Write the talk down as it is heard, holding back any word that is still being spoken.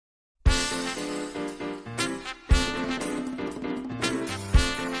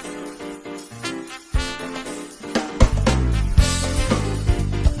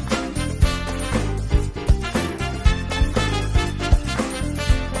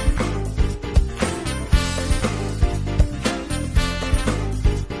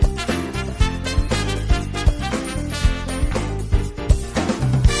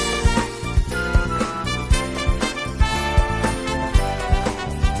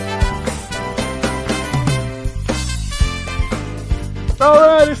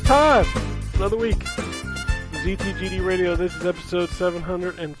time. Another week. ZTGD Radio, this is episode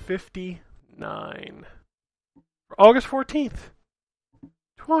 759. For August 14th,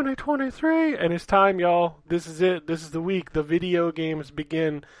 2023. And it's time, y'all. This is it. This is the week. The video games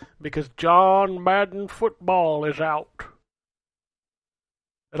begin because John Madden football is out.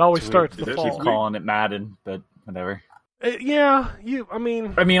 It always starts the fall. Keep calling it Madden, but whatever. I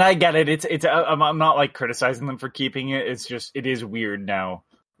mean, I get it. It's. I'm not like criticizing them for keeping it. It's just it is weird now.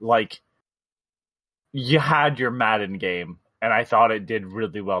 Like, you had your Madden game, and I thought it did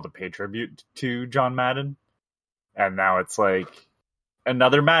really well to pay tribute to John Madden, and now it's like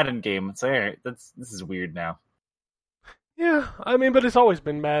another Madden game. It's like, all right, this is weird now. Yeah, I mean, but it's always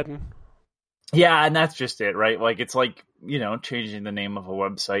been Madden. Yeah, and that's just it, right? Like, it's like, changing the name of a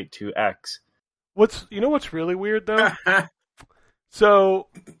website to X. What's really weird, though? So,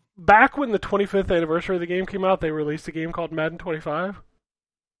 back when the 25th anniversary of the game came out, they released a game called Madden 25.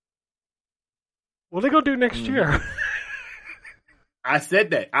 What are they going to do next year? I said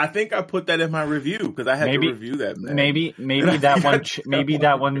that. I think I put that in my review because I had to review that. Man. Maybe that one. Maybe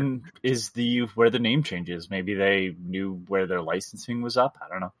that one is where the name changes. Maybe they knew where their licensing was up. I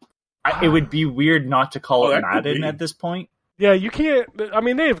don't know. It would be weird not to call it Madden at this point. Yeah, you can't. I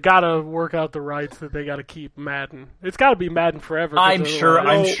mean, they've got to work out the rights that they got to keep Madden. It's got to be Madden forever. I'm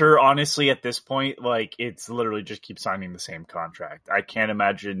sure. Honestly, at this point, like, it's literally just keep signing the same contract. I can't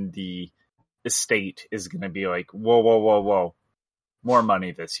imagine the estate is going to be like, whoa, more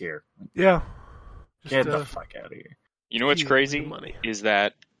money this year. Yeah, get the fuck out of here. You know what's crazy is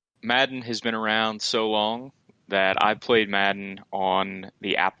that Madden has been around so long that I played Madden on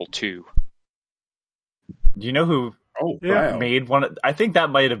the Apple II. Do you know who? Made one. I think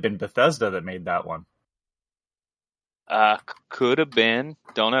that might have been Bethesda that made that one. Could have been.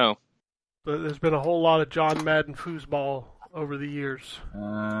 Don't know. But there's been a whole lot of John Madden foosball over the years.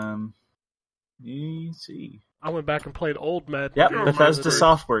 Let me see. I went back and played old Madden. Yep, Bethesda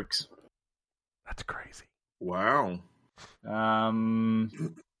Softworks. That's crazy. Wow. That's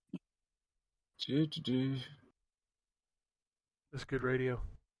good radio.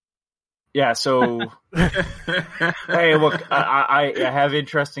 Yeah, so hey, look, I have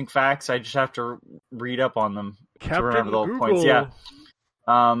interesting facts. I just have to read up on them to remember the whole points. Yeah.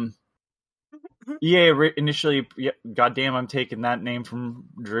 EA initially, goddamn, I'm taking that name from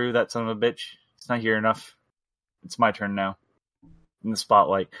Drew. That son of a bitch. It's not here enough. It's my turn now. In the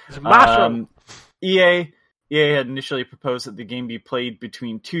spotlight. EA had initially proposed that the game be played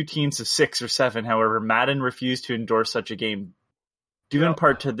between two teams of 6 or 7. However, Madden refused to endorse such a game, due in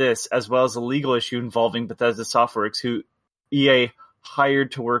part to this, as well as a legal issue involving Bethesda Softworks, who EA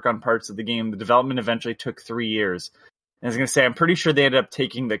hired to work on parts of the game. The development eventually took 3 years. And I was going to say, I'm pretty sure they ended up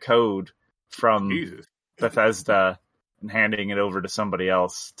taking the code from Bethesda and handing it over to somebody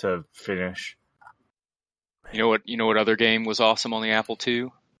else to finish. You know what other game was awesome on the Apple II?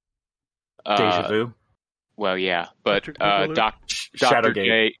 Deja Vu. Well, yeah, but Dr.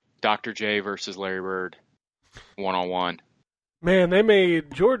 J versus Larry Bird, 1-on-1. Man, they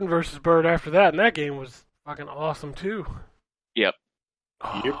made Jordan versus Bird after that, and that game was fucking awesome too. Yep.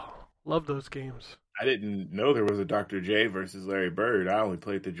 Love those games. I didn't know there was a Dr. J versus Larry Bird. I only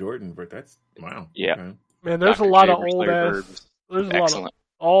played the Jordan, but that's wow. Yeah. Okay. Man, there's Dr. a lot J of old ass. There's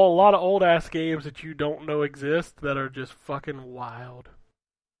a lot of old ass games that you don't know exist that are just fucking wild.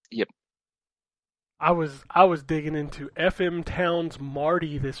 Yep. I was digging into FM Town's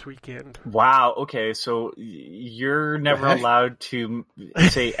Marty this weekend. Wow. Okay, so you're never allowed to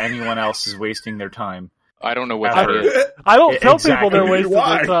say anyone else is wasting their time. I don't know what that is. I don't tell people they're wasting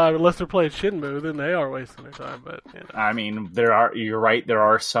their time unless they're playing Shenmue. Then they are wasting their time. But I mean, you're right. There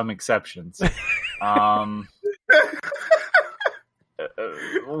are some exceptions.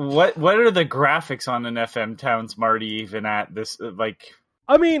 What are the graphics on an FM Town's Marty even at this like?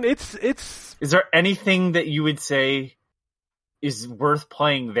 I mean, it's. Is there anything that you would say is worth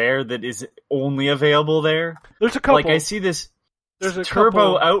playing there that is only available there? There's a couple. Like, I see this. There's a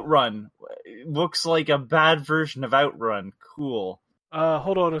Turbo Outrun. It looks like a bad version of Outrun. Cool.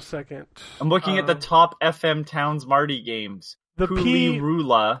 Hold on a second. I'm looking at the top FM Towns Marty games. The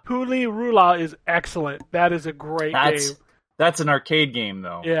Rula. Puli Rula is excellent. That is a great game. That's an arcade game,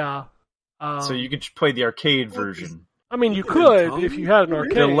 though. Yeah. So you could play the arcade version. I mean, you could if you had an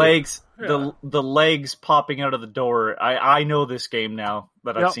arcade. The legs popping out of the door. I know this game now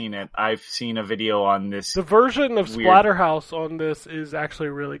that I've seen it. I've seen a video on this. The version of Splatterhouse on this is actually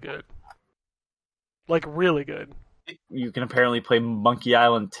really good. Like, really good. You can apparently play Monkey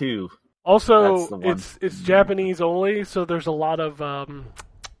Island 2. Also, it's Japanese only, so there's a lot of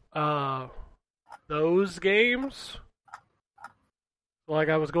those games. Like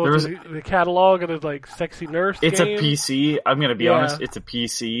I was going through the catalog and there's like Sexy Nurse. It's game. a PC. I'm gonna be honest. It's a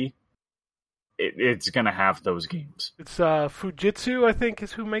PC. It's gonna have those games. It's Fujitsu, I think,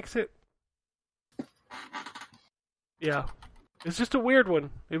 is who makes it. Yeah, it's just a weird one.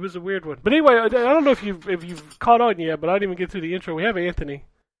 It was a weird one. But anyway, I don't know if you've caught on yet, but I didn't even get through the intro. We have Anthony.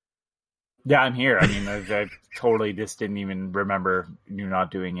 Yeah, I'm here. I mean, I totally just didn't even remember you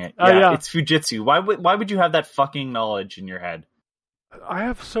not doing it. Yeah, it's Fujitsu. Why would you have that fucking knowledge in your head? I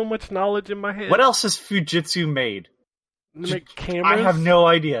have so much knowledge in my head. What else has Fujitsu made? They make cameras. I have no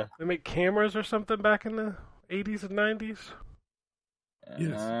idea. They make cameras or something back in the 80s and 90s.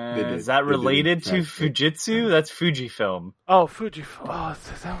 Yes, is that related to Fujitsu? That's Fujifilm. Oh, Fujifilm. Oh,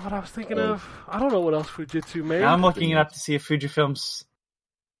 is that what I was thinking of? I don't know what else Fujitsu made. Now I'm looking it up to see if Fujifilm's...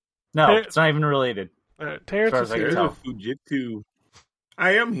 No, it's not even related. Terrence is here. Fujitsu.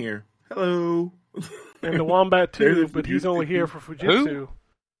 I am here. Hello. And the Wombat too, but he's only here for Fujitsu.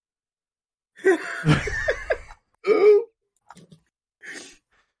 Who?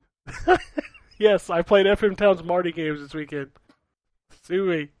 Yes, I played FM Town's Marty games this weekend.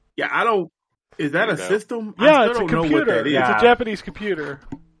 Suey. Yeah, I don't... Is that a system? Yeah, it's a computer. It's a Japanese computer.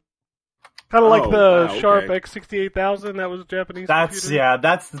 Kind of like the Sharp X68000. That was a Japanese computer. Yeah,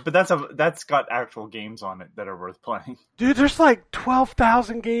 that's got actual games on it that are worth playing. Dude, there's like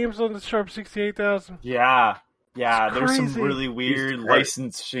 12,000 games on the Sharp 68000. Yeah, there's some really weird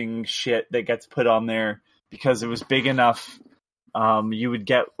licensing shit that gets put on there because it was big enough. You would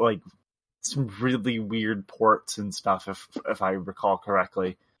get like some really weird ports and stuff, if I recall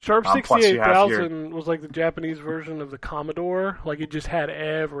correctly. Sharp 68000 was like the Japanese version of the Commodore. Like, it just had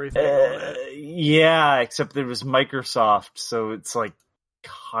everything on it. Yeah, except there was Microsoft, so it's like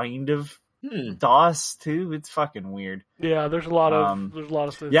kind of DOS too. It's fucking weird. Yeah, there's a lot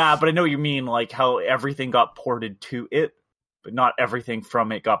of stuff. Yeah, but I know what you mean, like how everything got ported to it, but not everything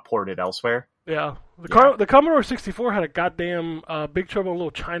from it got ported elsewhere. Yeah. The Commodore 64 had a goddamn Big Trouble in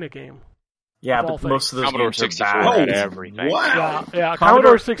Little China game. Yeah, but most of those Commodore games 64 are bad. had everything. Wow. Yeah.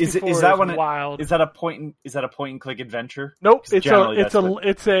 Commodore 64 is that wild. Is that a point and click adventure? Nope.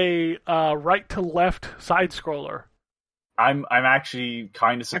 It's a right to left side scroller. I'm actually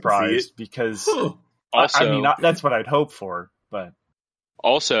kind of surprised because Also, I mean that's what I'd hope for, but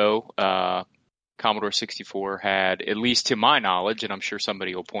also Commodore 64 had, at least to my knowledge, and I'm sure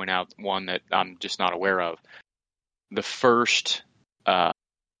somebody will point out one that I'm just not aware of, the first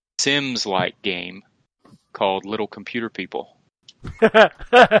Sims-like game called Little Computer People. That's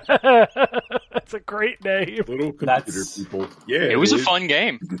a great name. Little Computer People. Yeah, it was a fun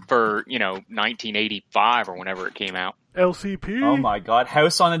game for 1985 or whenever it came out. LCP. Oh my god,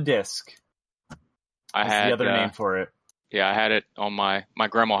 House on a Disc. I had the other name for it. Yeah, I had it on my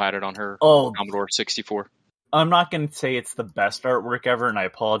grandma had it on her Commodore 64. I'm not going to say it's the best artwork ever, and I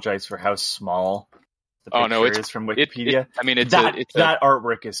apologize for how small the picture is from Wikipedia. That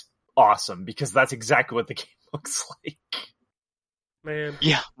artwork is awesome because that's exactly what the game looks like. Man.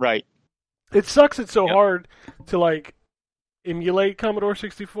 Yeah, right. It sucks it's so hard to like emulate Commodore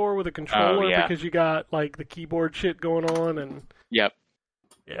 64 with a controller because you got like the keyboard shit going on and Yep.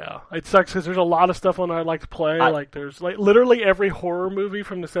 Yeah, it sucks because there's a lot of stuff on there I'd like to play. Like there's like literally every horror movie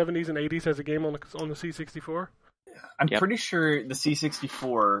from the 70s and 80s has a game on the C64. I'm pretty sure the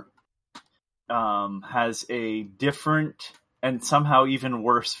C64 has a different and somehow even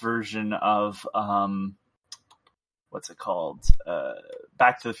worse version of what's it called?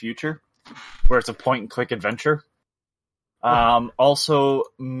 Back to the Future, where it's a point-and-click adventure. Also,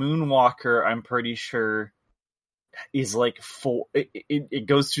 Moonwalker, I'm pretty sure, is like it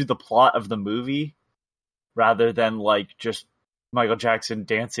goes through the plot of the movie rather than like just Michael Jackson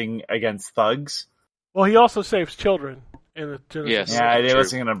dancing against thugs. Well, he also saves children in the Genesis. Yes, yeah, I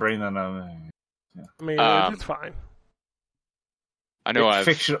wasn't going to bring that up. Yeah. I mean, it's fine. I know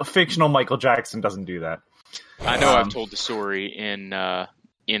fictional Michael Jackson doesn't do that. I know I've told the story in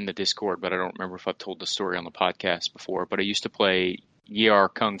the Discord, but I don't remember if I've told the story on the podcast before. But I used to play Yar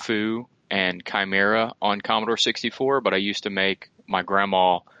Kung Fu and Chimera on Commodore 64, but I used to make my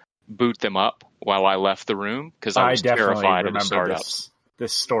grandma boot them up while I left the room because I was terrified of the startups.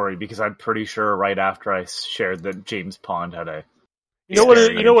 This story because I'm pretty sure right after I shared that James Pond had a. You know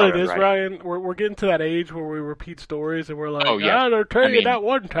what it is, Ryan? We're getting to that age where we repeat stories and we're like, I'll tell you that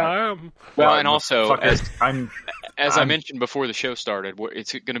one time. Well, and also, as I mentioned before the show started,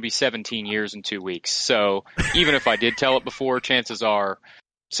 it's going to be 17 years in 2 weeks. So even if I did tell it before, chances are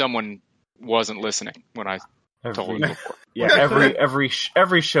someone wasn't listening when I told it before. Yeah,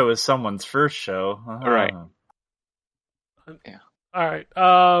 every show is someone's first show. Right. Yeah. All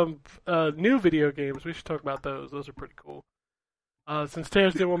right. New video games. We should talk about those. Those are pretty cool. Since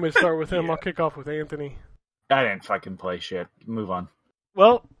Terrence didn't want me to start with him, I'll kick off with Anthony. I didn't fucking play shit. Move on.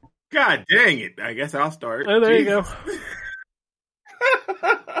 Well, God dang it! I guess I'll start. Oh, there Jesus. You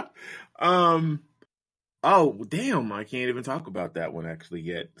go. Oh damn! I can't even talk about that one actually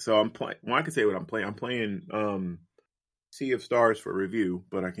yet. So I'm playing. Well, I can say what I'm playing. I'm playing Sea of Stars for review,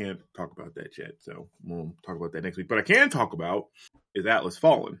 but I can't talk about that yet. So we'll talk about that next week. But I can talk about is Atlas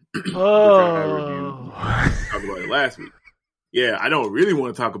Fallen. Oh, which I reviewed. Talked about it last week. Yeah, I don't really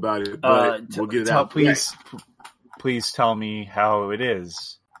want to talk about it, but we'll get it out. Please tell me how it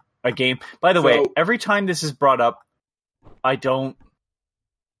is. A game. By the way, every time this is brought up, I don't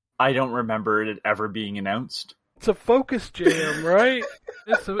remember it ever being announced. It's a focus jam, right?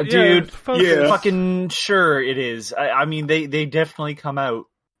 Dude, fucking sure it is. I mean, they definitely come out.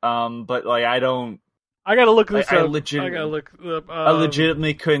 But like, I gotta look this up. I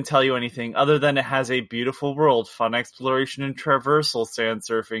legitimately couldn't tell you anything other than it has a beautiful world, fun exploration and traversal, sand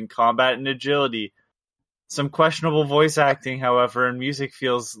surfing, combat and agility. Some questionable voice acting, however, and music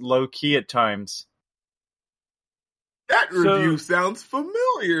feels low key at times. That review sounds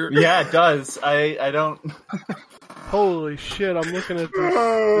familiar. Yeah, it does. I don't. Holy shit! I'm looking at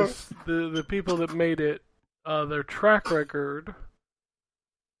the people that made it, their track record,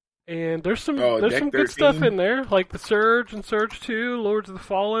 and there's some good stuff in there, like the Surge and Surge 2, Lords of the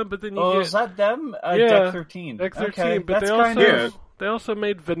Fallen. But then you get, is that them? Yeah, Deck 13. Deck 13. Okay, but they also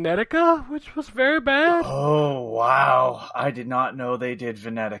made Venetica, which was very bad. Oh wow! I did not know they did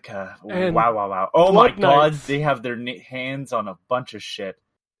Venetica. And wow! Oh Blood my god! Knights. They have their hands on a bunch of shit.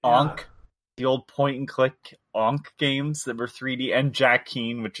 Yeah. Onk. The old point-and-click Onk games that were 3D, and Jack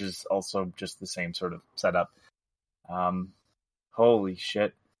Keen, which is also just the same sort of setup. Holy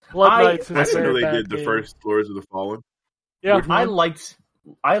shit. Blood Knights is I didn't know they bad did the game. first Lords of the Fallen. Yeah, I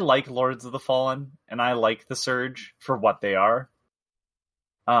like Lords of the Fallen, and I like the Surge for what they are.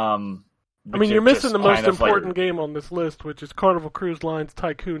 I mean, you're missing the most important game on this list, which is Carnival Cruise Line's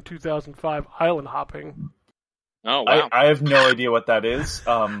Tycoon 2005 Island Hopping. Oh, wow. I have no idea what that is.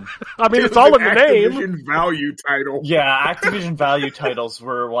 I mean, it's all in the name. Activision value title. Yeah, Activision value titles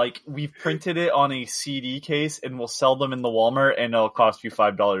were like, we've printed it on a CD case and we'll sell them in the Walmart and it'll cost you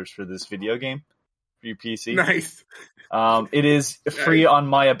 $5 for this video game for your PC. Nice. It is free on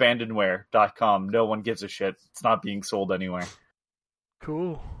myabandonware.com. No one gives a shit. It's not being sold anywhere.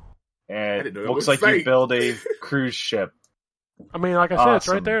 Cool. And it looks like you build a cruise ship. I mean, like I said, It's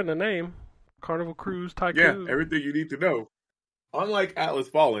right there in the name. Carnival Cruise Tycoon. Yeah, everything you need to know. Unlike Atlas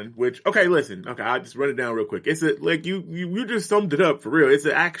Fallen, which I'll just run it down real quick. It's you just summed it up for real. It's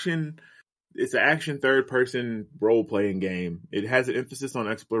an action third person role playing game. It has an emphasis on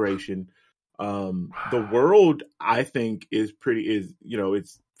exploration. The world I think it's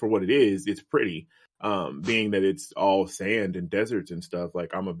for what it is, it's pretty. Being that it's all sand and deserts and stuff.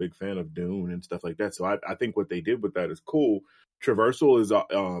 Like, I'm a big fan of Dune and stuff like that. So I think what they did with that is cool. Traversal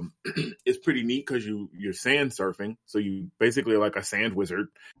is pretty neat because you're sand surfing, so you basically are like a sand wizard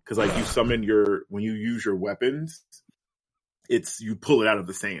because like you summon when you use your weapons, you pull it out of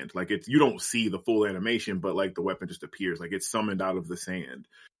the sand. Like you don't see the full animation, but like the weapon just appears, like it's summoned out of the sand.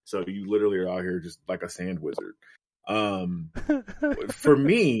 So you literally are out here just like a sand wizard. For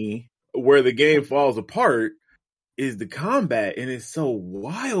me, where the game falls apart is the combat, and it's so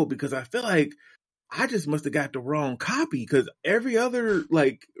wild because I feel like I just must have got the wrong copy because every other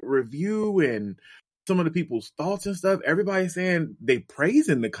like review and some of the people's thoughts and stuff, everybody's saying they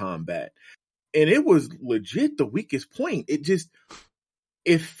praising the combat, and it was legit the weakest point.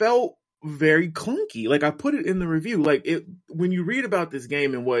 It felt very clunky. Like I put it in the review. Like when you read about this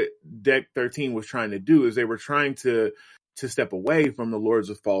game and what Deck 13 was trying to do is they were trying to step away from the Lords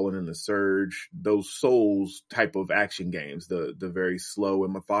of Fallen and the Surge, those Souls type of action games, the very slow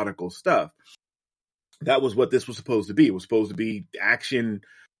and methodical stuff. That was what this was supposed to be. It was supposed to be action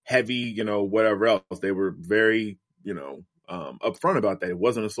heavy, whatever else. They were very, upfront about that. It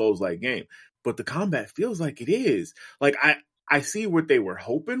wasn't a Souls-like game, but the combat feels like it is. Like I see what they were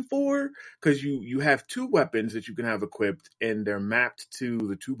hoping for because you have two weapons that you can have equipped and they're mapped to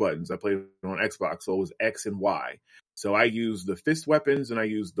the two buttons. I played it on Xbox, so it was X and Y. So I use the fist weapons and I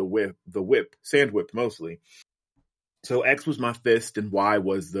use the whip, sand whip mostly. So X was my fist and Y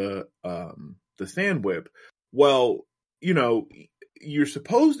was the sand whip. Well, you're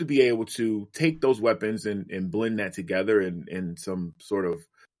supposed to be able to take those weapons and blend that together in some sort of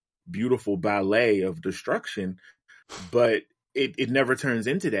beautiful ballet of destruction, but it never turns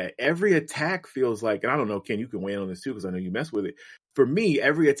into that. Every attack feels like, and I don't know, Ken, you can weigh in on this too because I know you mess with it. For me,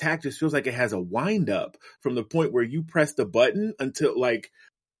 every attack just feels like it has a wind up from the point where you press the button until like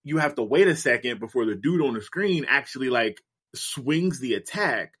you have to wait a second before the dude on the screen actually like swings the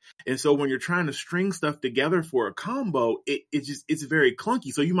attack. And so when you're trying to string stuff together for a combo, it's very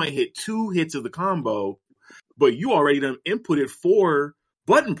clunky. So you might hit 2 hits of the combo, but you already done inputted 4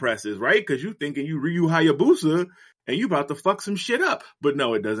 button presses, right? Because you thinking you Ryu Hayabusa and you about to fuck some shit up. But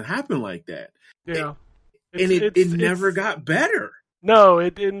no, it doesn't happen like that. Yeah. It never got better. No,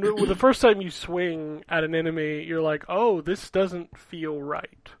 the first time you swing at an enemy, you're like, oh, this doesn't feel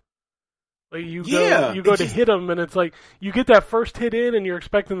right. Like you go to hit them, and it's like you get that first hit in, and you're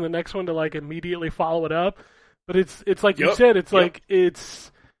expecting the next one to like immediately follow it up. But it's like you said, it's like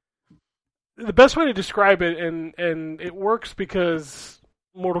it's the best way to describe it, and it works because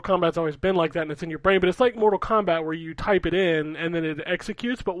Mortal Kombat's always been like that, and it's in your brain. But it's like Mortal Kombat where you type it in and then it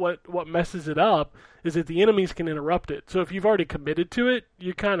executes. But what messes it up is that the enemies can interrupt it. So if you've already committed to it,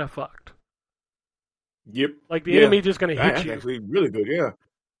 you're kind of fucked. Yep. Like the enemy just going to hit you. That's actually really good. Yeah.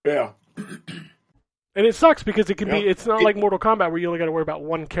 Yeah. And it sucks because it can be. It's not like Mortal Kombat where you only got to worry about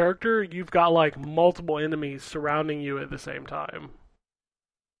one character. You've got like multiple enemies surrounding you at the same time.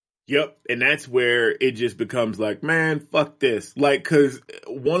 Yep, and that's where it just becomes like, man, fuck this. Like, because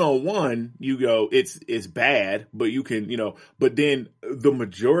 1-on-1, you go, it's bad, but you can, but then the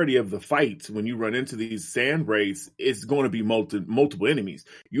majority of the fights, when you run into these sand wraiths, it's going to be multiple enemies.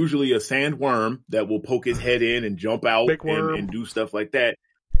 Usually a sandworm that will poke his head in and jump out and do stuff like that.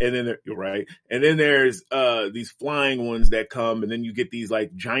 And then you're right. And then there's these flying ones that come, and then you get these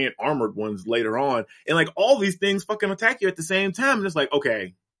like giant armored ones later on. And like all these things fucking attack you at the same time. And it's like,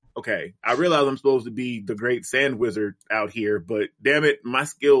 okay, I realize I'm supposed to be the great sand wizard out here, but damn it, my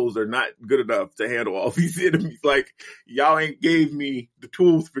skills are not good enough to handle all these enemies. Like, y'all ain't gave me the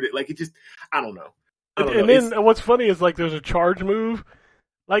tools for it. Like, it just, I don't know. Then what's funny is, like, there's a charge move.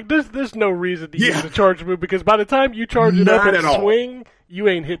 Like, there's no reason to use a charge move, because by the time you charge it up and swing, you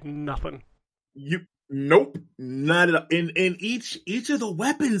ain't hitting nothing. Nope, not at all. And each of the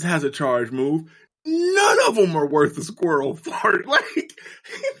weapons has a charge move. None of them are worth a squirrel fart. Like,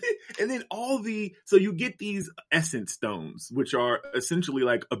 and then so you get these essence stones, which are essentially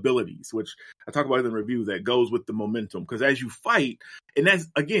like abilities, which I talk about in the review, that goes with the momentum. Because as you fight, and that's,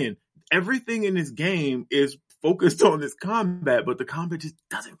 again, everything in this game is focused on this combat, but the combat just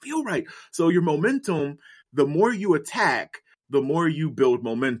doesn't feel right. So your momentum, the more you attack, the more you build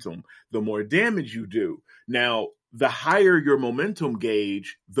momentum, the more damage you do. Now, the higher your momentum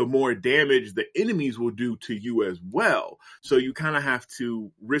gauge, the more damage the enemies will do to you as well. So you kind of have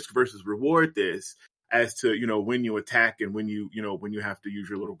to risk versus reward this as to, when you attack and when you have to use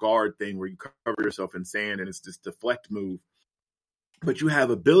your little guard thing where you cover yourself in sand and it's this deflect move. But you have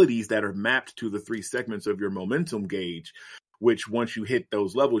abilities that are mapped to the 3 segments of your momentum gauge, which once you hit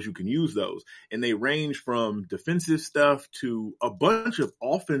those levels, you can use those. And they range from defensive stuff to a bunch of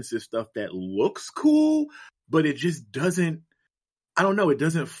offensive stuff that looks cool, but it just doesn't, I don't know, it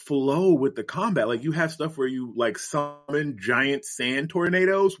doesn't flow with the combat. Like, you have stuff where you like summon giant sand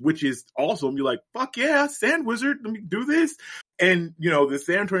tornadoes, which is awesome. You're like, fuck yeah, sand wizard, let me do this. And, the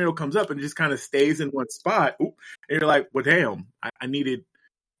sand tornado comes up and it just kind of stays in one spot. Oop, and you're like, well, damn,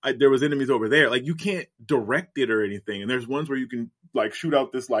 there was enemies over there. Like, you can't direct it or anything. And there's ones where you can like shoot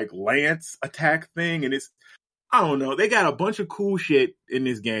out this like lance attack thing. And I don't know. They got a bunch of cool shit in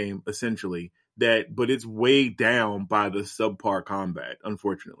this game, essentially. But it's way down by the subpar combat,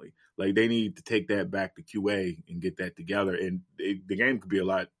 unfortunately. Like, they need to take that back to QA and get that together. And the game could be a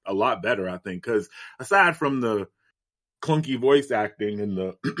lot better, I think. Because aside from the clunky voice acting and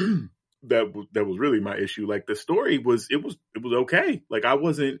the that was really my issue. Like, the story was okay. Like, I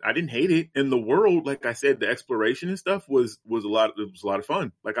didn't hate it. And the world, like I said, the exploration and stuff was a lot of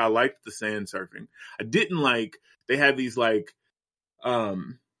fun. Like, I liked the sand surfing. I didn't like, they had these like, I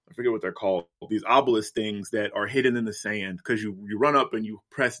forget what they're called, these obelisk things that are hidden in the sand, because you run up and you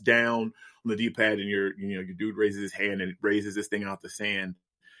press down on the D-pad and your dude raises his hand and it raises this thing out the sand,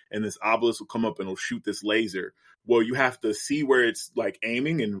 and this obelisk will come up and it'll shoot this laser. Well, you have to see where it's like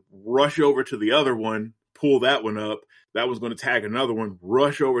aiming and rush over to the other one, pull that one up. That one's going to tag another one,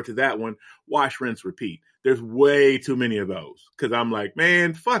 rush over to that one, wash, rinse, repeat. There's way too many of those, because I'm like,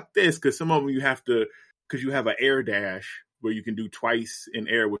 man, fuck this, because some of them you have to, because you have an air dash where you can do twice in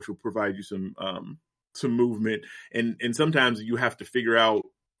air, which will provide you some movement. And sometimes you have to figure out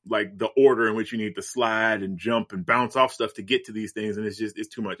like the order in which you need to slide and jump and bounce off stuff to get to these things. And it's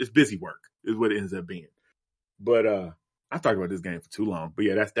too much. It's busy work is what it ends up being. But I talked about this game for too long. But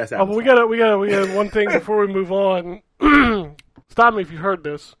yeah, that's how. We got one thing before we move on. Stop me if you've heard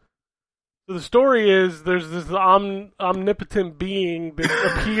this. So the story is there's this omnipotent being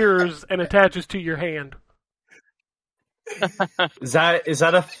that appears and attaches to your hand. Is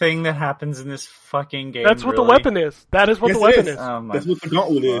that a thing that happens in this fucking game? That's what the weapon is. That is what the weapon is. Oh, that's what the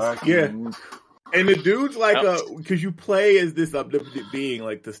gauntlet is. Yeah. And the dude's like because you play as this uplifted being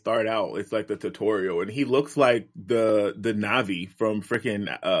like to start out. It's like the tutorial, and he looks like the Navi from freaking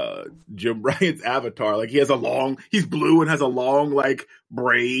Jim Bryant's Avatar. Like he's blue and has a long like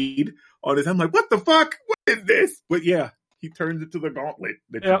braid on his. I'm like, what the fuck? What is this? But yeah, he turns into the gauntlet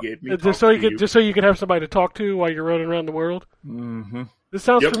that you gave me. Just so you could have somebody to talk to while you're running around the world. Mm-hmm. This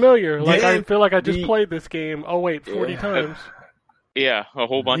sounds familiar. Like I feel like I just played this game. Oh wait, 40 times. Yeah, a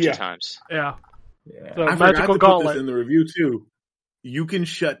whole bunch of times. Yeah. Yeah. So I magical forgot to gauntlet. put this in the review too. You can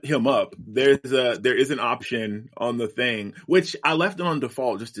shut him up. There is an option on the thing, which I left it on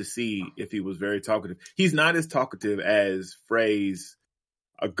default just to see if he was very talkative. He's not as talkative as Frey's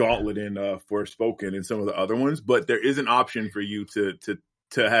a gauntlet in Forspoken and some of the other ones, but there is an option for you to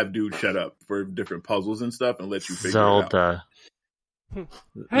have dude shut up for different puzzles and stuff and let you figure it out.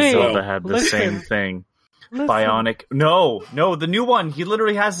 Zelda had the same thing. Bionic. No, the new one. He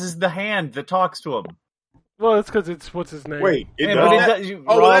literally has the hand that talks to him. Well, it's because it's what's his name? Wait, but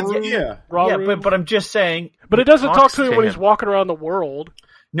I'm just saying. But it doesn't talk to him when he's walking around the world.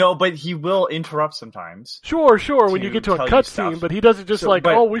 No, but he will interrupt sometimes. Sure. When you get to a cutscene, but he doesn't just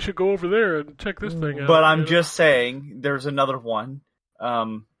we should go over there and check this thing out. But I'm just saying, there's another one.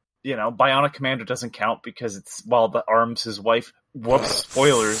 Bionic Commander doesn't count because it's that arms his wife. Whoops!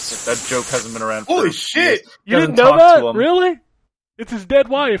 Spoilers. That joke hasn't been around. Holy shit! You didn't know that? Really? It's his dead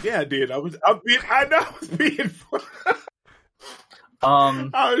wife. Yeah, I did. I was being funny.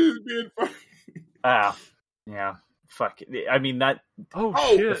 I was just being funny. Yeah. Fuck. I mean that. Oh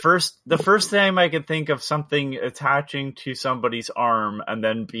shit! The first time I could think of something attaching to somebody's arm and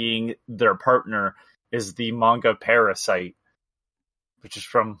then being their partner is the manga Parasite, which is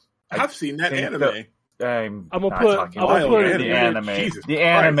from. I've seen that anime. I'm gonna put the anime. The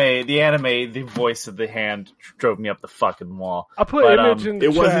anime. The voice of the hand drove me up the fucking wall. I put image in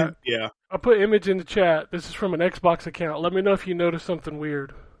the chat. I put image in the chat. This is from an Xbox account. Let me know if you notice something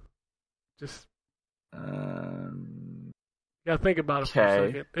weird. Just gotta think about it for a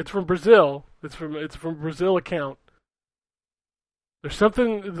second. It's from Brazil. It's from Brazil account. There's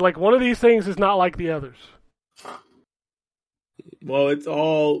something like one of these things is not like the others. Well, it's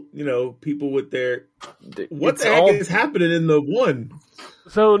all, people with their... What the heck is happening in the one?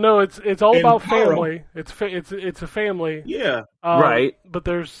 So, no, it's all about family. It's a family. Yeah. Right. But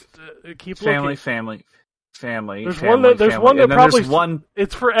there's... keep family, looking. Family. There's one that probably...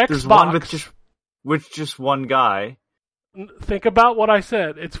 It's for Xbox. There's one with just one guy. Think about what I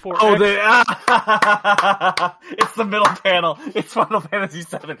said. It's for it's the middle panel. It's Final Fantasy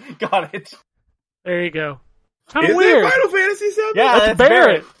VII. Got it. There you go. How is weird. That Final Fantasy VII? Yeah, that's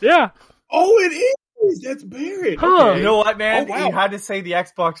Barrett. Yeah. Oh, it is. That's Barrett. Huh. Okay. You know what, man? Oh, wow. You had to say the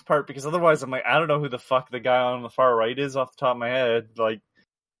Xbox part because otherwise I'm like, I don't know who the fuck the guy on the far right is off the top of my head. Like,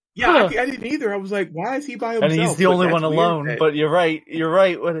 yeah, I didn't either. I was like, why is he by himself? And he's the only one alone. Weird. But you're right.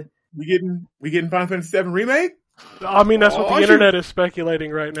 What? We getting Final Fantasy VII remake? I mean, that's what the internet is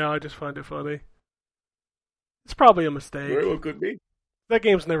speculating right now. I just find it funny. It's probably a mistake. Very well could be. That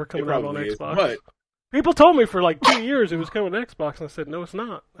game's never coming out on Xbox. But people told me for like 2 years it was coming to Xbox, and I said, no, it's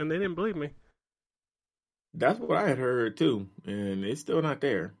not. And they didn't believe me. That's what I had heard, too. And it's still not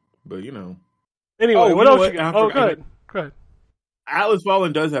there. But, Anyway, what else you got? Go ahead. Atlas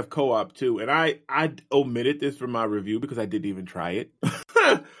Fallen does have co-op, too. And I omitted this from my review because I didn't even try it.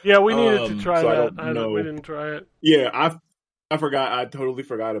 Yeah, we needed to try that. We didn't try it. Yeah, I forgot. I totally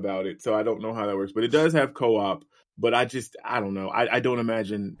forgot about it. So I don't know how that works. But it does have co-op. But I don't know. I don't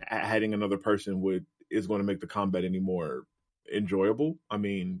imagine adding another person is going to make the combat any more enjoyable. I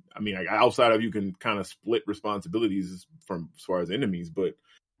mean, outside of you can kind of split responsibilities from as far as enemies, but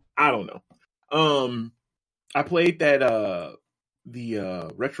I don't know. I played that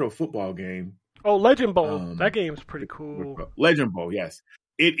the retro football game. Oh, Legend Bowl. That game's pretty cool. Legend Bowl, yes.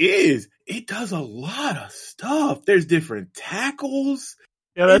 It is. It does a lot of stuff. There's different tackles.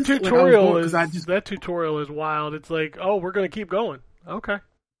 Yeah, that tutorial that tutorial is wild. It's like, oh, we're gonna keep going. Okay.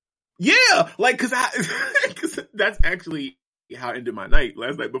 Yeah, cause that's actually how I ended my night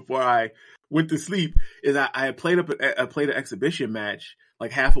last night before I went to sleep. Is I played an exhibition match,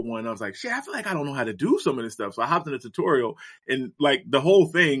 like half of one. I was like, shit, I feel like I don't know how to do some of this stuff. So I hopped in a tutorial and like the whole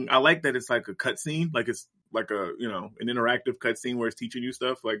thing. I like that it's like a cutscene, like it's like an interactive cutscene where it's teaching you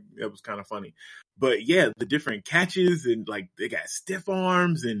stuff. Like that was kind of funny. But yeah, the different catches and like they got stiff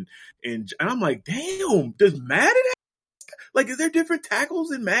arms and I'm like, damn, does Madden is there different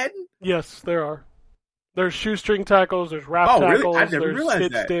tackles in Madden? Yes, there are. There's shoestring tackles, there's wrap tackles, really? I never there's realized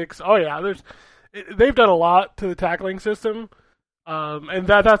skid that. sticks. Oh yeah, they've done a lot to the tackling system. And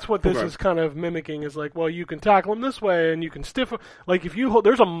that's what this is kind of mimicking is like, well, you can tackle them this way and you can stiff, like if you hold,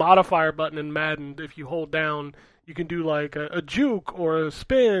 there's a modifier button in Madden. If you hold down, you can do like a juke or a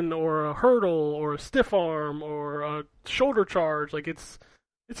spin or a hurdle or a stiff arm or a shoulder charge. Like it's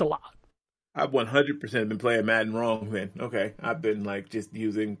a lot. I've 100% been playing Madden wrong, man. Okay. I've been like just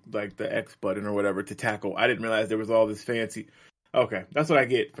using like the X button or whatever to tackle. I didn't realize there was all this fancy. Okay. That's what I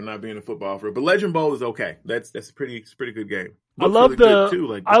get for not being a football fan. But Legend Bowl is okay. That's a pretty good game. I love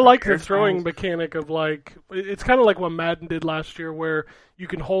I like the throwing mechanic of like, it's kind of like what Madden did last year where you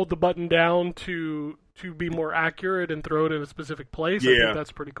can hold the button down to be more accurate and throw it in a specific place. I think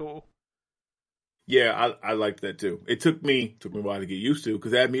that's pretty cool. Yeah, I liked that too. It took me a while to get used to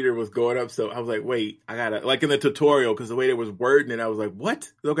because that meter was going up. So I was like, wait, I gotta, like in the tutorial, because the way they was wording it, I was like, what?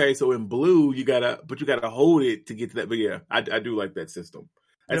 Okay, so in blue, you gotta hold it to get to that. But yeah, I do like that system.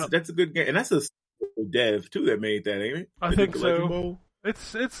 That's a good game. And that's a dev too that made that, ain't it? I think so.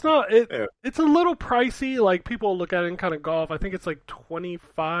 It's a little pricey. Like people look at it and kind of golf. I think it's like $25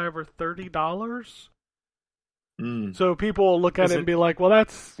 or $30. So people look at it and be like, well,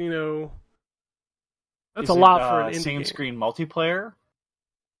 that's that's a lot for an indie same game. Screen multiplayer.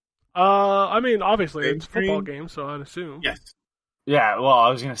 I mean, obviously it's a football game, so I'd assume. Yes. Yeah, well, I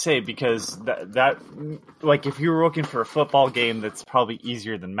was gonna say because that like if you were looking for a football game that's probably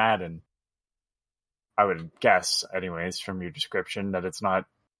easier than Madden, I would guess, anyways, from your description, that it's not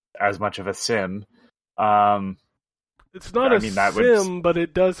as much of a sim. It's not sim, but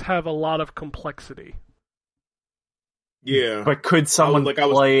it does have a lot of complexity. Yeah. But could someone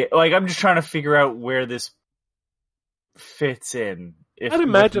play... Like, I'm just trying to figure out where this fits in. I'd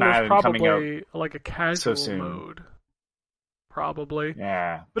imagine there's probably like a casual mode. Probably.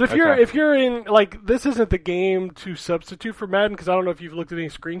 Yeah. But if you're in... Like, this isn't the game to substitute for Madden, because I don't know if you've looked at any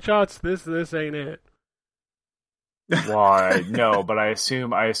screenshots. This ain't it. Why? No, but I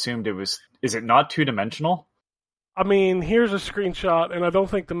assumed it was... Is it not two-dimensional? I mean, here's a screenshot, and I don't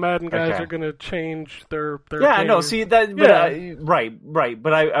think the Madden guys are going to change their yeah, game. no, see, that... But right.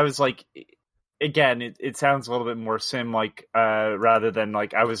 But I was like... Again, it sounds a little bit more sim-like, rather than,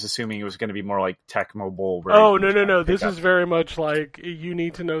 like, I was assuming it was going to be more like Tech Mobile. Oh, no. This is very much like, you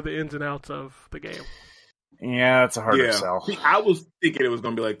need to know the ins and outs of the game. Yeah, it's a harder sell. See, I was thinking it was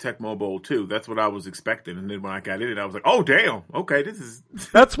going to be like Tecmo Bowl 2. That's what I was expecting. And then when I got in it, I was like, oh, damn. Okay, this is...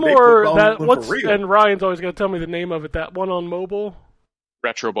 That's more... And Ryan's always going to tell me the name of it. That one on mobile?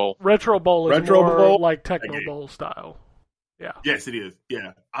 Retro Bowl. Retro Bowl is more like Tecmo Bowl style. Yeah. Yes, it is.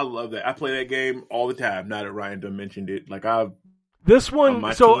 Yeah. I love that. I play that game all the time, now that Ryan done mentioned it. Like, This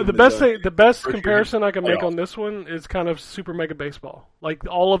one, so the best comparison I can make on this one is kind of Super Mega Baseball. Like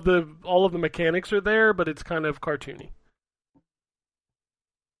all of the mechanics are there, but it's kind of cartoony.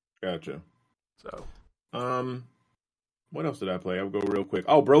 Gotcha. So, what else did I play? I'll go real quick.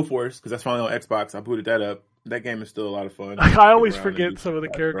 Oh, Broforce, because that's finally on Xbox. I booted that up. That game is still a lot of fun. I always forget some of the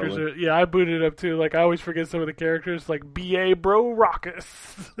characters. Yeah, I booted it up too. Like I always forget some of the characters, like BA Bro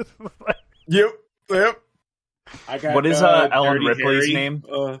Rockus. Yep. What is Ellen Ripley's name?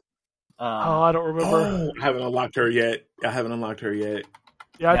 I don't remember. I haven't unlocked her yet.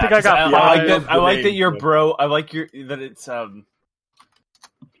 Yeah, I think I got. I like that you're bro. I like that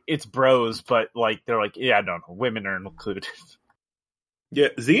it's bros, but like they're like, yeah, no, women are included. Yeah,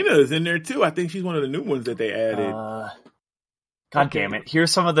 Xena is in there too. I think she's one of the new ones that they added. God damn it!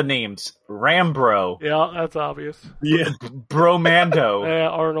 Here's some of the names: Rambro. Yeah, that's obvious. Yeah, Bromando. Yeah,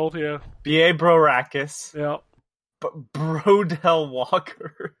 Arnold. Yeah. B.A. Brorakis. Yeah. Brodell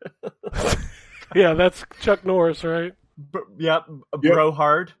Walker. Yeah, that's Chuck Norris, right? Yep.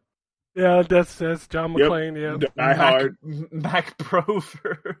 Brohard. Yeah, that's John McClane. Yeah. Die Hard. Mac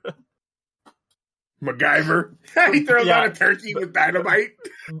Brover. MacGyver. He throws out a turkey with dynamite.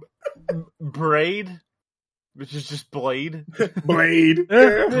 Braid, which is just Blade. Blade.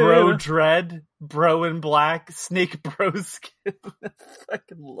 Bro Dread. Bro in Black. Snake Broskin. I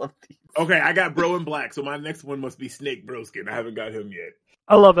fucking love these. Okay, I got Bro in Black, so my next one must be Snake Broskin. I haven't got him yet.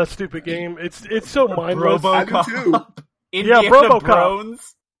 I love that stupid game. It's so mindless. RoboCop. Too. Indiana RoboCop.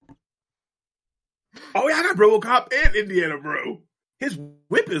 Oh yeah, I got RoboCop and Indiana Bro. His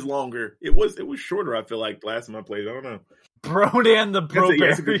whip is longer. It was shorter, I feel like, last time I played. I don't know. Brodan the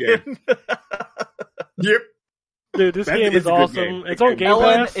Brobarian. Yep. Dude, this game is awesome. It's on Game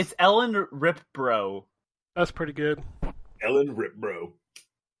Pass. It's Ellen Rip Bro. That's pretty good. Ellen Rip Bro.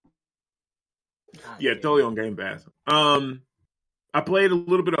 Yeah, totally on Game Pass. I played a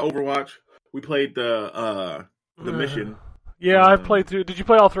little bit of Overwatch. We played the mission. Yeah, I played through. Did you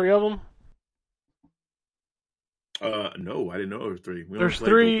play all three of them? No, I didn't know there was 3. There's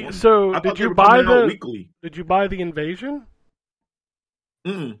 3. So did you buy the Invasion?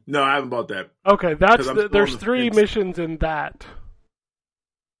 No, I haven't bought that. Okay, there's 3 missions in that.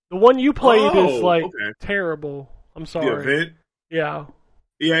 The one you played is terrible. I'm sorry. The event? Yeah.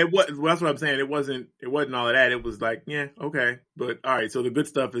 Yeah, it was. Well, that's what I'm saying. It wasn't all of that. It was like, yeah, okay, but all right. So the good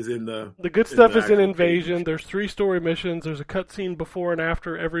stuff is in the. The good stuff is in Invasion. Page. There's 3 story missions. There's a cutscene before and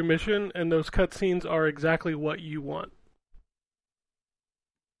after every mission, and those cutscenes are exactly what you want.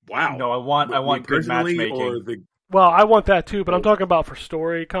 Wow. No, I want good matchmaking. Well, I want that too, but I'm talking about for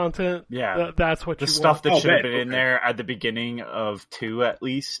story content. Yeah, that's what the you want. The stuff that should have been in there at the beginning of 2, at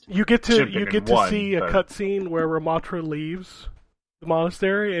least. You get to see a cutscene where Ramatra leaves the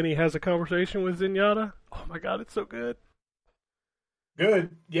monastery and he has a conversation with Zenyatta. Oh my god, it's so good.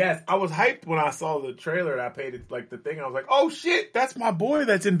 Good. Yes, I was hyped when I saw the trailer and I paid it the thing. I was like, "Oh shit, that's my boy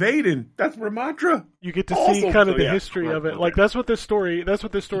that's invading. That's Ramatra." You get to see kind of the history of it. Like that's what this story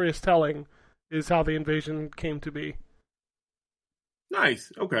is telling, is how the invasion came to be.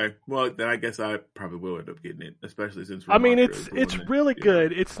 Nice. Okay. Well, then I guess I probably will end up getting it, especially since Ramatra, I mean, it's really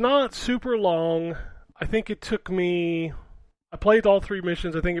good. It's not super long. I think it took me. I played all 3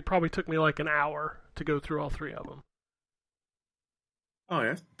 missions. I think it probably took me like an hour to go through all 3 of them. Oh,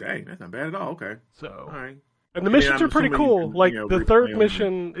 that's not bad at all. Okay. So, all right. And the missions are pretty cool. Like, the 3rd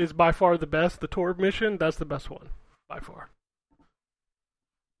mission is by far the best. The Torb mission, that's the best one, by far.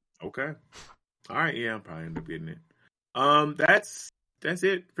 Okay. All right, yeah, I'll probably end up getting it. That's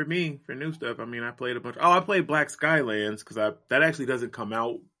it for me, for new stuff. I mean, I played a bunch. I played Black Skylands, because that actually doesn't come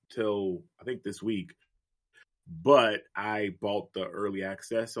out till, I think, this week. But I bought the early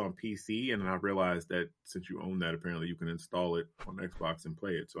access on PC, and I realized that since you own that, apparently you can install it on Xbox and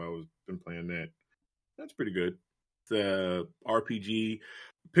play it. So I've been playing that. That's pretty good. The RPG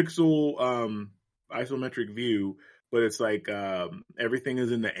pixel isometric view, but it's like everything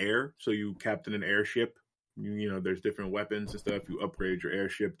is in the air. So you captain an airship. You know, there's different weapons and stuff. You upgrade your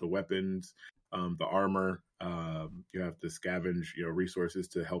airship, the weapons, the armor. You have to scavenge resources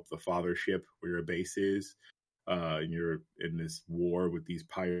to help the father ship where your base is. And you're in this war with these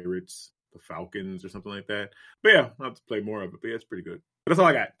pirates, the Falcons or something like that. But yeah, I'll have to play more of it. But yeah, it's pretty good. But that's all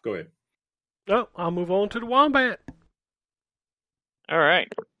I got. Go ahead. Oh, I'll move on to the Wombat. All right.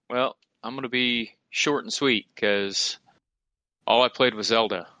 Well, I'm going to be short and sweet because all I played was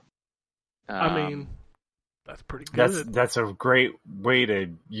Zelda. I mean, that's pretty good. That's a great way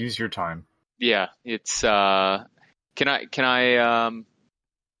to use your time. Yeah, it's. Can I?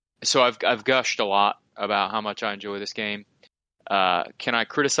 So I've gushed a lot about how much I enjoy this game. Can I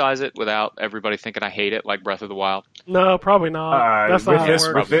criticize it without everybody thinking I hate it, like Breath of the Wild? No, probably not. That's not how it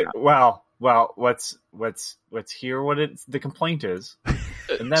works. Well, let's hear what the complaint is,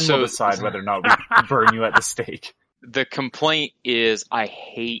 and then we'll decide whether or not we burn you at the stake. The complaint is I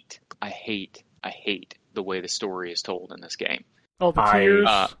hate the way the story is told in this game. Oh, the tears.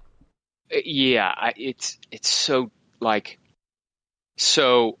 Yeah, it's so like.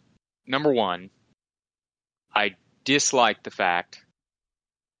 So, number one, I dislike the fact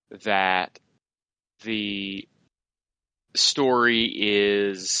that the story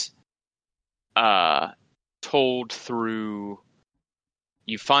is told through.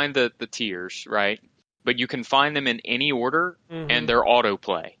 You find the tears, right? But you can find them in any order, and they're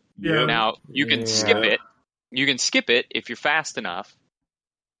autoplay. Yeah. Now you can skip it. You can skip it if you're fast enough,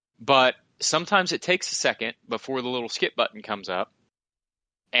 but sometimes it takes a second before the little skip button comes up,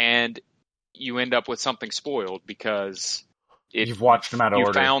 and you end up with something spoiled because you've watched them out of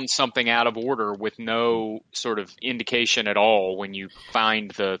order. You found something out of order with no sort of indication at all when you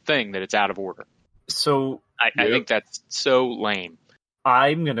find the thing that it's out of order. So I think that's so lame.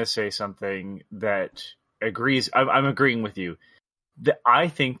 I'm going to say something that agrees. I'm agreeing with you. I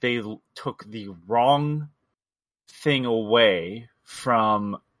think they took the wrong thing away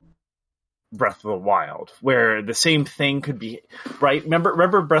from Breath of the Wild, where the same thing could be right.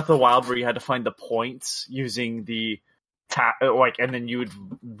 Remember Breath of the Wild, where you had to find the points using the and then you would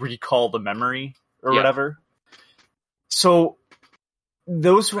recall the memory or whatever. So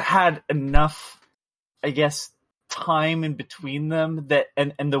those had enough, I guess, time in between them that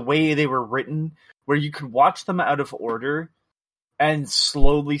and the way they were written, where you could watch them out of order and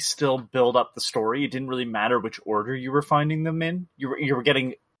slowly still build up the story. It didn't really matter which order you were finding them in. You were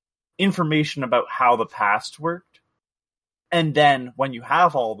getting information about how the past worked. And then when you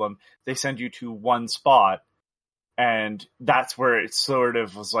have all of them, they send you to one spot. And that's where it sort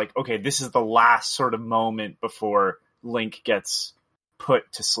of was like, okay, this is the last sort of moment before Link gets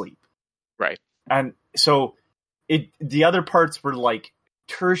put to sleep. Right. And so the other parts were like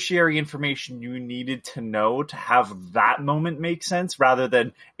tertiary information you needed to know to have that moment make sense, rather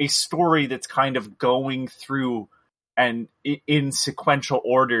than a story that's kind of going through and in sequential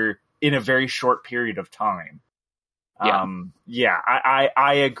order in a very short period of time.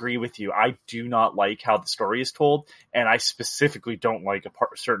 I agree with you. I do not like how the story is told, and I specifically don't like a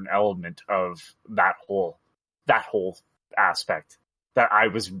certain element of that whole aspect that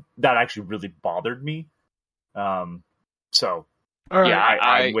actually really bothered me. So right. Yeah,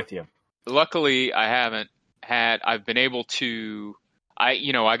 I'm with you. Luckily, I've been able to,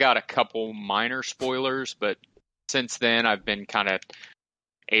 I got a couple minor spoilers, but since then I've been kind of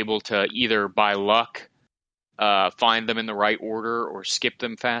able to either by luck find them in the right order or skip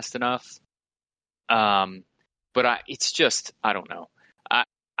them fast enough. But it's just, I don't know.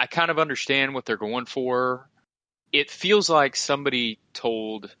 I kind of understand what they're going for. It feels like somebody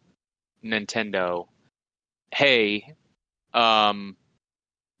told Nintendo, hey, ever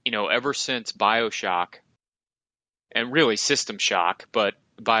since BioShock, and really System Shock, but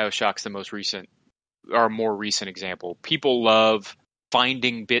BioShock's the more recent example. People love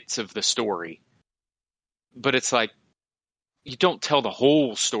finding bits of the story, but it's like, you don't tell the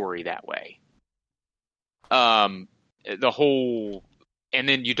whole story that way. And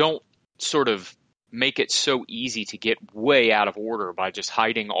then you don't sort of make it so easy to get way out of order by just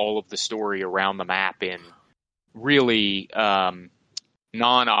hiding all of the story around the map in really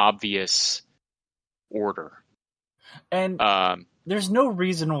non-obvious order. And there's no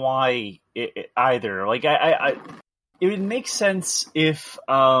reason why either. Like it would make sense if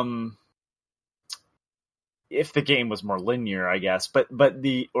the game was more linear, I guess, but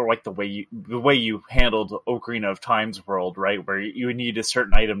the way you handled Ocarina of Time's world, right, where you would need a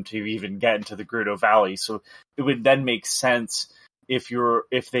certain item to even get into the Gerudo Valley, so it would then make sense if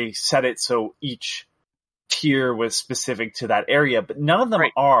they set it so each tier was specific to that area, but none of them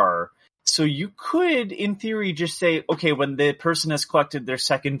are. So you could, in theory, just say, okay, when the person has collected their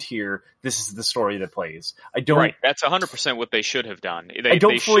second tier, this is the story that plays. Right, that's 100% what they should have done. I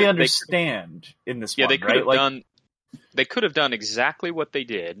don't fully understand in this one, right? They could have done exactly what they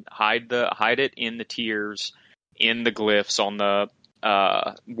did. Hide it in the tiers, in the glyphs on the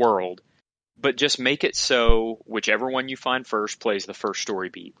world, but just make it so whichever one you find first plays the first story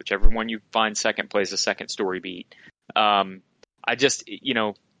beat. Whichever one you find second plays the second story beat.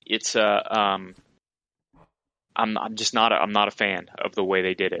 It's I'm not a fan of the way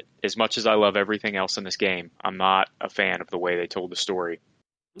they did it. As much as I love everything else in this game, I'm not a fan of the way they told the story.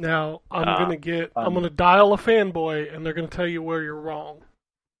 Now I'm gonna dial a fanboy, and they're gonna tell you where you're wrong.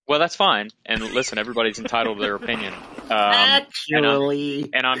 Well, that's fine. And listen, everybody's entitled to their opinion. Actually,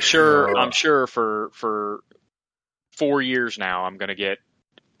 and I'm sure for 4 years now, I'm gonna get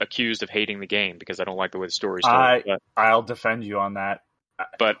accused of hating the game because I don't like the way the story's told. I'll defend you on that.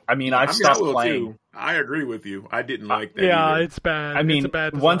 But I mean, I've stopped playing. Too. I agree with you. I didn't like that. Yeah, either. It's bad. I mean, it's a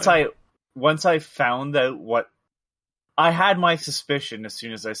bad design. once I found out what I had my suspicion as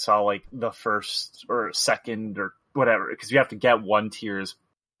soon as I saw like the first or second or whatever, because you have to get one tier as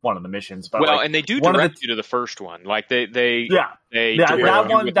one of the missions. But and they do direct you to the first one. Like they that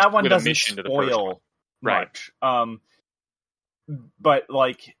one doesn't spoil much. Right. But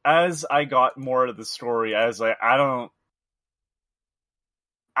like as I got more of the story, I was like, I don't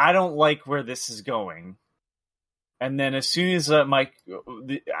like where this is going. And then as soon as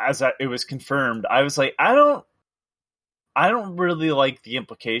it was confirmed, I was like, I don't really like the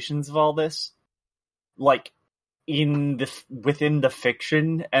implications of all this, like within the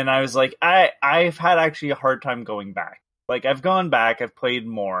fiction. And I was like, I've had actually a hard time going back. Like I've gone back, I've played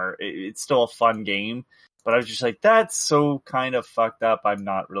more. It's still a fun game, but I was just like, that's so kind of fucked up. I'm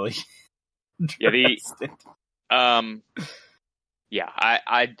not really interested. I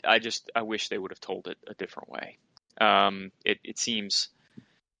wish they would have told it a different way. It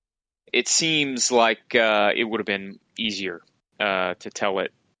seems like it would have been easier to tell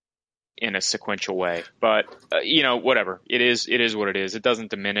it in a sequential way. But whatever. It is what it is. It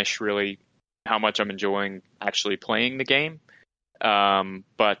doesn't diminish really how much I'm enjoying actually playing the game.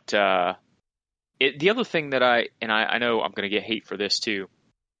 But the other thing that I know I'm going to get hate for this too,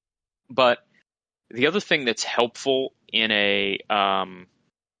 but the other thing that's helpful in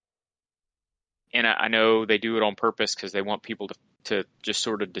and I know they do it on purpose because they want people to just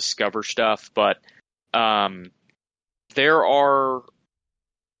sort of discover stuff, but there are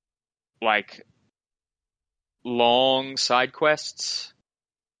like long side quests,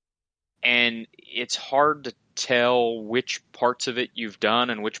 and it's hard to tell which parts of it you've done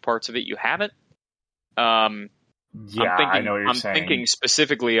and which parts of it you haven't. I know what you're saying. I'm thinking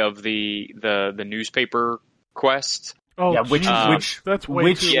specifically of the newspaper quest Oh, yeah, that's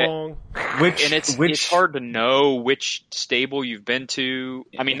way too long. And it's hard to know which stable you've been to.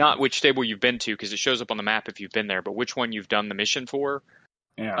 I mean, not which stable you've been to because it shows up on the map if you've been there, but which one you've done the mission for.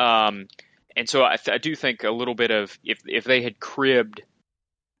 Yeah. And so I do think a little bit of if they had cribbed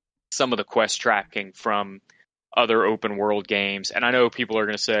some of the quest tracking from other open world games, and I know people are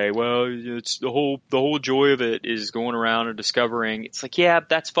going to say, well, it's the whole joy of it is going around and discovering. It's like, yeah,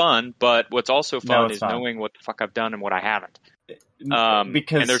 that's fun, but what's also fun is knowing what the fuck I've done and what I haven't.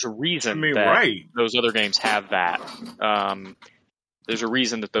 Because, and there's a reason that those other games have that. There's a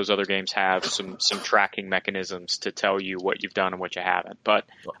reason that those other games have some tracking mechanisms to tell you what you've done and what you haven't. But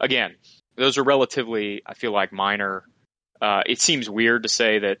again, those are relatively, I feel like, minor. It seems weird to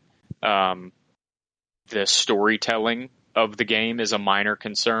say that the storytelling of the game is a minor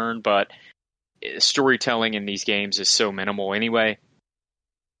concern, but storytelling in these games is so minimal anyway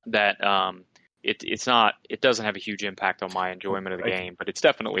that it doesn't have a huge impact on my enjoyment of the game, but it's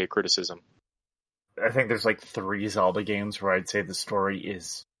definitely a criticism. I think there's like 3 Zelda games where I'd say the story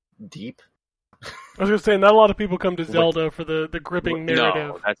is deep. I was going to say, not a lot of people come to Zelda for the gripping narrative.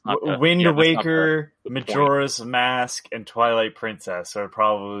 No, that's not Wind Waker, Majora's Mask, and Twilight Princess are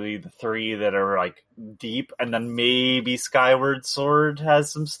probably the 3 that are like deep, and then maybe Skyward Sword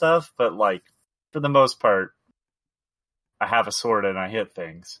has some stuff, but like for the most part, I have a sword and I hit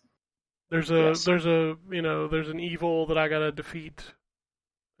things. There's an evil that I gotta defeat,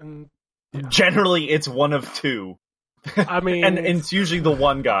 and generally it's one of 2. I mean, and it's usually the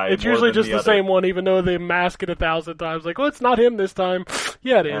one guy. It's usually just the same one, even though they mask it 1,000 times. Like, oh, it's not him this time.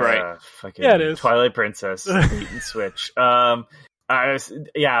 Yeah, it is. Right. Yeah, it is. Twilight Princess, beat and switch. The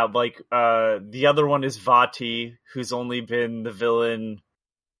other one is Vati, who's only been the villain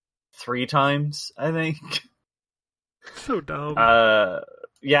 3 times, I think. So dumb.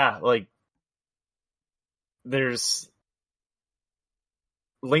 There's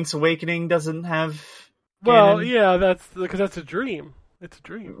Link's Awakening doesn't have. Well, canon. Yeah, that's because that's a dream. It's a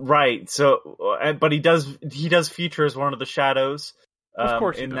dream, right? So, but he does feature as one of the shadows. Of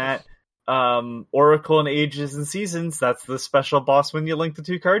course, in that Oracle and Ages and Seasons. That's the special boss when you link the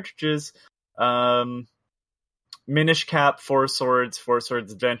 2 cartridges. Minish Cap, Four Swords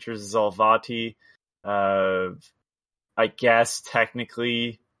Adventures is all Vati. I guess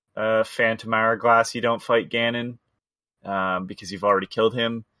technically, Phantom Hourglass you don't fight Ganon because you've already killed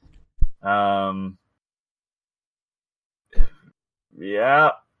him.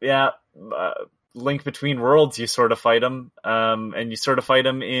 Link Between Worlds, you sort of fight him, and you sort of fight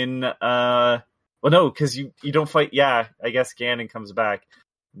him in. Because you don't fight. Yeah, I guess Ganon comes back.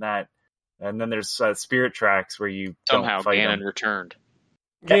 And then there's Spirit Tracks where you somehow don't fight Ganon him. returned.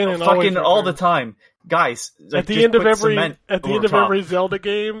 Ganon fucking all the time, guys. At the end of every Zelda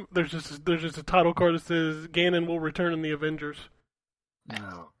game, there's just a title card that says Ganon will return in the Avengers.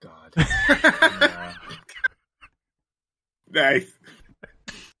 Oh God. Nice.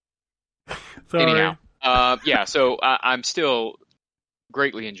 Sorry. Anyhow, so I'm still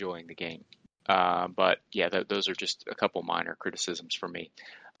greatly enjoying the game. But yeah, those are just a couple minor criticisms for me.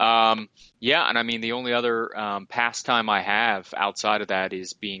 And I mean, the only other pastime I have outside of that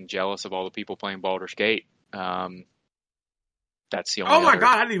is being jealous of all the people playing Baldur's Gate. That's the only. Oh my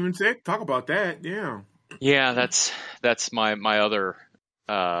God, I didn't even talk about that. Yeah. Yeah, that's my other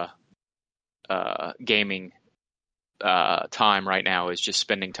gaming time right now is just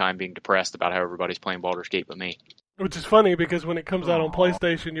spending time being depressed about how everybody's playing Baldur's Gate but me. Which is funny because when it comes out on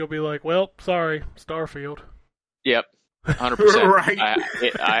PlayStation, you'll be like, "Well, sorry, Starfield." Yep, 100%. Right.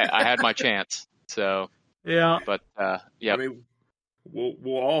 I had my chance. So yeah, but yeah. I mean, we'll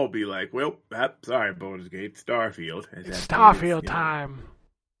all be like, "Well, sorry, Baldur's Gate, Starfield." It's Starfield time.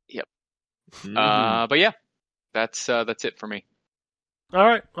 Yep. Mm-hmm. But yeah, that's it for me. All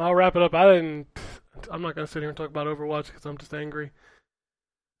right, I'll wrap it up. I'm not going to sit here and talk about Overwatch because I'm just angry.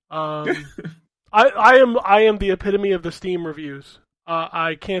 I am the epitome of the Steam reviews.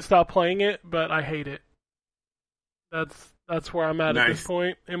 I can't stop playing it, but I hate it. That's where I'm at this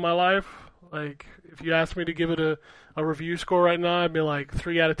point in my life. Like, if you asked me to give it a review score right now, I'd be like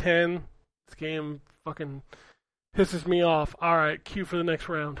 3 out of 10. This game fucking pisses me off. All right, cue for the next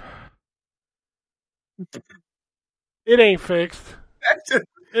round. It ain't fixed.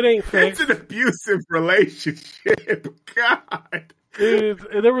 It ain't fixed. It's an abusive relationship. God. Dude,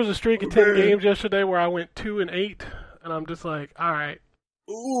 there was a streak of 10 games yesterday where I went 2-8, and I'm just like, all right.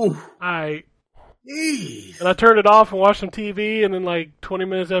 Ooh. All right. Jeez. And I turned it off and watched some TV, and then like 20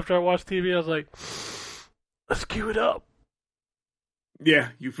 minutes after I watched TV, I was like, let's cue it up. Yeah,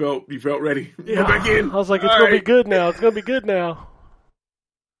 you felt ready. Yeah. Go back in. I was like, it's going to be good now. It's going to be good now.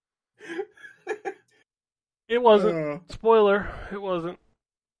 It wasn't. Spoiler, it wasn't.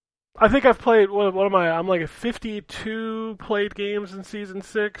 I think I've played, what am I? I'm like at 52 played games in Season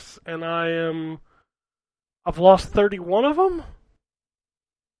 6, and I've lost 31 of them?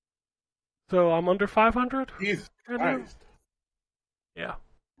 So I'm under 500? Jesus Christ. Yeah.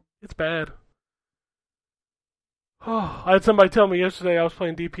 It's bad. Oh, I had somebody tell me yesterday I was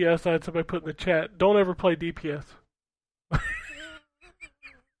playing DPS, I had somebody put in the chat, don't ever play DPS.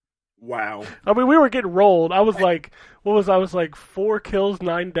 Wow. I mean, we were getting rolled. I was like, 4 kills,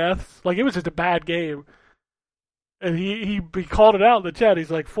 9 deaths. Like, it was just a bad game. And he called it out in the chat. He's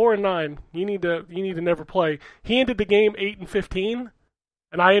like, 4 and 9. You need to never play. He ended the game 8 and 15,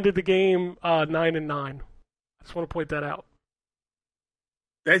 and I ended the game 9 and 9. I just want to point that out.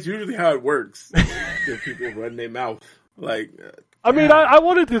 That's usually how it works. If people run their mouth. Like, I mean, I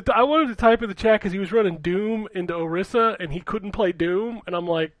wanted to type in the chat because he was running Doom into Orisa and he couldn't play Doom, and I'm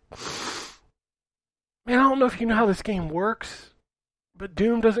like, man, I don't know if you know how this game works, but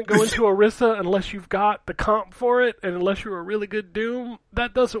Doom doesn't go into Orisa unless you've got the comp for it, and unless you're a really good Doom,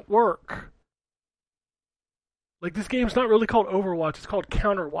 that doesn't work. Like, this game's not really called Overwatch; it's called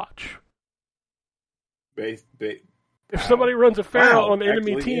Counterwatch. If somebody runs a Pharaoh on the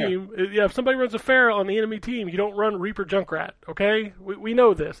enemy team, if somebody runs a Pharaoh on the enemy team, you don't run Reaper Junkrat, okay? We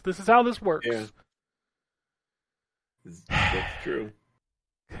know this. This is how this works. Yeah. That's true.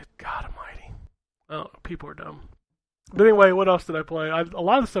 Good God almighty. Oh, people are dumb. But anyway, what else did I play? A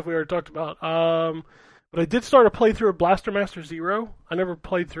lot of the stuff we already talked about. But I did start a playthrough of Blaster Master Zero. I never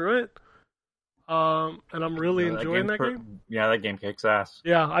played through it. And I'm really enjoying that game. Yeah, that game kicks ass.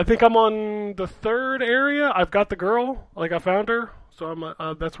 Yeah, I think I'm on the 3rd area. I've got the girl. Like, I found her. So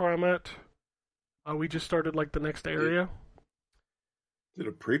I'm that's where I'm at. We just started, like, the next area. Is it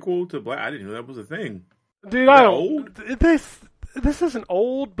a prequel to Black? I didn't know that was a thing. Dude, I don't... Old? This isn't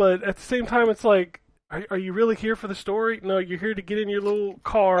old, but at the same time, it's like, are you really here for the story? No, you're here to get in your little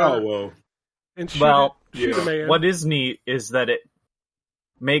car. Oh, well. And shoot a man. What is neat is that it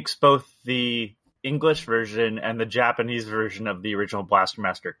makes both the English version and the Japanese version of the original Blaster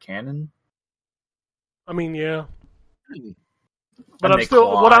Master canon. I mean, yeah. But I'm still...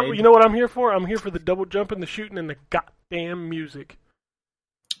 you know what I'm here for? I'm here for the double jumping, the shooting, and the goddamn music.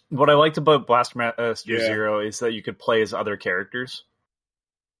 What I liked about Blaster Master Zero is that you could play as other characters.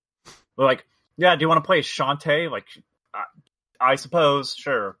 Like, yeah, do you want to play as Shantae? Like, I suppose,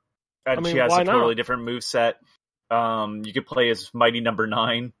 sure. And she has a totally different moveset. You could play as Mighty Number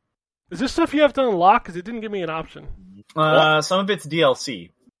 9. Is this stuff you have to unlock? Because it didn't give me an option. Some of it's DLC.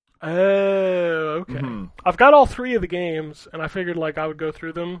 Oh, okay. Mm-hmm. I've got all 3 of the games, and I figured like I would go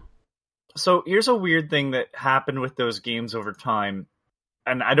through them. So here's a weird thing that happened with those games over time.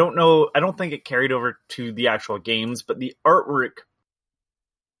 And I don't think it carried over to the actual games, but the artwork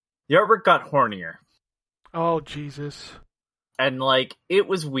got hornier. Oh, Jesus. And, like, it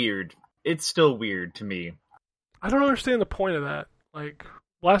was weird. It's still weird to me. I don't understand the point of that. Like,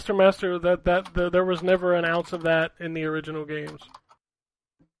 Blaster Master, there was never an ounce of that in the original games.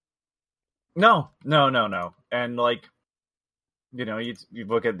 No. And, like, you know, you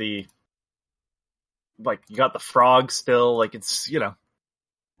look at the, like, you got the frog still, like, it's, you know,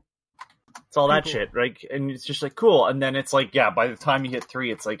 it's all that shit, right? And it's just, like, cool. And then it's like, yeah, by the time you hit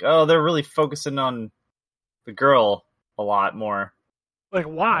 3, it's like, oh, they're really focusing on the girl a lot more. Like,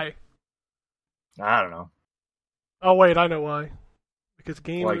 why? I don't know. Oh, wait, I know why. Because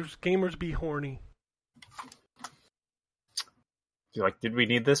gamers be horny. You're like, did we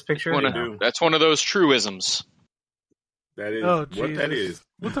need this picture? That's one of those truisms. That is what that is.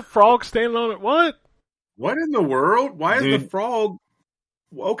 What's the frog standing on it? What? What in the world? Why is the frog...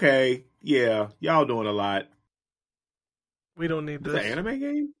 Okay, yeah, y'all doing a lot. We don't need this. It's an anime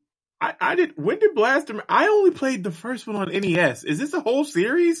game? I did. When did Blaster... I only played the first one on NES. Is this a whole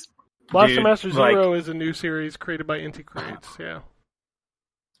series? Blaster Master Zero is a new series created by Inti Creates, yeah.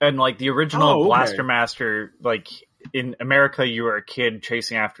 And, like, the original Blaster Master, like, in America, you were a kid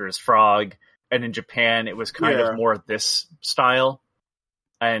chasing after his frog, and in Japan, it was kind of more this style.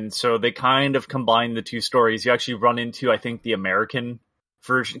 And so they kind of combined the two stories. You actually run into, I think, the American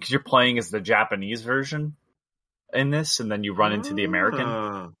version, because you're playing as the Japanese version in this, and then you run into the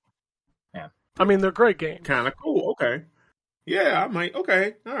American. Yeah. I mean, they're great games. Kind of cool, okay. Yeah, I might,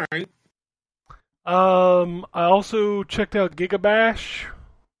 okay, alright. I also checked out Gigabash.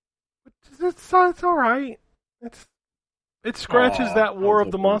 It's alright. It scratches that War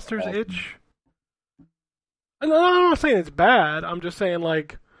of the Monsters itch. And I'm not saying it's bad. I'm just saying,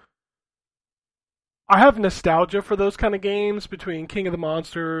 like, I have nostalgia for those kind of games between King of the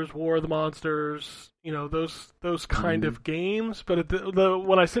Monsters, War of the Monsters, you know, those kind of games. But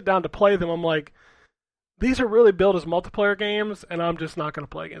when I sit down to play them, I'm like, these are really built as multiplayer games, and I'm just not going to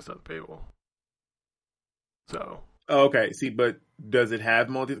play against other people. So. Okay, see, but does it have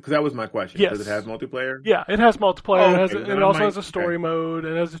Because that was my question. Yes. Does it have multiplayer? Yeah, it has multiplayer. Oh, okay. It also has a story mode,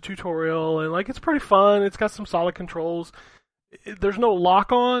 and it has a tutorial, and like it's pretty fun. It's got some solid controls. There's no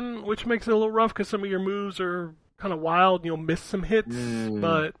lock-on, which makes it a little rough because some of your moves are kind of wild, and you'll miss some hits.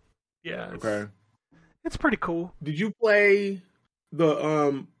 But yeah, it's pretty cool. Did you play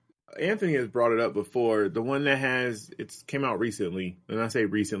the Anthony has brought it up before, the one that it's came out recently, and I say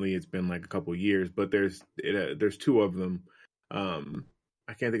recently, it's been like a couple of years, but there's two of them.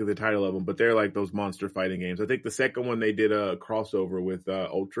 I can't think of the title of them, but they're like those monster fighting games. I think the second one they did a crossover with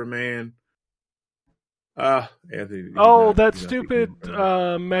Ultraman. Anthony. That stupid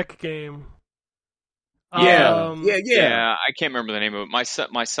mech game. Yeah. I can't remember the name of it. My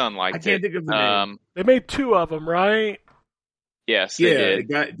son liked it. I can't think of the name. They made two of them, right? Yes, they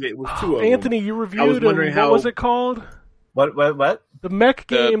did. It was two of them. Anthony, you reviewed it. What was it called? What? The mech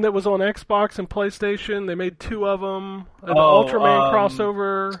game that was on Xbox and PlayStation. They made two of them. An Ultraman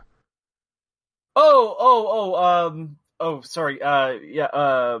crossover. Sorry.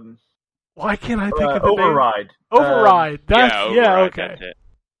 Why can't I think of the Override. name? Override. Override, okay. That's it.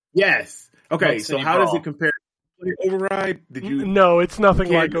 Yes. Okay. So how does it compare to Override? Did you? No, it's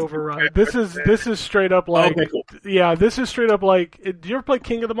nothing like Override. This is straight up like. Okay, cool. Yeah, this is straight up like. Did you ever play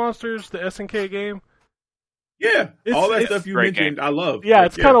King of the Monsters, the SNK game? Yeah, all that stuff you mentioned, I love. Yeah,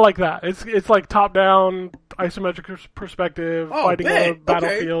 it's kind of like that. It's like top down, isometric perspective, fighting on a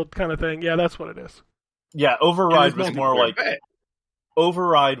battlefield kind of thing. Yeah, that's what it is. Yeah, Override was more like a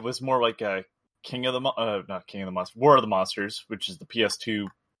not King of the Monsters, War of the Monsters, which is the PS2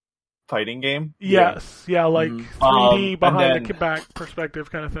 fighting game. Yes, yeah, like 3D behind the back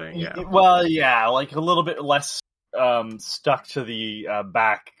perspective kind of thing. Yeah. Well, yeah, like a little bit less stuck to the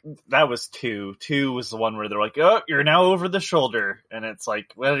back. That was 2. 2 was the one where they're like, "Oh, you're now over the shoulder," and it's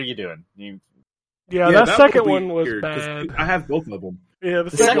like, "What are you doing?" That second one was bad. I have both of them. Yeah, the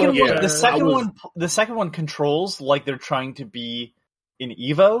second one controls like they're trying to be in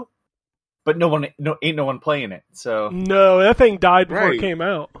Evo, but no one playing it. So no, that thing died before it came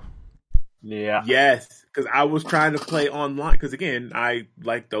out. Yeah. Yes, because I was trying to play online. Because again, I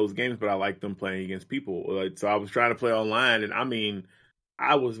like those games, but I like them playing against people. So I was trying to play online, and I mean,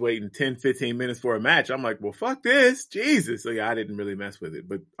 I was waiting 10, 15 minutes for a match. I'm like, well, fuck this, Jesus. So yeah, I didn't really mess with it,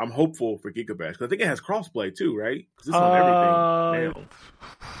 but I'm hopeful for Gigabash because I think it has crossplay too, right? Because it's on everything.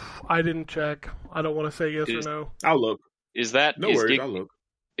 I didn't check. I don't want to say yes or no. I'll look. Is that no worries? I'll look.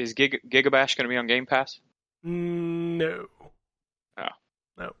 Is Gigabash going to be on Game Pass? No. Oh.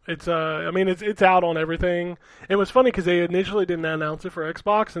 No, it's it's out on everything. It was funny because they initially didn't announce it for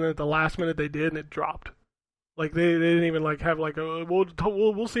Xbox, and then at the last minute they did, and it dropped. Like they didn't even like have like a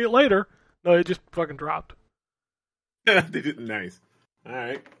we'll see it later. No, it just fucking dropped. They did nice. All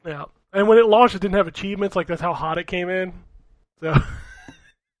right. Yeah, and when it launched, it didn't have achievements. Like that's how hot it came in. So,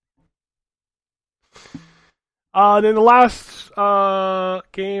 then the last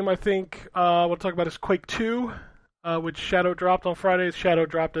game I think we'll talk about is Quake 2. Which Shadow dropped on Fridays. Shadow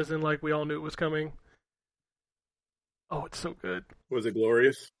dropped as in like we all knew it was coming. Oh, it's so good. Was it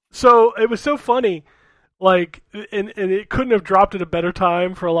glorious? So it was so funny, like, and it couldn't have dropped at a better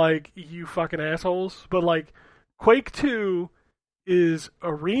time for like you fucking assholes. But like, Quake 2 is a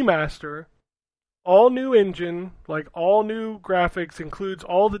remaster, all new engine, like all new graphics, includes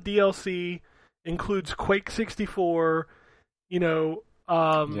all the DLC, includes Quake 64.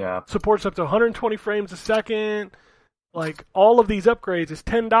 Supports up to 120 frames a second. Like, all of these upgrades is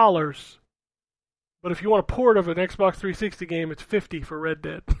 $10. But if you want a port of an Xbox 360 game, it's $50 for Red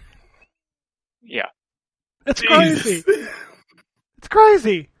Dead. Yeah. It's crazy. It's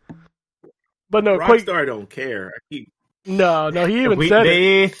crazy. But no, Rockstar don't care. No, he even said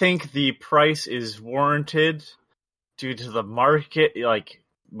they think the price is warranted due to the market. Like,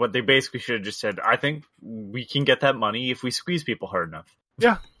 what they basically should have just said, I think we can get that money if we squeeze people hard enough.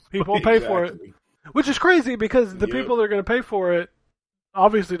 Yeah, people will pay for it. Which is crazy because the people that are going to pay for it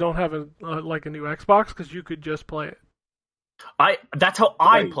obviously don't have a new Xbox because you could just play it. That's how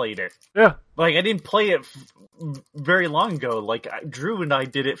I played it. Yeah. Like, I didn't play it very long ago. Like, Drew and I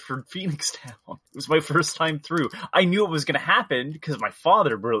did it for Phoenix Town. It was my first time through. I knew it was going to happen because my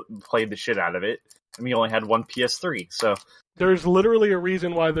father played the shit out of it. And we only had one PS3, so... There's literally a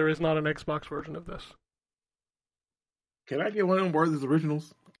reason why there is not an Xbox version of this. Can I get one of them Worthless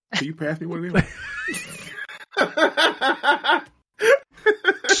Originals? Can you pass me one of them?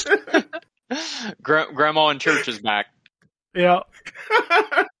 Grandma in church is back. Yeah.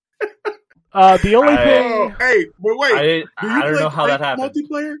 The only thing... Hey, but wait. I don't know how that happened.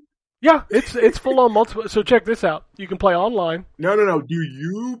 Multiplayer? Yeah, it's full on multiplayer. So check this out. You can play online. No. Do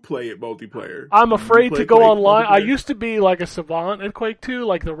you play it multiplayer? I'm afraid to go online. I used to be like a savant at Quake 2.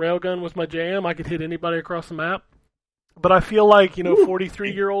 Like the railgun was my jam. I could hit anybody across the map. But I feel like,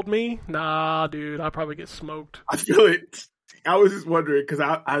 43-year-old me, nah, dude, I probably get smoked. I feel it. I was just wondering, because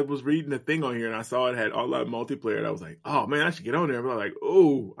I was reading the thing on here, and I saw it had online multiplayer, and I was like, oh, man, I should get on there. But I'm like,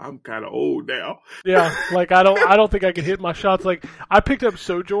 oh, I'm kind of old now. Yeah, like, I don't think I could hit my shots. Like, I picked up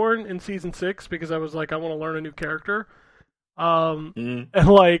Sojourn in Season 6 because I was like, I want to learn a new character. And,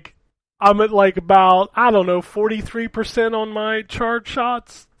 like, I'm at, like, about, I don't know, 43% on my charge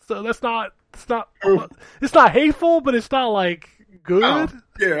shots. So it's not hateful, but it's not, like, good. Oh,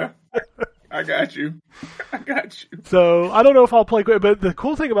 yeah. I got you. So, I don't know if I'll play Quake, but the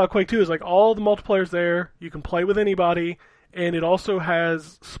cool thing about Quake 2 is, like, all the multiplayer's there. You can play with anybody, and it also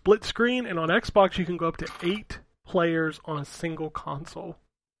has split screen, and on Xbox you can go up to 8 players on a single console.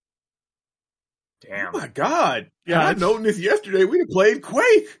 Damn. Oh, my God. Yeah, I noticed this yesterday. We played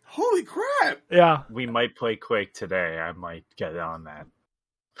Quake. Holy crap. Yeah. We might play Quake today. I might get on that.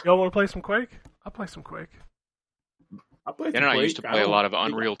 Y'all want to play some Quake? I'll play some Quake. I used to play a lot of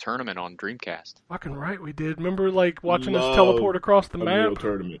Unreal Tournament on Dreamcast. Fucking right, we did. Remember, like, watching us teleport across the Unreal map?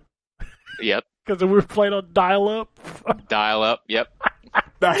 Tournament. Yep. Because we were playing on dial-up. Dial-up, yep.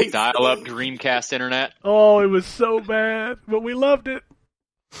 Nice. Dial-up Dreamcast internet. Oh, it was so bad, but we loved it.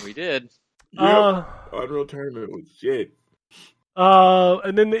 We did. Yep. Unreal Tournament was shit.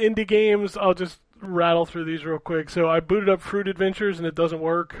 And then the indie games, I'll just rattle through these real quick. So I booted up Fruit Adventures, and it doesn't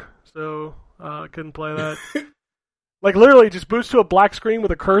work, so I couldn't play that. Like, literally, just boots to a black screen with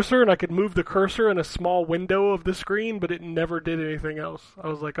a cursor, and I could move the cursor in a small window of the screen, but it never did anything else. I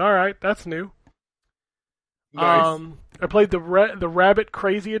was like, all right, that's new. Nice. I played the Rabbit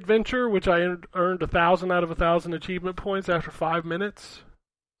Crazy Adventure, which I earned 1,000 out of 1,000 achievement points after 5 minutes.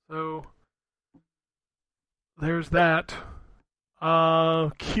 So, there's that.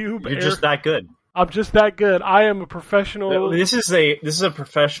 Cube. You're just that good. I'm just that good. I am a professional. This is a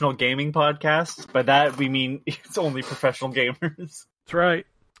professional gaming podcast. By that we mean it's only professional gamers. That's right.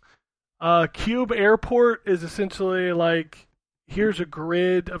 Cube Airport is essentially like, here's a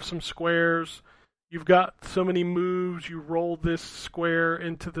grid of some squares. You've got so many moves. You roll this square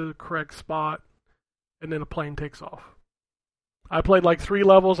into the correct spot, and then a plane takes off. I played like 3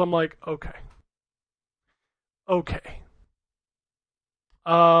 levels. I'm like, okay.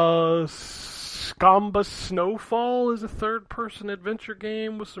 Skamba Snowfall is a third-person adventure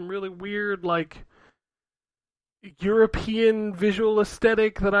game with some really weird, like, European visual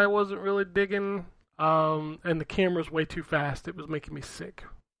aesthetic that I wasn't really digging. And the camera's way too fast. It was making me sick.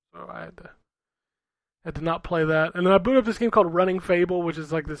 So I had to not play that. And then I booted up this game called Running Fable, which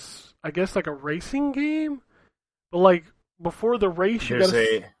is like this, I guess, like a racing game. But, like, before the race, you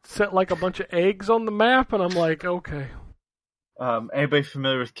gotta set, like, a bunch of eggs on the map, and I'm like, okay. Anybody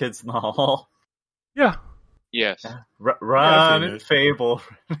familiar with Kids in the Hall? Yeah. Yes. Run Fable.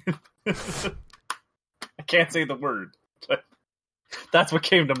 I can't say the word, but that's what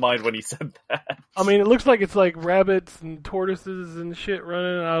came to mind when he said that. I mean, it looks like it's like rabbits and tortoises and shit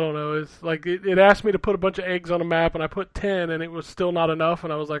running. I don't know. It's like it asked me to put a bunch of eggs on a map, and I put 10, and it was still not enough,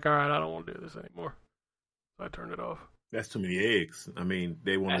 and I was like, all right, I don't want to do this anymore. So I turned it off. That's too many eggs. I mean,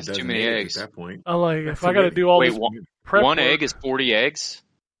 they want That's a dozen too many eggs at that point. I'm like, if I got to do all this prep one work, egg is 40 eggs?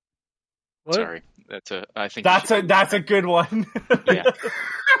 What? Sorry. I think that's a good one. Yeah.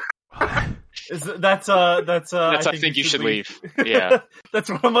 That's I think you should leave. Yeah. That's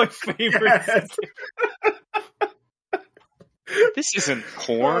one of my favorites. Yes. This isn't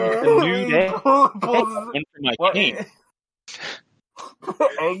corn. It's a new day. One for my king.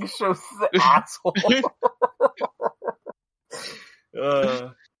 Egg shows the asshole.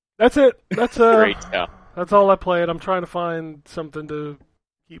 That's it. That's Great stuff. That's all I played. I'm trying to find something to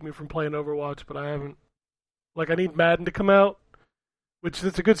keep me from playing Overwatch, but I haven't. Like, I need Madden to come out, which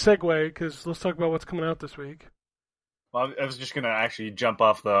is a good segue, because let's talk about what's coming out this week. Well, I was just going to actually jump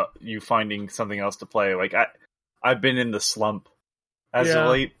off you finding something else to play. Like, I've been in the slump as of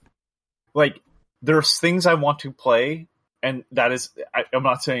late. Like, there's things I want to play, and that is, I'm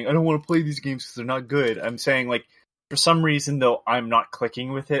not saying I don't want to play these games because they're not good. I'm saying, like, for some reason, though, I'm not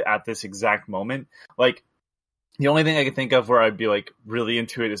clicking with it at this exact moment. Like, the only thing I can think of where I'd be, like, really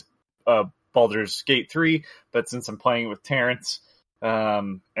into it is Baldur's Gate 3, but since I'm playing with Terrence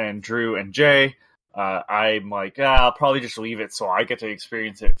and Drew and Jay, I'm like, I'll probably just leave it so I get to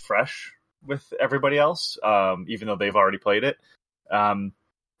experience it fresh with everybody else, even though they've already played it.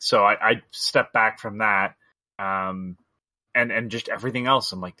 So I step back from that, and just everything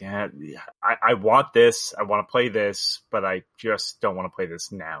else. I'm like, I want this, I want to play this, but I just don't want to play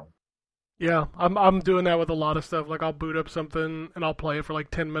this now. Yeah, I'm doing that with a lot of stuff. Like, I'll boot up something and I'll play it for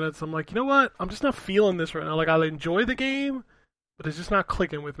like 10 minutes. I'm like, you know what? I'm just not feeling this right now. Like, I enjoy the game, but it's just not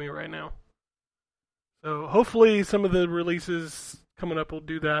clicking with me right now. So hopefully some of the releases coming up will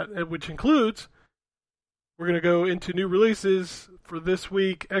do that, which includes we're going to go into new releases for this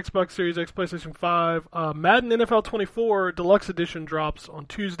week. Xbox Series X, PlayStation 5. Madden NFL 24 Deluxe Edition drops on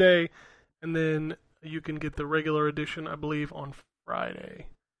Tuesday, and then you can get the regular edition, I believe, on Friday.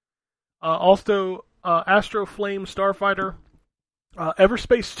 Also, Astro Flame Starfighter.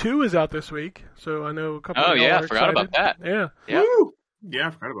 Everspace 2 is out this week, so I know a couple of y'all are forgot excited. about that. Yeah. Woo! Yeah,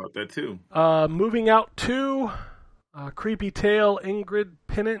 I forgot about that too. Moving Out 2, Creepy Tale, Ingrid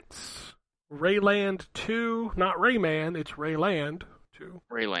Penance, Rayland 2, not Rayman, it's Rayland 2.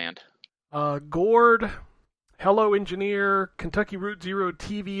 Rayland. Gord, Hello Engineer, Kentucky Route Zero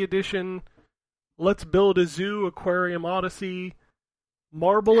TV Edition, Let's Build a Zoo, Aquarium Odyssey,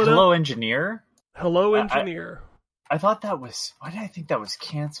 Marble It Up. Hello Engineer? Hello Engineer. I thought that was... Why did I think that was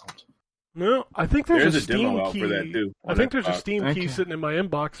canceled? No, I think there's a Steam Steam key key. for that too. I think there's a Steam key Okay. sitting in my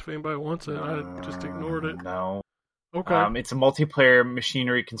inbox if anybody wants it. I just ignored it. No. Okay. It's a multiplayer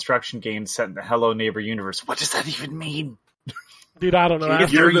machinery construction game set in the Hello Neighbor universe. What does that even mean? Dude, I don't know.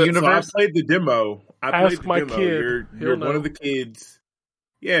 It's So I universe? played the demo. Ask my kid. You're He'll one know. of the kids.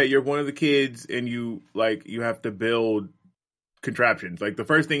 Yeah, you're one of the kids, and you have to build contraptions. Like, the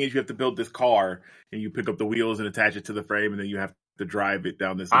first thing is you have to build this car, and you pick up the wheels and attach it to the frame, and then you have to drive it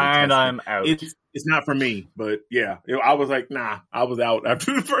down this. And I'm out. It's not for me, but yeah, I was like, nah, I was out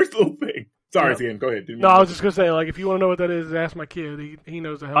after the first little thing. Sorry, Ian, go ahead. No, I was just gonna say, like, if you want to know what that is, ask my kid. He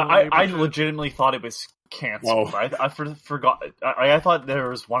knows the hell. I legitimately thought it was canceled. Whoa. I forgot. I thought there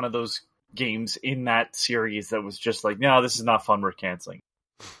was one of those games in that series that was just like, no, this is not fun. We're canceling.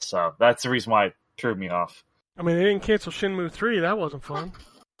 So that's the reason why it threw me off. I mean, they didn't cancel Shenmue 3. That wasn't fun.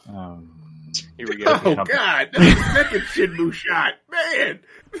 Here we go. Oh God, that's the second Shenmue shot, man.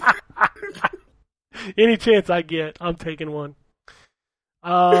 Any chance I get, I'm taking one.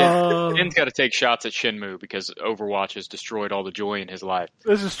 Ken's got to take shots at Shenmue because Overwatch has destroyed all the joy in his life.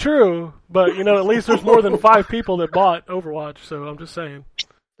 This is true, but at least there's more than 5 people that bought Overwatch, so I'm just saying.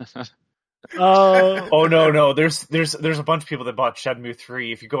 Oh no! There's a bunch of people that bought Shenmue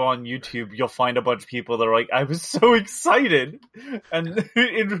 3. If you go on YouTube, you'll find a bunch of people that are like, I was so excited, and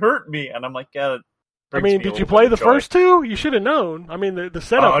it hurt me. And I'm like, yeah. I mean, did you play the first 2? You should have known. I mean, the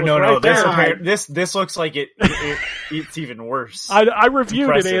setup. Oh was right there. This looks like it's even worse. I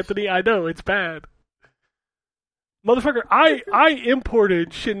reviewed it, Anthony. I know it's bad. Motherfucker, I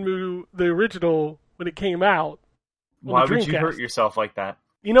imported Shenmue the original when it came out. Why would you hurt yourself like that?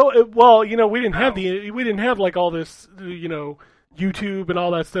 We didn't have we didn't have like all this, YouTube and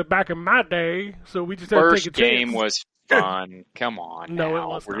all that stuff back in my day. So we just had to take a chance. First game was fun. Come on, no, now. It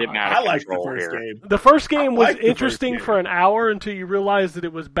was We're not. getting out I of liked the control first here. game. The first game was liked the first interesting game. for an hour until you realized that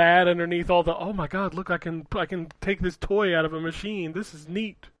it was bad underneath all the, oh my god, look, I can take this toy out of a machine. This is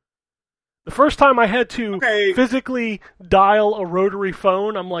neat. The first time I had to physically dial a rotary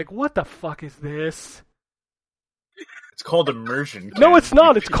phone, I'm like, what the fuck is this? It's called immersion. No, it's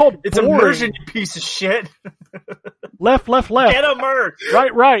not. It's called boring. Immersion, you piece of shit. Left. Get immersed.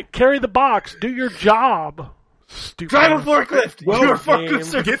 Right. Carry the box. Do your job. Stupid. Drive a forklift. Well, You're fucking get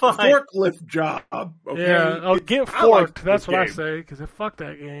certified. the forklift job. Okay? Yeah, get I forked. like That's this what I game. say, because fuck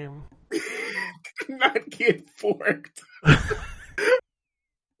that game. Not get forked.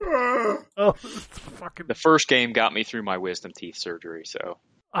 Oh, it's fucking. The first game got me through my wisdom teeth surgery, so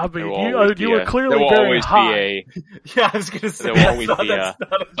I mean, there will you were clearly there will very always high. Yeah, I was gonna say There will always that's be a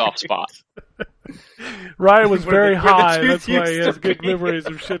not soft spot. Ryan was Where the- very where the high. tooth That's why he used has to good be. memories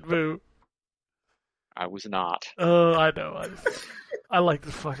of Shenmue. I was not. I know. I like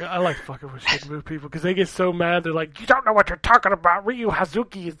fucking with Shenmue people because they get so mad. They're like, "You don't know what you're talking about. Ryu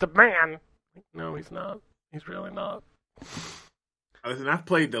Hazuki is the man." No, he's not. He's really not. Listen, I've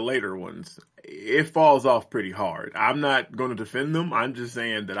played the later ones. It falls off pretty hard. I'm not going to defend them. I'm just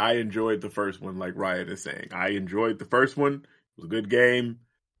saying that I enjoyed the first one, like Riot is saying. I enjoyed the first one. It was a good game.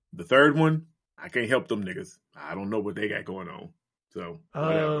 The third one, I can't help them niggas. I don't know what they got going on. So,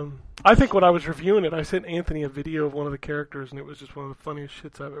 whatever. I think when I was reviewing it, I sent Anthony a video of one of the characters, and it was just one of the funniest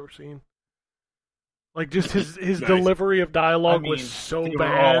shits I've ever seen. Like, just his Nice. delivery of dialogue was so they were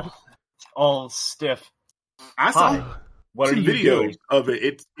bad. all stiff. I saw Hi. What are some you videos doing? of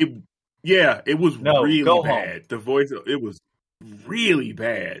it. It was No, really go bad. home. The voice, it was really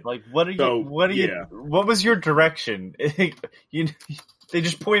bad. Like, what are you? So, What are yeah. you? What was your direction? They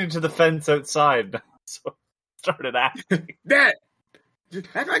just pointed to the fence outside, so started acting. That! Just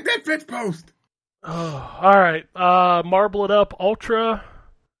act like that fence post! Oh, all right. Marble It Up Ultra.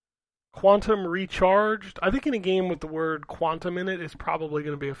 Quantum Recharged. I think any game with the word quantum in it is probably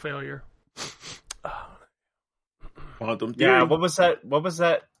going to be a failure. Quantum Theory. Yeah, what was that?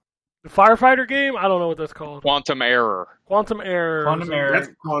 The firefighter game? I don't know what that's called. Quantum Error. Quantum Error. Quantum Error.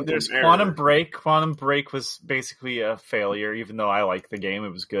 There's Quantum Break. Quantum Break was basically a failure, even though I liked the game. It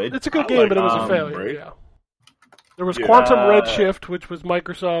was good. It's a good game, but it was a failure. Break. Yeah. There was Quantum Redshift, which was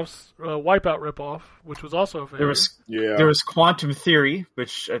Microsoft's Wipeout ripoff, which was also a failure. There was Quantum Theory,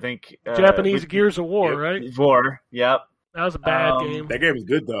 which I think Japanese Gears of War, right? War. Yep. That was a bad game. That game was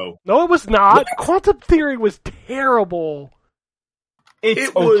good though. No, it was not. Quantum Theory was terrible.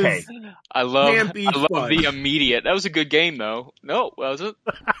 It okay. I love the immediate. That was a good game, though. No, was it?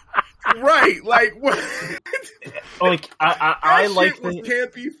 Right, like what? Like I like the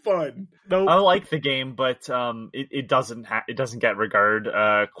can't be fun. Nope. I like the game, but it doesn't get regard.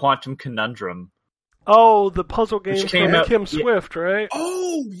 Quantum Conundrum. Oh, the puzzle game from Kim Yeah. Swift, right?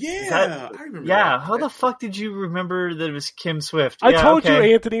 Oh yeah, I remember. Yeah, that. how the fuck did you remember that it was Kim Swift? I told you,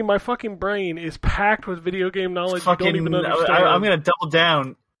 Anthony, my fucking brain is packed with video game knowledge you don't even understand. I'm gonna double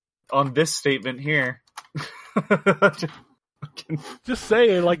down on this statement here. Just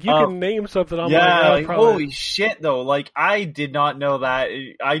saying, like, you can name something. I'm holy shit, though. Like, I did not know that.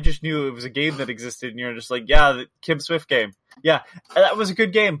 I just knew it was a game that existed, and you're just like, yeah, the Kim Swift game. Yeah, that was a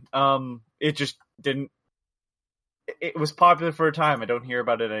good game. It just didn't... It was popular for a time. I don't hear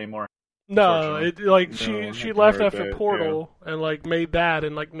about it anymore. No, she left after Portal and, like, made that,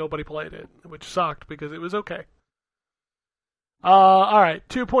 and, like, nobody played it, which sucked because it was okay. Alright,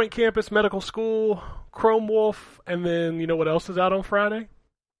 2 Point Campus Medical School, Chrome Wolf, and then you know what else is out on Friday?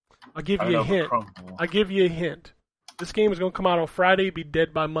 I'll give you a hint. This game is going to come out on Friday, be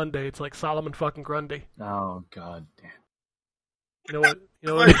dead by Monday. It's like Solomon fucking Grundy. Oh, god damn. You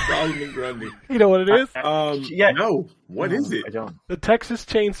know what? Solomon Grundy. You know what it is? No. What is it? I don't. The Texas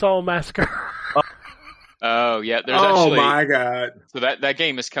Chainsaw Massacre. Oh yeah, there's actually. Oh my god! So that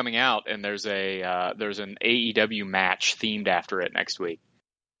game is coming out, and there's an AEW match themed after it next week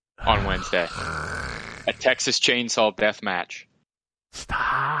on Wednesday. A Texas Chainsaw Death Match.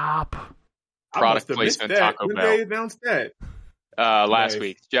 Stop. Product placement Taco Bell. When they announced that? Last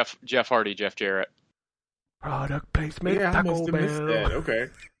week. Jeff Hardy, Jeff Jarrett. Product placement Taco Bell. I must have missed that. Okay.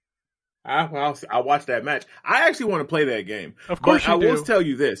 I'll watch that match. I actually want to play that game. Of course you do. I will tell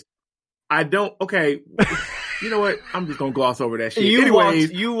you this. I don't. Okay, you know what? I'm just gonna gloss over that shit. You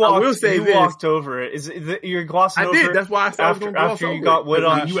walked over it. You're glossing over it? I did. That's why I said after you got wood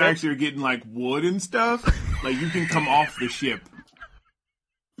on. You actually are getting like wood and stuff. Like you can come off the ship.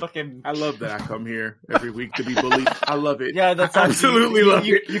 Fucking. I love that I come here every week to be bullied. I love it. Yeah, that's absolutely love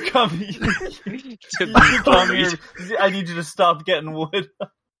it. You come. You come here. I need you to stop getting wood.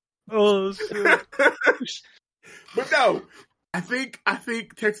 Oh shit! But no. I think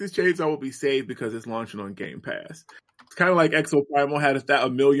Texas Chainsaw will be saved because it's launching on Game Pass. It's kind of like Exo Primal had a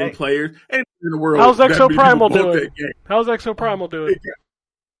million players, and in the world. How's Exo Primal doing? How's Exo Primal doing?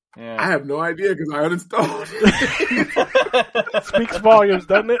 Yeah. I have no idea because I uninstalled it. Speaks volumes,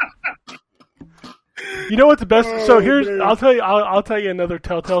 doesn't it? You know what's the best? So I'll tell you another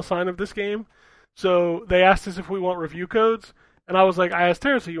telltale sign of this game. So they asked us if we want review codes, and I asked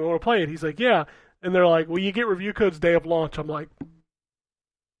Terrence, "So you want to play it?" He's like, "Yeah." And they're like, well, you get review codes day of launch. I'm like...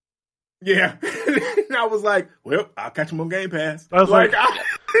 Yeah. And I was like, well, I'll catch them on Game Pass. I was like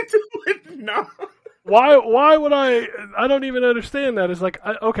no. Why would I... I don't even understand that. It's like,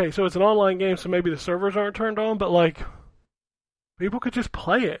 okay, so it's an online game, so maybe the servers aren't turned on, but, like, people could just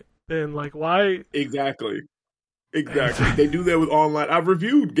play it. Then, like, why... Exactly. They do that with online. I've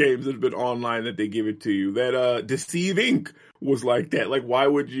reviewed games that have been online that they give it to you. That Deceive Inc. was like that. Like, why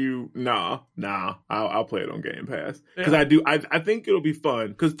would you? Nah. I'll play it on Game Pass because I think it'll be fun.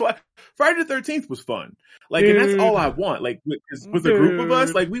 Because Friday the 13th was fun. Like, and that's all I want. Like, with a group of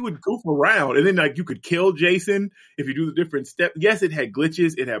us, like we would goof around, and then like you could kill Jason if you do the different steps. Yes, it had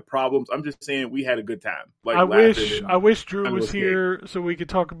glitches, it had problems. I'm just saying we had a good time. Like, I wish Drew was here so we could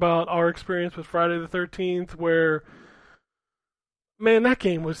talk about our experience with Friday the 13th. Where, man, that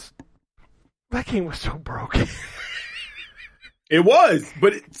game was so broken. It was,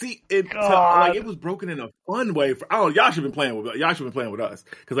 but it was broken in a fun way. Y'all should have been playing with us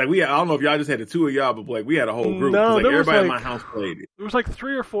because like I don't know if y'all just had the two of y'all, but like we had a whole group. No, like, everybody in my house played it. There was like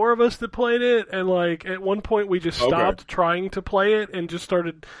 3 or 4 of us that played it, and like at one point we just stopped trying to play it and just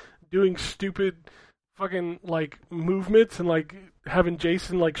started doing stupid fucking like movements and like having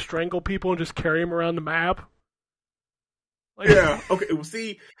Jason like strangle people and just carry him around the map. Like, yeah. Okay. Well,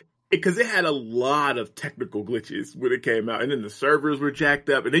 see. because it had a lot of technical glitches when it came out, and then the servers were jacked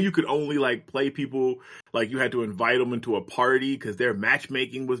up, and then you could only like play people, like you had to invite them into a party because their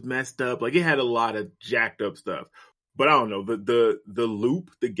matchmaking was messed up. Like it had a lot of jacked up stuff. But I don't know, the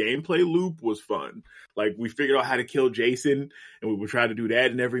loop, the gameplay loop was fun. Like we figured out how to kill Jason, and we would try to do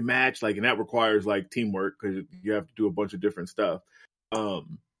that in every match. Like, and that requires like teamwork because you have to do a bunch of different stuff.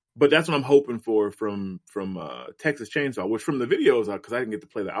 But that's what I'm hoping for from Texas Chainsaw, which from the videos, because I didn't get to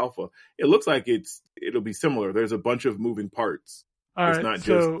play the alpha, it looks like it'll be similar. There's a bunch of moving parts. All it's right, not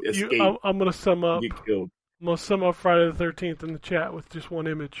so just escape. I'm going to sum up. Get killed. I'm going to sum up Friday the 13th in the chat with just one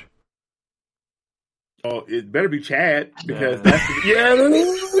image. Oh, it better be Chad because that's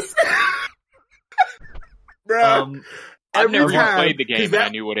yes. Bro, I've never played the game, and I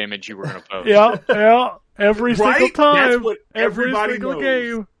knew what image you were going to post. Yeah, every single time, that's what every everybody single knows.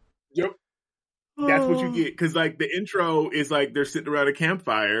 Game. Yep. That's what you get. Because, like, the intro is like they're sitting around a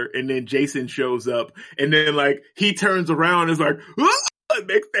campfire, and then Jason shows up, and then, like, he turns around and is like, it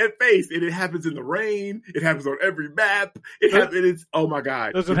makes that face. And it happens in the rain. It happens on every map. It's, oh my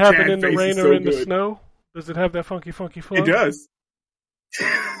God. Does it happen in the rain or in the snow? Does it have that funky flow? It does.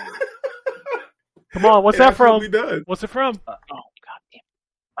 Come on, what's that from? Does. What's it from? Oh, God damn.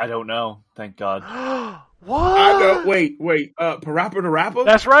 I don't know. Thank God. What? I know. Wait. Parappa the Rapper?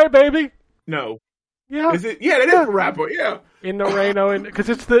 That's right, baby. No. Yeah. Is it? Yeah, that is Parappa. Yeah. In the rain, because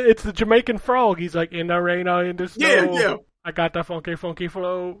it's the Jamaican frog. He's like in the rain, in the snow. Yeah. I got that funky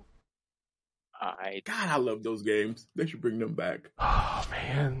flow. God, I love those games. They should bring them back. Oh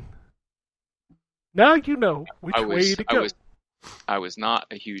man. Now you know which way to go. I was not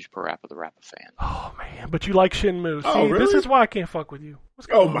a huge Parappa the Rapper fan. Oh man, but you like Shenmue. Oh, See, really? This is why I can't fuck with you. What's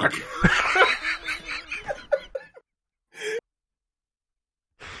going on? My God.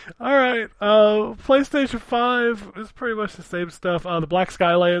 All right, PlayStation 5 is pretty much the same stuff. The Black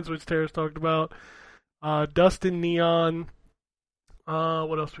Skylands, which Tara's talked about. Dust and Neon.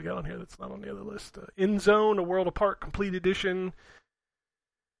 What else we got on here that's not on the other list? In Zone, A World Apart Complete Edition.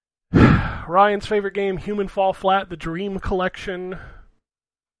 Ryan's favorite game, Human Fall Flat, The Dream Collection.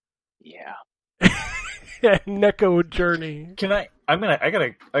 Yeah. Neko Journey. I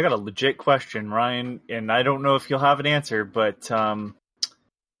got a legit question, Ryan, and I don't know if you'll have an answer, but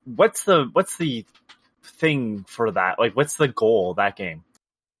what's the thing for that? Like, what's the goal of that game?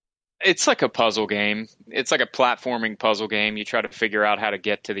 It's like a puzzle game. It's like a platforming puzzle game. You try to figure out how to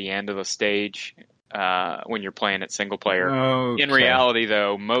get to the end of the stage when you're playing it single player. Okay. In reality,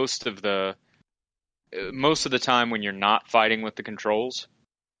 though, most of the time when you're not fighting with the controls,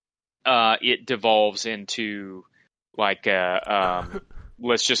 it devolves into like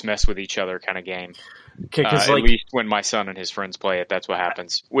let's just mess with each other kind of game. Okay, at least when my son and his friends play it, that's what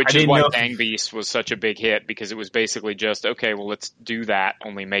happens. Which is why Bang Beast was such a big hit, because it was basically just, okay, well, let's do that,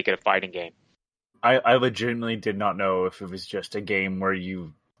 only make it a fighting game. I legitimately did not know if it was just a game where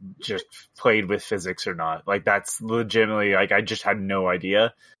you just played with physics or not. Like, that's legitimately, like, I just had no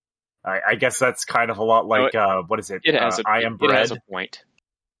idea. I guess that's kind of a lot like, what is it? I Am Bread. It has a point.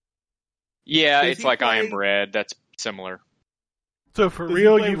 Yeah, it's like I Am Bread. That's similar. So for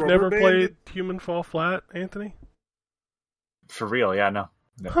real, you've never played Human Fall Flat, Anthony? For real, yeah, no.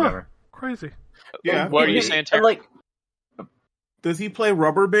 Never. Crazy. Yeah. What are you saying, Terry? Does he play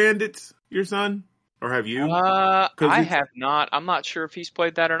Rubber Bandits, your son? Or have you? I have not. I'm not sure if he's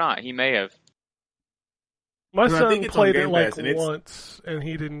played that or not. He may have. My son played it like once, and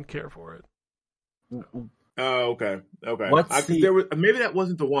he didn't care for it. Oh, okay. Maybe that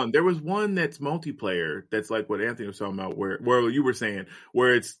wasn't the one. There was one that's multiplayer. That's like what Anthony was talking about, where you were saying,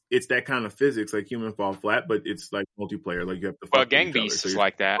 where it's that kind of physics, like Human Fall Flat, but it's like multiplayer. Like you have to. Well, Gang Beast is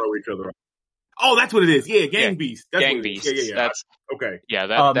like that. Each other up. Oh, that's what it is. Yeah, Gang Beast. That's Gang Beast. Yeah. That's okay.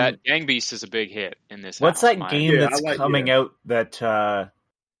 Yeah, that Gang Beast is a big hit in this. What's that game that's coming out that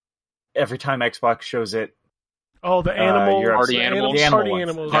every time Xbox shows it? Oh, the animal. Party Animals.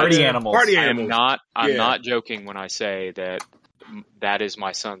 Party Animals. I'm not joking when I say that is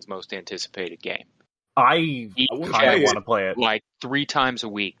my son's most anticipated game. I kind of want to play it like 3 times a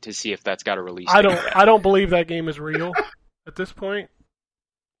week to see if that's got a release. I don't believe that game is real at this point.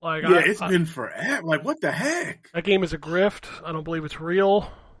 Like, it's been forever. Like, what the heck? That game is a grift. I don't believe it's real.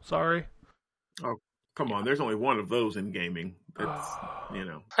 Sorry. Oh, come on. There's only one of those in gaming. That's,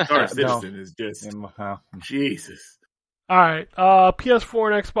 Star Citizen is just Jesus. All right.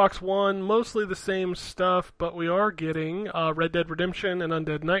 PS4 and Xbox One, mostly the same stuff, but we are getting Red Dead Redemption and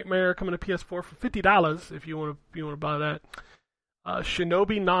Undead Nightmare coming to PS4 for $50 if you want to buy that.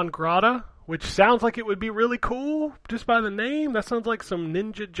 Shinobi Non Grata, which sounds like it would be really cool just by the name. That sounds like some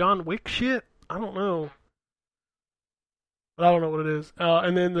Ninja John Wick shit. I don't know. I don't know what it is.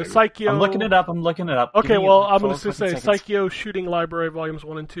 And then the Psycho... I'm looking it up. Okay, well, I'm going to say Psycho Shooting Library Volumes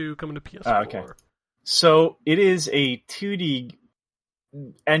 1 and 2 coming to PS4. Okay. So, it is a 2D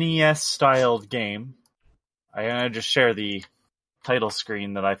NES-styled game. I'm going to just share the title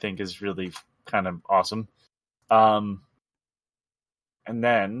screen that I think is really kind of awesome. And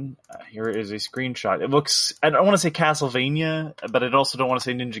then, here is a screenshot. It looks... I don't want to say Castlevania, but I also don't want to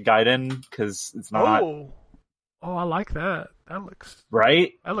say Ninja Gaiden, because it's not... Oh, I like that. That looks...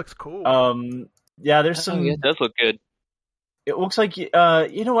 Right? That looks cool. Yeah, there's some... Yeah, it does look good. It looks like... you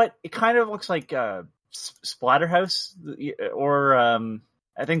know what? It kind of looks like Splatterhouse, or...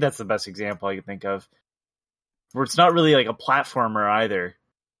 I think that's the best example I can think of. Where it's not really like a platformer either.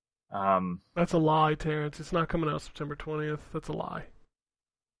 That's a lie, Terrence. It's not coming out September 20th. That's a lie.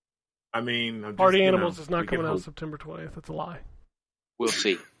 I mean... Party Animals is not coming out September 20th. That's a lie. We'll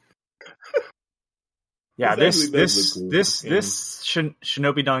see. Yeah, this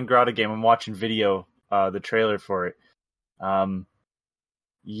Shinobi Don Grata game, I'm watching video, the trailer for it.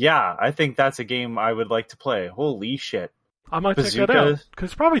 Yeah, I think that's a game I would like to play. Holy shit. I might check that out. Because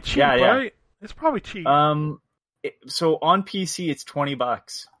it's probably cheap, right? It's probably cheap. So on PC, it's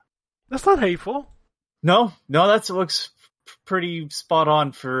 $20. That's not hateful. No, that looks pretty spot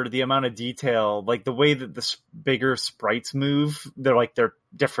on for the amount of detail. Like the way that the bigger sprites move, they're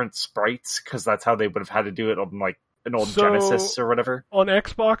different sprites because that's how they would have had to do it on like an old Genesis or whatever. On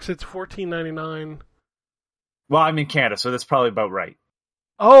Xbox, it's $14.99. Well, I'm in Canada, so that's probably about right.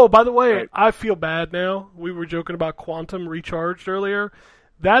 Oh, by the way, I feel bad now. We were joking about Quantum Recharged earlier.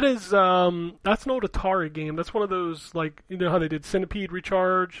 That is, that's an old Atari game. That's one of those, like, you know how they did Centipede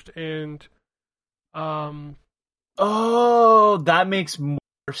Recharged and, Oh, that makes more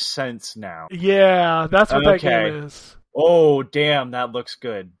sense now. Yeah, that's what that game is. Oh, damn, that looks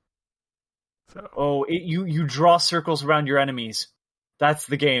good. So. You draw circles around your enemies. That's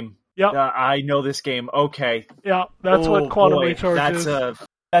the game. Yep. I know this game. Okay. Yeah, that's what Quantum Recharge is.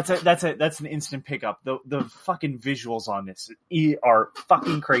 That's an instant pickup. The fucking visuals on this are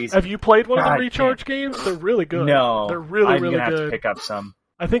fucking crazy. Have you played one of the Recharge games? They're really good. No. They're really good. I'm gonna have to pick up some.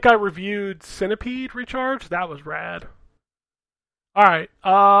 I think I reviewed Centipede Recharge. That was rad. Alright,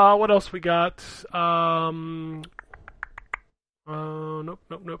 what else we got?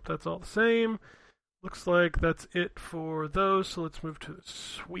 Nope, that's all the same. Looks like that's it for those, so let's move to the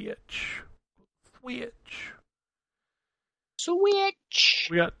Switch. We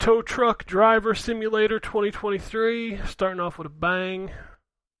got Tow Truck Driver Simulator 2023, starting off with a bang.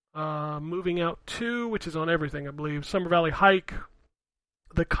 Moving Out 2, which is on everything, I believe. Summer Valley Hike.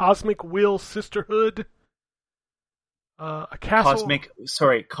 The Cosmic Wheel Sisterhood. A castle...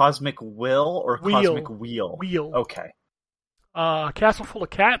 Cosmic Will or Cosmic Wheel? Wheel. Okay. A castle full of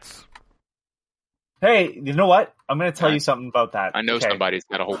cats. Hey, you know what? I'm going to tell you something about that. I know somebody's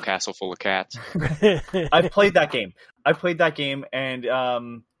got a whole castle full of cats. I've played that game. And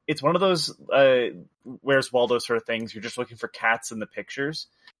it's one of those Where's Waldo sort of things. You're just looking for cats in the pictures.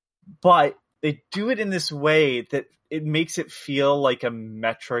 But they do it in this way that it makes it feel like a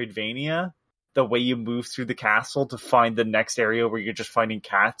Metroidvania, the way you move through the castle to find the next area where you're just finding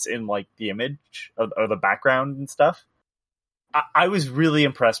cats in like the image or the background and stuff. I was really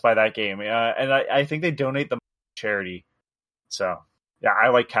impressed by that game, and I think they donate them to charity. So, yeah, I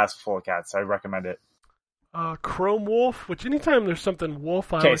like Castle Full of Cats. I recommend it. Chrome Wolf, which anytime there's something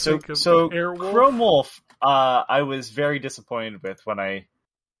wolf, I always think of Airwolf. Chrome Wolf, I was very disappointed with when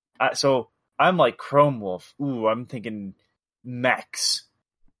so I'm like Chrome Wolf. Ooh, I'm thinking mechs.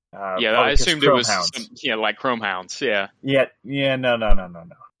 Yeah, I assumed it was like Chrome Hounds. Yeah. Yeah. No.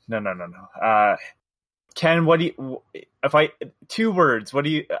 Ken, two words.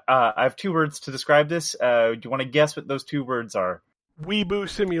 I have 2 words to describe this. Do you want to guess what those 2 words are? Weeboo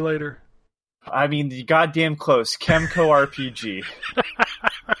Simulator. I mean, the goddamn close. Chemco RPG.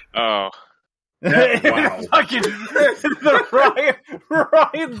 Oh. Wow. Fucking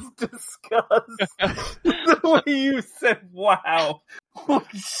Ryan's disgust. The way you said wow. Holy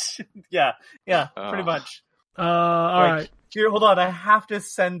shit. Yeah, pretty much. Alright. Here, hold on. I have to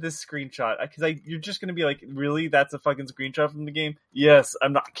send this screenshot because you're just going to be like, really? That's a fucking screenshot from the game? Yes,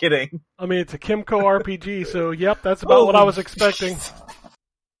 I'm not kidding. I mean, it's a Chemco RPG, so yep, that's about what I was expecting.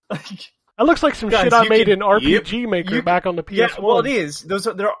 That looks like some shit I made in RPG Maker back on the PS1. Yeah, well, it is.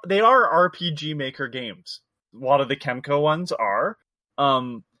 They are RPG Maker games. A lot of the Chemco ones are.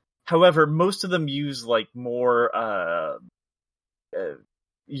 However, most of them use like more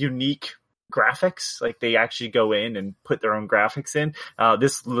unique graphics. Like they actually go in and put their own graphics in.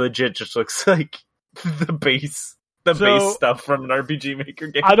 This legit just looks like the base base stuff from an RPG Maker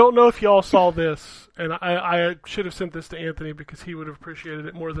game. I don't know if y'all saw this, and I should have sent this to Anthony because he would have appreciated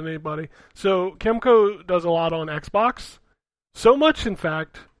it more than anybody. So Kemco does a lot on Xbox. So much, in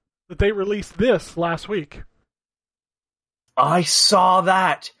fact, that they released this last week. I saw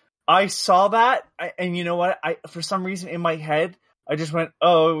that. And you know what? For some reason in my head, I just went,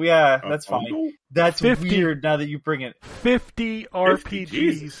 oh, yeah, that's fine. That's 50, weird now that you bring it. 50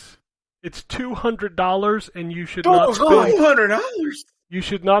 RPGs. It's $200, and you should not spend $200. You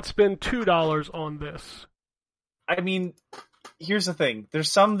should not spend $2 on this. I mean, here's the thing.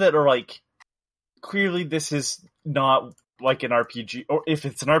 There's some that are like, clearly this is not like an RPG, or if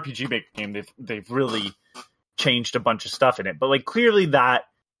it's an RPG Maker game, they've really changed a bunch of stuff in it. But like clearly that,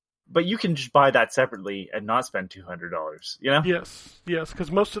 but you can just buy that separately and not spend $200. You know? Yes,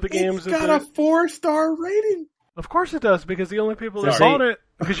 because most of the games it's got a 4-star rating. Of course it does, because the only people that bought it,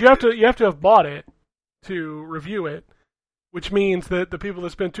 because you have to have bought it to review it, which means that the people that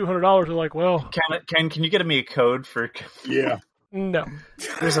spend $200 are like, well, can you get me a code for? Yeah, no.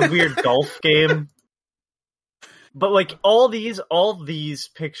 There's a weird golf game, but like all these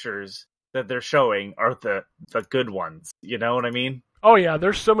pictures that they're showing are the good ones. You know what I mean? Oh yeah,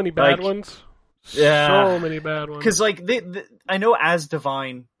 there's so many bad ones. Yeah, so many bad ones. Because like I know As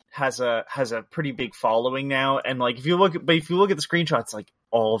Divine has a pretty big following now, and like if you look at the screenshots, like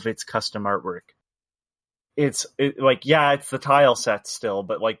all of it's custom artwork. It's the tile sets still,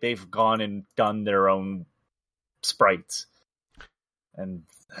 but like they've gone and done their own sprites. And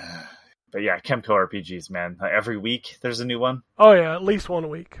but yeah, Kemco RPGs, man. Every week there's a new one. Oh yeah, at least one a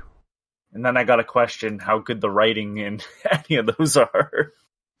week. And then I got to question how good the writing in any of those are.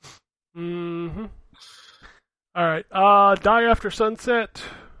 Mm-hmm. All right. Die After Sunset,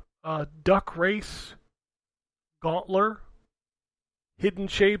 Duck Race, Gauntler, Hidden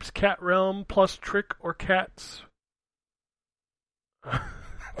Shapes, Cat Realm, plus Trick or Cats,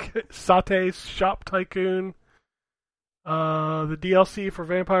 Sate's Shop Tycoon, the DLC for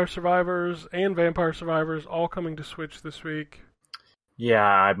Vampire Survivors and Vampire Survivors all coming to Switch this week. Yeah,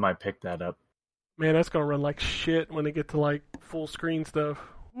 I might pick that up. Man, that's gonna run like shit when they get to like full screen stuff.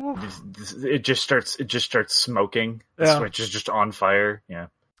 It just starts smoking. The Switch is just on fire. Yeah.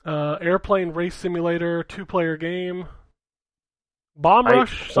 Airplane Race Simulator 2-player game. Bomb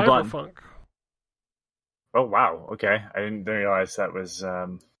Rush Cyberpunk. Oh wow, okay. I didn't realize that was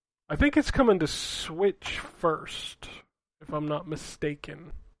I think it's coming to Switch first, if I'm not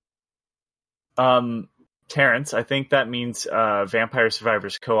mistaken. Terrence, I think that means Vampire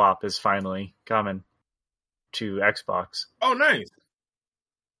Survivors co-op is finally coming to Xbox. Oh, nice.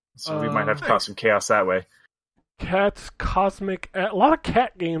 So we might have to cause some chaos that way. Cat's Cosmic... A lot of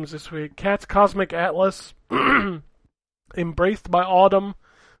cat games this week. Cat's Cosmic Atlas. Embraced by Autumn.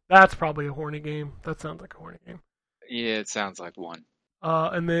 That's probably a horny game. That sounds like a horny game. Yeah, it sounds like one.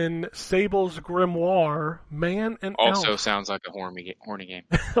 And then Sable's Grimoire, Man and also Elf. Sounds like a horny game.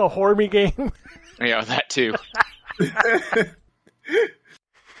 A horny game? Yeah, that too.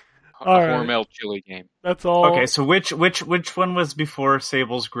 All right. Hormel chili game. That's all. Okay, so which one was before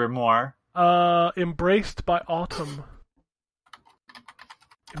Sable's Grimoire? Embraced by Autumn.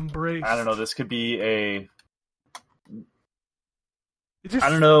 Embraced. I don't know. This could be a. Just... I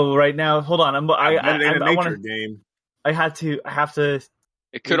don't know right now. Hold on. I want to game. I have to.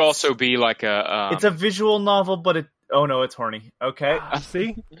 It could also be like a. It's a visual novel, but it. Oh no, it's horny. Okay.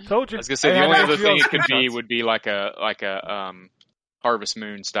 See, told you. I was gonna say the only other thing it could be would be like a Harvest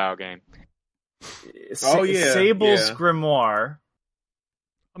Moon style game. Sable's Grimoire.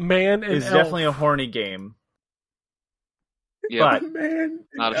 Man and is Elf. Definitely a horny game. Yeah, but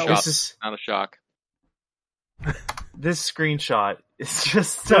not a shock. Not a shock. This screenshot is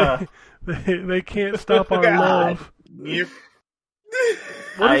just. They can't stop our love. Yep.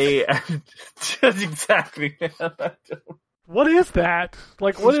 That's exactly. What is that?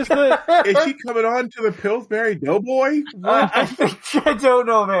 Like, what is that? Is she coming on to the Pillsbury Doughboy? I don't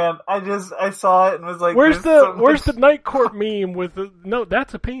know, man. I saw it and was like, "Where's the Night Court meme with the no?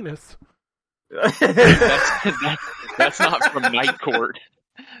 That's a penis." That's not from Night Court.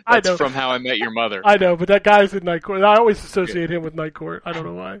 That's from How I Met Your Mother. I know, but that guy's in Night Court. I always associate him with Night Court. I don't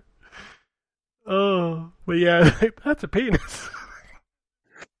know why. Oh, but yeah, that's a penis.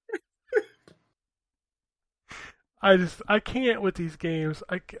 I can't with these games.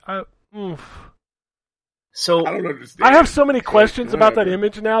 So I don't understand. I have so many questions about that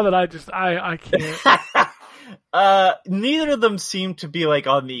image now that I can't. Neither of them seem to be like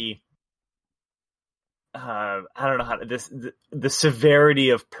on the. I don't know how to the severity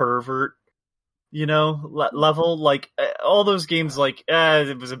of pervert level. Like all those games, like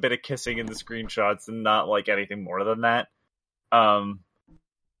it was a bit of kissing in the screenshots and not like anything more than that.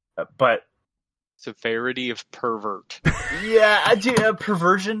 But severity of pervert. Yeah,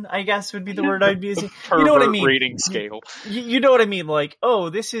 perversion, I guess, would be the word I'd be using. You know what I mean? Rating scale. You know what I mean? Like,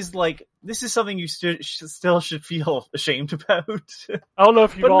 this is something you still should feel ashamed about. I don't know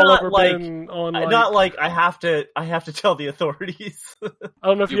if you've all ever been on. Not like I have to tell the authorities. I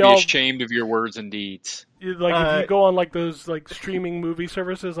don't know if you'll be ashamed of your words and deeds. Like if you go on like those like streaming movie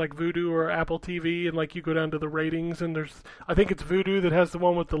services like Vudu or Apple TV, and like you go down to the ratings, and I think it's Vudu that has the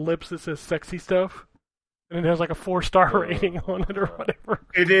one with the lips that says sexy stuff. And it has like a 4-star rating on it or whatever.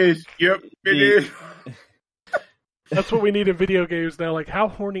 It is. Yep, it is. That's what we need in video games now. Like, how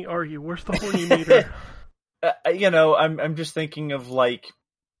horny are you? Where's the horny meter? I'm just thinking of like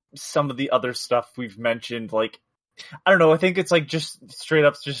some of the other stuff we've mentioned. Like, I don't know. I think it's like just straight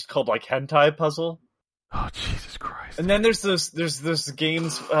up just called like hentai puzzle. Oh Jesus Christ! And then there's those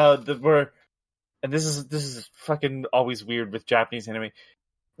games that were, and this is fucking always weird with Japanese anime.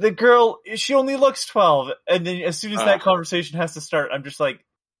 The girl, she only looks 12, and then as soon as that conversation has to start, I'm just like,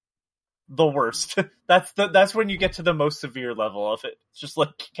 the worst. That's when you get to the most severe level of it. It's just like,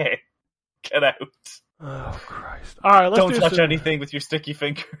 okay, get out. Oh Christ! All right, don't touch anything with your sticky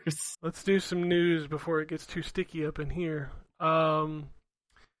fingers. Let's do some news before it gets too sticky up in here. Sony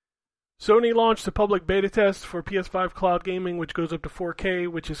launched a public beta test for PS5 cloud gaming, which goes up to 4K,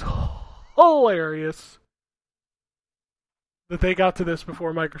 which is hilarious. That they got to this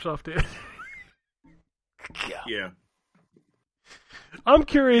before Microsoft did. Yeah. I'm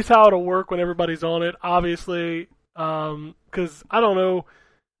curious how it'll work when everybody's on it, obviously, because I don't know.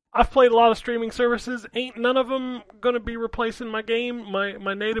 I've played a lot of streaming services. Ain't none of them going to be replacing my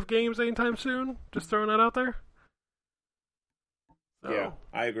native games anytime soon. Just throwing that out there. So. Yeah,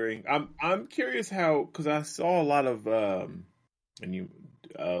 I agree. I'm curious how, because I saw a lot of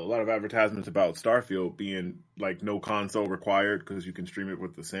a lot of advertisements about Starfield being like no console required because you can stream it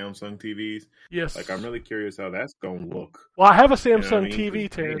with the Samsung TVs. Yes. Like I'm really curious how that's going to look. Well, I have a Samsung TV,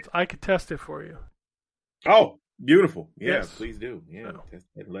 Terrence. I could test it for you. Oh, beautiful. Yeah, yes. Please do. Yeah, test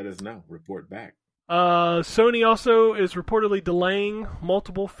it. Let us know. Report back. Sony also is reportedly delaying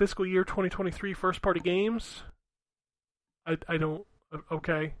multiple fiscal year 2023 first-party games. I don't...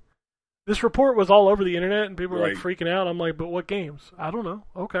 Okay. This report was all over the internet, and people were like freaking out. I'm like, but what games? I don't know.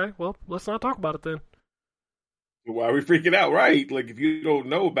 Okay, well, let's not talk about it then. Why are we freaking out? Right? Like, if you don't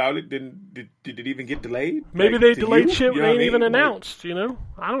know about it, then did it even get delayed? Maybe they delayed shit they ain't even announced, I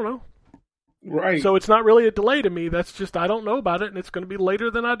don't know. Right. So it's not really a delay to me. That's just I don't know about it, and it's going to be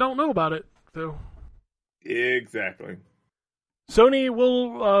later than I don't know about it. So. Exactly. Sony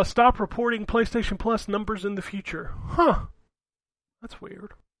will stop reporting PlayStation Plus numbers in the future. Huh. That's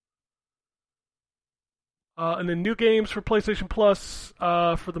weird. And then new games for PlayStation Plus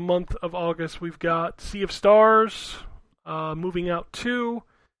for the month of August. We've got Sea of Stars, Moving Out 2,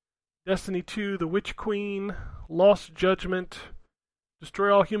 Destiny 2, The Witch Queen, Lost Judgment,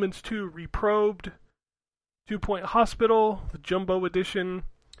 Destroy All Humans 2, Reprobed, 2 Point Hospital, the Jumbo Edition,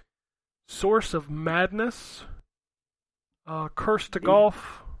 Source of Madness, Curse to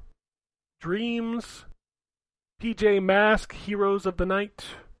Golf, Dreams, PJ Masks, Heroes of the Night,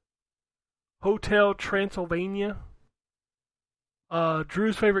 Hotel Transylvania,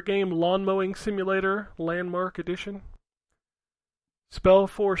 Drew's favorite game, Lawn Mowing Simulator, Landmark Edition,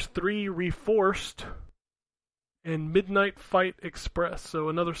 Spellforce 3 Reforced, and Midnight Fight Express. So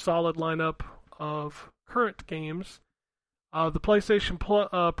another solid lineup of current games. The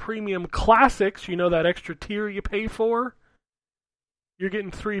PlayStation Premium Classics, that extra tier you pay for, you're getting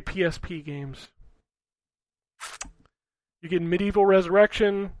 3 PSP games. You're getting Medieval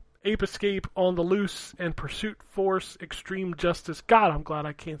Resurrection, Ape Escape, On the Loose, and Pursuit Force Extreme Justice. God, I'm glad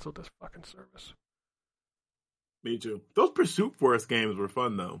I canceled this fucking service. Me too. Those Pursuit Force games were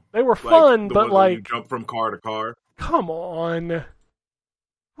fun, though. They were fun, but like... you jump from car to car. Come on.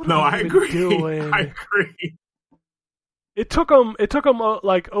 I agree. I agree. It took them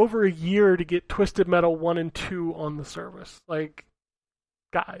like over a year to get Twisted Metal 1 and 2 on the service. Like,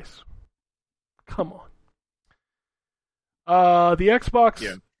 guys. Come on. The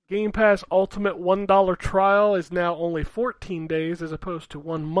Xbox Game Pass Ultimate $1 trial is now only 14 days as opposed to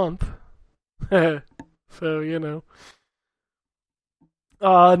 1 month. So,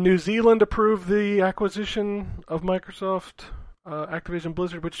 New Zealand approved the acquisition of Microsoft, Activision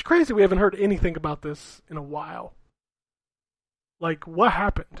Blizzard, which is crazy. We haven't heard anything about this in a while. Like, what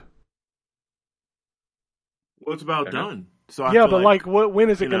happened? Well, it's about done. So when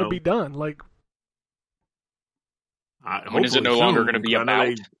is it going to be done? Like, when is it no longer going to be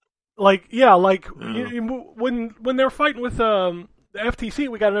about? when they're fighting with the FTC,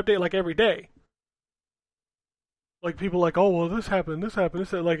 we got an update like every day. Like people like, oh well, this happened.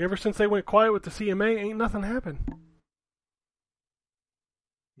 Like ever since they went quiet with the CMA, ain't nothing happened.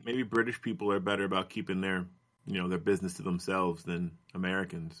 Maybe British people are better about keeping their business to themselves than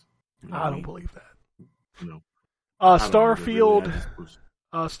Americans. I don't believe that. No. Starfield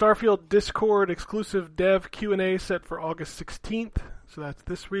Discord exclusive dev Q&A set for August 16th, so that's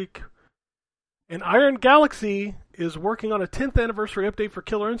this week. And Iron Galaxy is working on a 10th anniversary update for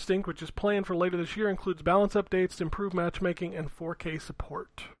Killer Instinct, which is planned for later this year, includes balance updates to improve matchmaking and 4K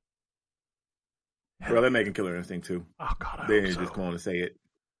support. Well, they're making Killer Instinct too. Oh God, they didn't just come on and say it.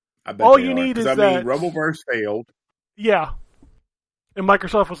 I bet all you need is that. I mean, Rumbleverse failed. Yeah, and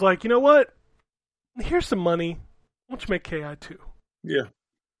Microsoft was like, you know what? Here's some money. Why don't you make KI 2? Yeah.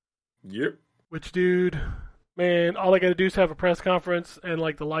 Yep. Which, dude, man, all I gotta do is have a press conference and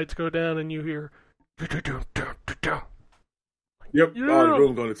like the lights go down and you hear. Yep. Yeah. Oh, the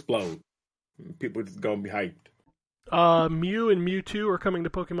room's gonna explode. People just gonna be hyped. Mew and Mewtwo are coming to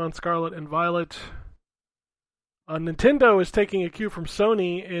Pokemon Scarlet and Violet. Nintendo is taking a cue from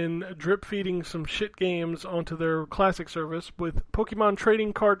Sony in drip feeding some shit games onto their classic service with Pokemon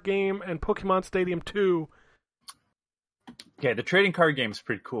Trading Card Game and Pokemon Stadium 2. Okay, the trading card game is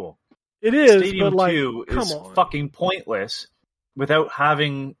pretty cool. It is, Stadium but like, 2 come is on. fucking pointless without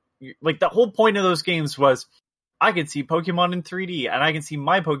having... Like, the whole point of those games was, I can see Pokemon in 3D, and I can see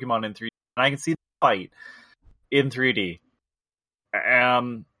my Pokemon in 3D, and I can see the fight in 3D.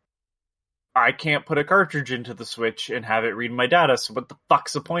 I can't put a cartridge into the Switch and have it read my data, so what the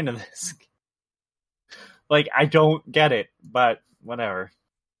fuck's the point of this? Like, I don't get it, but whatever.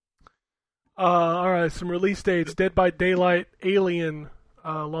 Alright, some release dates. Dead by Daylight Alien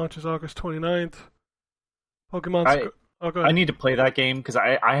launches August 29th. Pokemon... I need to play that game, because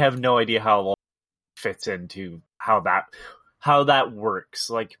I have no idea how long it fits into how that works.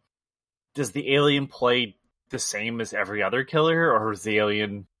 Like, does the alien play the same as every other killer, or is the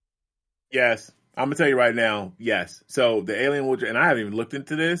alien... Yes. I'm going to tell you right now, yes. So the alien will, and I haven't even looked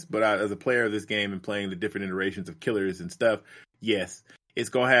into this, but as a player of this game and playing the different iterations of killers and stuff, yes. It's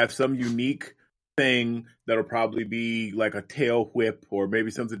going to have some unique thing that'll probably be like a tail whip or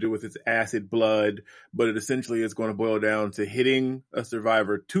maybe something to do with its acid blood, but it essentially is going to boil down to hitting a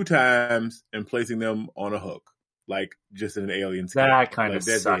survivor 2 times and placing them on a hook. Like just in an alien skin. That kind of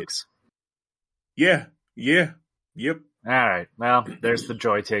sucks. Yeah. Yep. Alright, well, there's the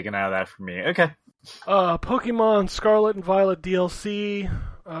joy taken out of that for me. Okay. Pokemon Scarlet and Violet DLC.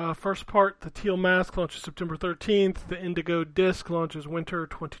 First part, the Teal Mask launches September 13th. The Indigo Disc launches winter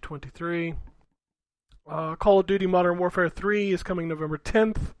 2023. Call of Duty Modern Warfare 3 is coming November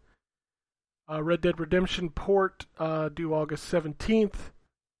 10th. Red Dead Redemption port due August 17th.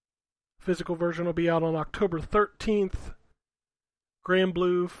 Physical version will be out on October 13th. Grand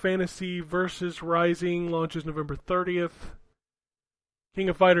Blue Fantasy Versus Rising launches November 30th. King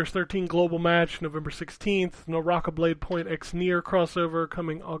of Fighters 13 Global Match November 16th. No Blade Point X Nier crossover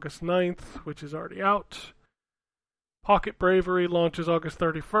coming August 9th, which is already out. Pocket Bravery launches August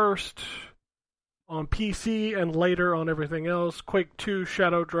 31st. On PC and later on everything else. Quake 2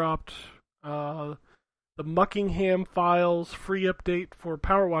 Shadow dropped. The Muckingham Files free update for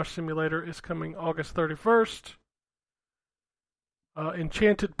Power Wash Simulator is coming August 31st.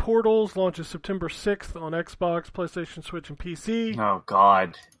 Enchanted Portals launches September 6th on Xbox, PlayStation, Switch, and PC. Oh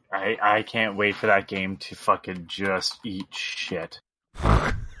god. I can't wait for that game to fucking just eat shit.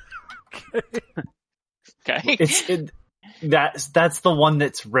 Okay. That's the one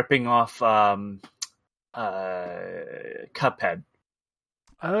that's ripping off Cuphead.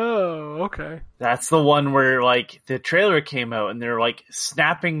 Oh, okay. That's the one where like the trailer came out and they're like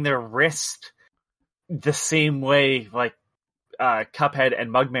snapping their wrist the same way like Cuphead and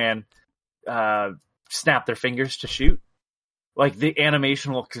Mugman snap their fingers to shoot. Like the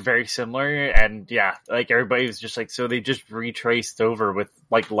animation looks very similar, and yeah, like everybody was just like, so they just retraced over with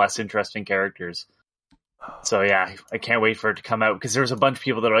like less interesting characters. So yeah, I can't wait for it to come out because there's a bunch of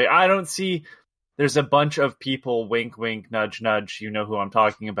people that are like, I don't see. There's a bunch of people, wink, wink, nudge, nudge. You know who I'm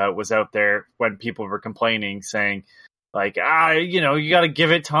talking about was out there when people were complaining, saying like, you got to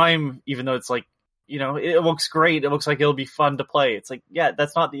give it time, even though it's like. It looks great. It looks like it'll be fun to play. It's like, yeah,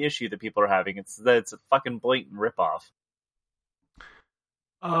 that's not the issue that people are having. It's that it's a fucking blatant ripoff.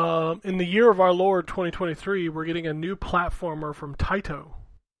 In the year of our Lord 2023, we're getting a new platformer from Taito.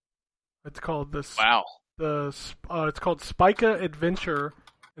 It's called this. Wow. It's called Spica Adventure,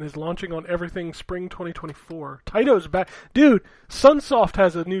 and is launching on everything spring 2024. Taito's back, dude. Sunsoft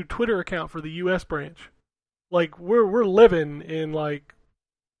has a new Twitter account for the U.S. branch. Like we're living in like.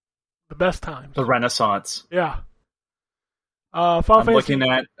 The best times. The Renaissance. Yeah. Final Fantasy. Looking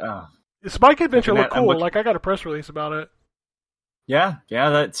at Spike Adventure looked cool. Like I got a press release about it. Yeah,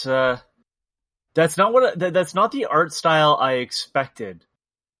 that's not the art style I expected,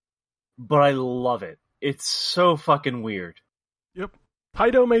 but I love it. It's so fucking weird. Yep.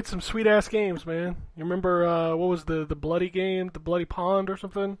 Taito made some sweet ass games, man. You remember what was the bloody game, the Bloody Pond or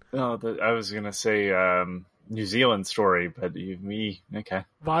something? Oh, I was gonna say New Zealand Story, but okay.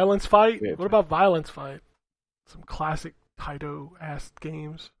 Violence Fight. Yeah. What about Violence Fight? Some classic Taito ass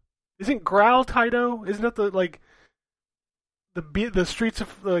games. Isn't Growl Taito? Isn't that the Streets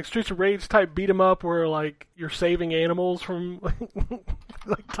of Rage type beat 'em up where like you're saving animals from like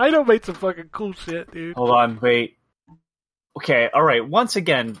Taito made some fucking cool shit, dude. Hold on, wait. Okay, all right. Once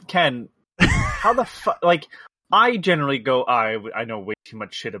again, Ken, how the fuck? Like, I generally go, I know way too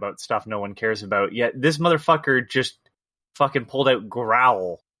much shit about stuff no one cares about. Yet this motherfucker just fucking pulled out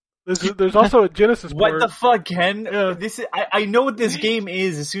Growl. There's also a Genesis port. What the fuck, Ken? Yeah. This is I know what this game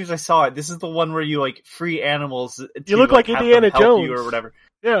is as soon as I saw it. This is the one where you like free animals. You look like Indiana Jones or whatever.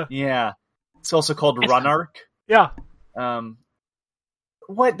 Yeah. Yeah. It's also called Run Arc. Yeah.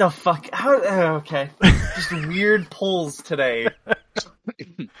 What the fuck? Okay. Just weird pulls today.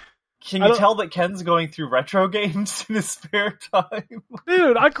 Can you tell that Ken's going through retro games in his spare time?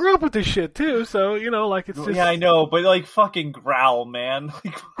 Dude, I grew up with this shit too, so, like it's just... Yeah, I know, but like fucking Growl, man.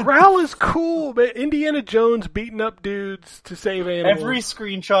 Growl is cool, man. Indiana Jones beating up dudes to save animals. Every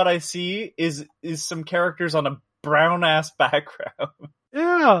screenshot I see is some characters on a brown-ass background.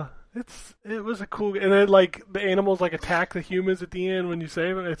 Yeah, it was a cool... And then, like, the animals, like, attack the humans at the end when you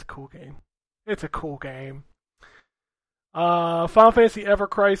save them. It's a cool game. It's a cool game. Final Fantasy Ever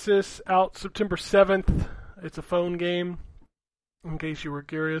Crisis out September 7th. It's a phone game, in case you were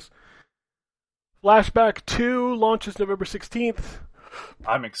curious. Flashback 2 launches November 16th.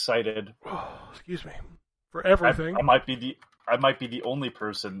 I'm excited. Excuse me. For everything. I might be the only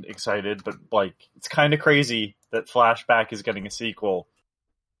person excited, but like it's kind of crazy that Flashback is getting a sequel.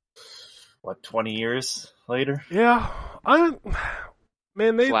 What, 20 years later? Yeah.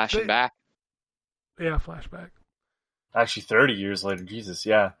 Flashing back. Yeah, Flashback. Actually, 30 years later. Jesus,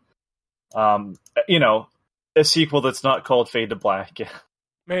 yeah. A sequel that's not called Fade to Black.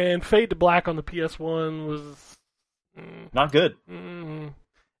 Man, Fade to Black on the PS1 was... not good. And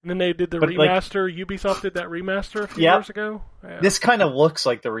then they did the remaster. Ubisoft did that remaster a few years ago. Yeah. This kind of looks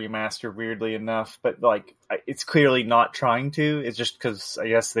like the remaster, weirdly enough, but like it's clearly not trying to. It's just because I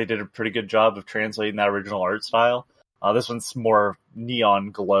guess they did a pretty good job of translating that original art style. This one's more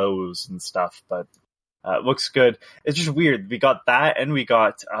neon glows and stuff, but it looks good. It's just weird. We got that, and we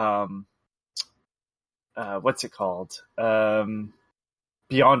got what's it called?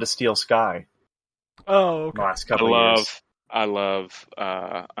 Beyond a Steel Sky. Oh, okay. Last couple years. I love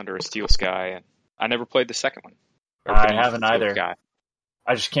Under a Steel Sky, and I never played the second one. I haven't either. Sky.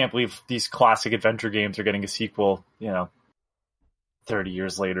 I just can't believe these classic adventure games are getting a sequel, 30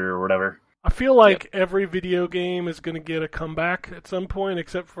 years later or whatever. I feel like every video game is going to get a comeback at some point,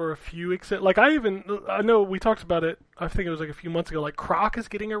 except for a few. I know we talked about it, I think it was like a few months ago, like Croc is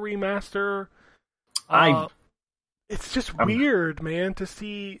getting a remaster. It's just weird, man, to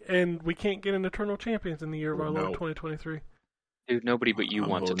see, and we can't get an Eternal Champions in the year of our Lord 2023. Dude, nobody but you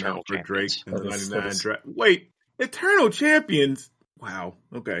wants Eternal Champions. Wait, Eternal Champions? Wow.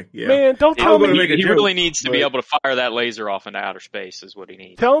 Okay. Yeah. Man, don't tell me. He really needs to be able to fire that laser off into outer space. Is what he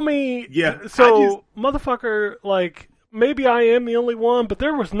needs. Tell me. Yeah. So, motherfucker, like maybe I am the only one, but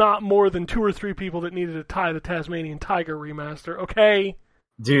there was not more than 2 or 3 people that needed to tie the Tasmanian Tiger remaster. Okay.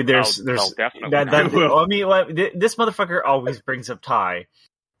 Dude, there's definitely this motherfucker always brings up Ty.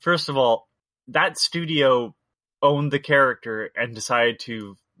 First of all, that studio owned the character and decided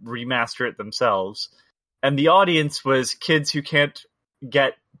to remaster it themselves, and the audience was kids who can't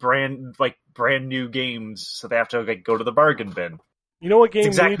get brand new games, so they have to go to the bargain bin. You know what game?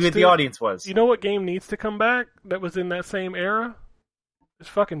 That's exactly what the audience was. You know what game needs to come back that was in that same era? It's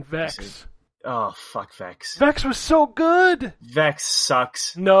fucking Vex. Oh, fuck Vex. Vex was so good! Vex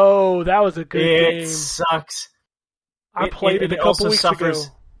sucks. No, that was a good game. It sucks. I played it a couple weeks ago.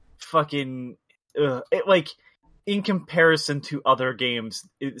 Fucking... in comparison to other games,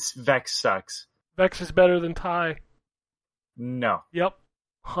 Vex sucks. Vex is better than Ty. No. Yep.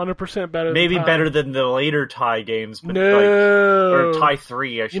 100% better Maybe than Ty. better than the later Ty games, but no. or Ty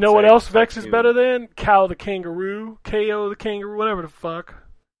 3, I should say. You know what else Vex is better than? KO the Kangaroo, whatever the fuck.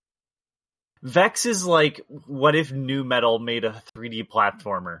 Vex is like, what if Nu Metal made a 3D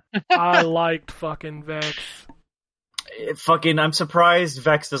platformer? I liked fucking Vex. I'm surprised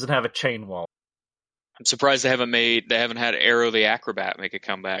Vex doesn't have a chain wall. I'm surprised they haven't had Arrow the Acrobat make a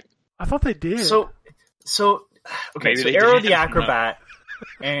comeback. I thought they did. So okay. So Arrow the Acrobat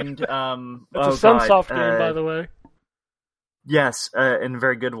and it's a Sunsoft game, by the way. Yes, and a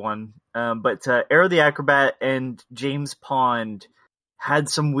very good one. But Arrow the Acrobat and James Pond had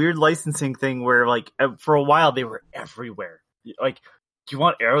some weird licensing thing where, like, for a while they were everywhere. Like, do you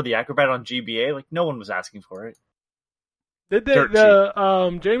want Arrow the Acrobat on GBA? Like, no one was asking for it. Did they?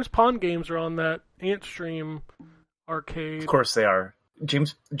 The James Pond games are on that Antstream arcade. Of course they are.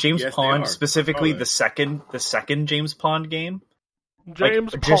 James Pond, specifically the second James Pond game.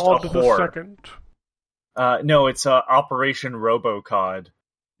 James Pond the second. No, it's Operation RoboCod.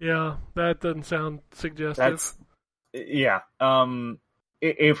 Yeah, that doesn't sound suggestive. Yeah. That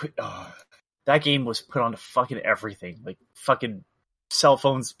game was put onto fucking everything, like fucking cell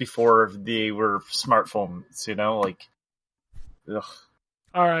phones before they were smartphones. You know, like. Ugh.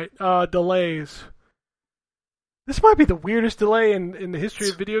 All right, delays. This might be the weirdest delay in the history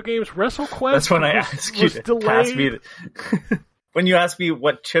of video games. WrestleQuest. That's when I asked you to pass me. When you ask me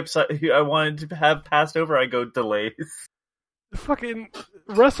what chips I wanted to have passed over, I go delays. Fucking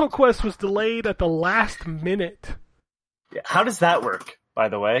WrestleQuest was delayed at the last minute. Yeah, how does that work, by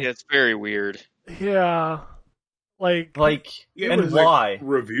the way? Yeah, it's very weird. Yeah. Like and why? Like,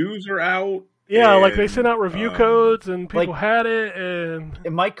 reviews are out. Yeah, like they sent out review codes and people had it, and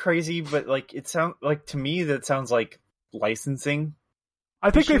am I crazy? But like it sounds like to me that sounds like licensing.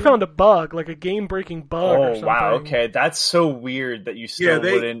 I think they found a bug, like a game-breaking bug. or something. Wow! Okay, that's so weird that you still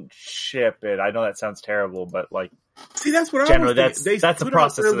wouldn't ship it. I know that sounds terrible, but like, see, that's what generally I was that's the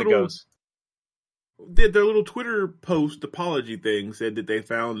process that goes. Did their little Twitter post apology thing said that they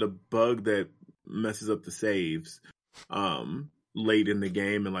found a bug that messes up the saves. Late in the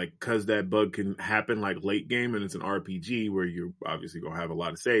game, and like because that bug can happen like late game, and it's an RPG where you're obviously gonna have a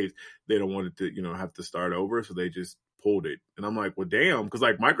lot of saves. They don't want it to have to start over, so they just pulled it. And I'm like, well, damn, because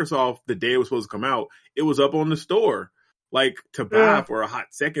like Microsoft, the day it was supposed to come out, it was up on the store like to buy for a hot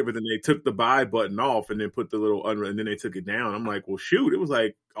second, but then they took the buy button off and then put the little and then they took it down. I'm like, well, shoot, it was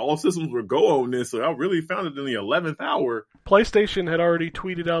like all systems were go on this, so I really found it in the 11th hour. PlayStation had already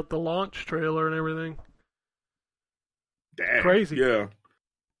tweeted out the launch trailer and everything. Damn. Crazy. Yeah.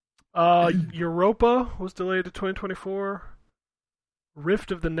 Europa was delayed to 2024.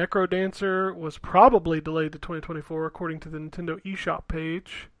 Rift of the Necrodancer was probably delayed to 2024, according to the Nintendo eShop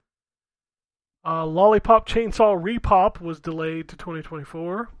page. Lollipop Chainsaw Repop was delayed to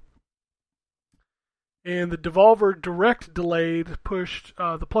 2024. And the Devolver Direct delayed pushed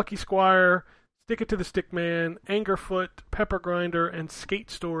The Plucky Squire, Stick It to the Stickman, Angerfoot, Pepper Grinder, and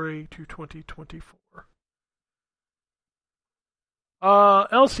Skate Story to 2024.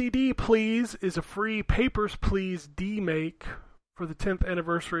 LCD Please is a free Papers, Please demake for the 10th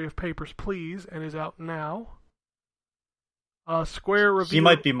anniversary of Papers, Please, and is out now. Square revealed... He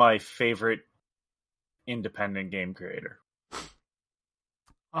might be my favorite independent game creator.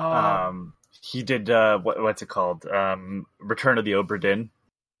 He did, what's it called? Return of the Obra Dinn.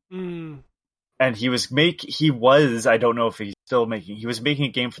 And he was, I don't know if he's still making, he was making a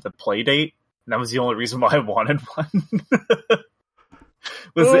game for the Playdate, and that was the only reason why I wanted one.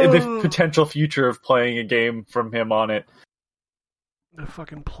 Was the potential future of playing a game from him on it. The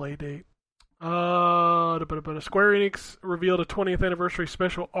fucking Playdate. Square Enix revealed a 20th anniversary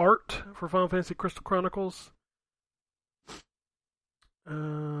special art for Final Fantasy Crystal Chronicles.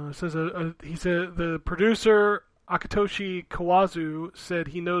 Says he said the producer Akitoshi Kawazu said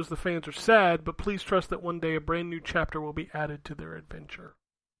he knows the fans are sad, but please trust that one day a brand new chapter will be added to their adventure.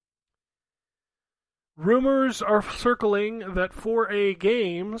 Rumors are circling that 4A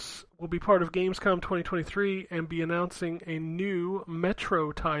Games will be part of Gamescom 2023 and be announcing a new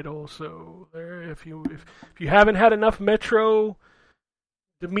Metro title. So, if you haven't had enough Metro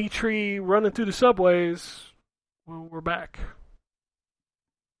Dimitri running through the subways, well, we're back.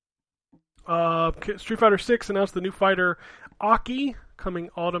 Street Fighter 6 announced the new fighter Aki coming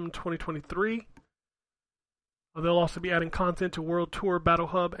autumn 2023. They'll also be adding content to World Tour, Battle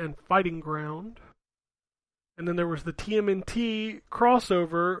Hub, and Fighting Ground. And then there was the TMNT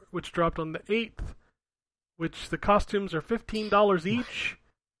crossover, which dropped on the 8th, which the costumes are $15 each.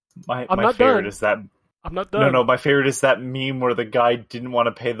 My favorite is that... I'm not done. No, my favorite is that meme where the guy didn't want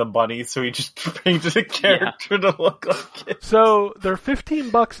to pay the money, so he just painted a character to look like it. So they're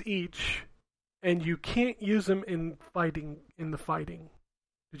 $15 each, and you can't use them in the fighting.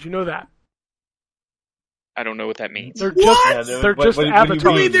 Did you know that? I don't know what that means. They're just avatars.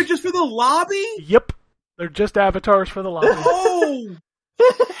 You mean they're just for the lobby? Yep. They're just avatars for the lobby. Oh!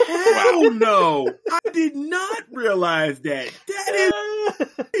 Hell no! I did not realize that. That is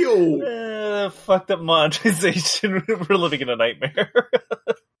real. Fucked up monetization. We're living in a nightmare.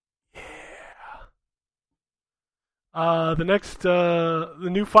 The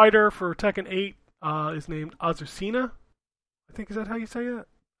new fighter for Tekken 8 is named Azucena. I think, is that how you say it?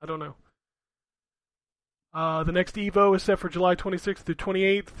 I don't know. The next Evo is set for July 26th through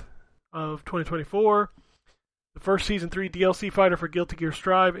 28th of 2024. The first Season 3 DLC fighter for Guilty Gear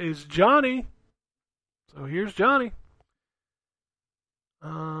Strive is Johnny. So here's Johnny.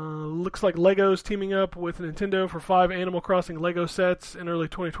 Looks like Lego's teaming up with Nintendo for 5 Animal Crossing Lego sets in early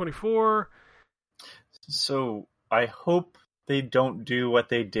 2024. So I hope they don't do what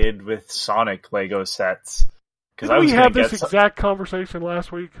they did with Sonic Lego sets. Didn't we have this exact conversation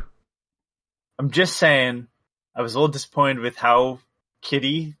last week? I'm just saying, I was a little disappointed with how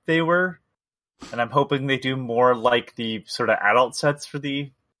kiddie they were, and I'm hoping they do more like the sort of adult sets for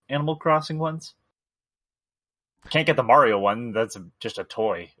the Animal Crossing ones. Can't get the Mario one, that's just a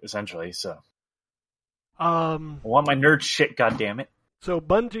toy, essentially, so. I want my nerd shit, goddammit. So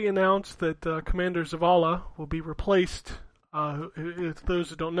Bungie announced that Commander Zavala will be replaced. If those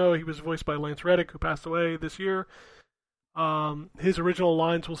who don't know, he was voiced by Lance Reddick, who passed away this year. His original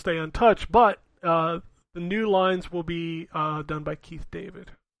lines will stay untouched, but the new lines will be done by Keith David,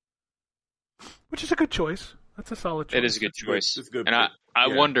 which is a good choice. That's a solid choice. It is a good choice. It's good. And I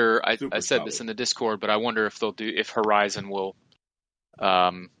wonder. I said solid. This in the Discord, but I wonder if Horizon will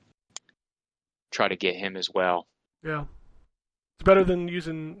try to get him as well. Yeah, it's better than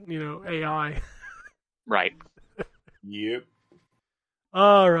using AI. Right. Yep.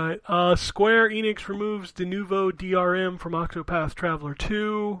 All right. Square Enix removes de novo DRM from Octopath Traveler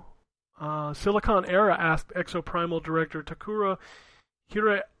 2. Silicon Era asked Exoprimal director Takura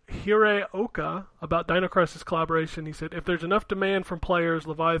Hiraoka about Dino Crisis collaboration. He said, if there's enough demand from players,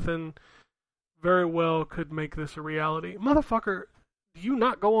 Leviathan very well could make this a reality. Motherfucker, do you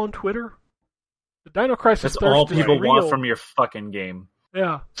not go on Twitter? The Dino Crisis That's all people real. want from your fucking game.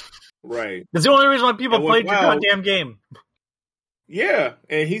 Yeah. Right. That's the only reason why people played your goddamn game. Yeah,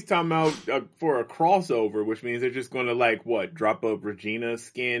 and he's talking about for a crossover, which means they're just going to drop a Regina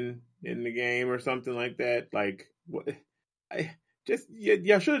skin in the game or something like that. Like, what?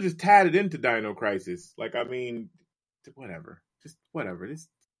 Y'all should have just tied it into Dino Crisis. Like, I mean, whatever. Just whatever. This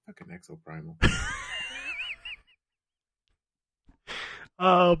fucking Exoprimal.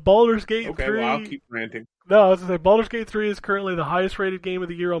 Baldur's Gate 3. Okay, well, I'll keep ranting. No, I was going to say, Baldur's Gate 3 is currently the highest rated game of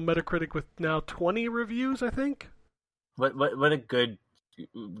the year on Metacritic with now 20 reviews, I think. What a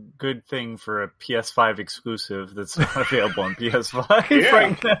good thing for a PS5 exclusive that's not available on PS5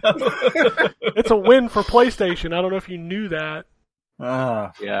 right now. It's a win for PlayStation. I don't know if you knew that.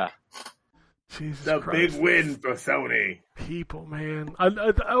 Yeah. Jesus the Christ. Big win for Sony. People, man.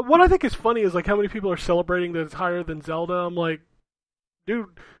 What I think is funny is how many people are celebrating that it's higher than Zelda. I'm like, dude,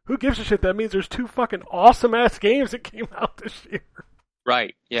 who gives a shit? That means there's 2 fucking awesome-ass games that came out this year.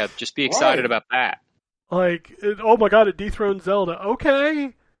 Right. Yeah, just be excited about that. Like, oh my god, it dethroned Zelda.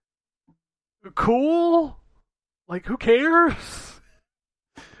 Okay. Cool. Like, who cares?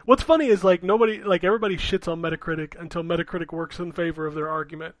 What's funny is, everybody shits on Metacritic until Metacritic works in favor of their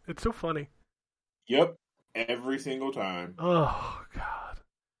argument. It's so funny. Yep. Every single time. Oh, God.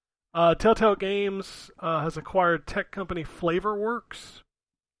 Telltale Games has acquired tech company Flavorworks.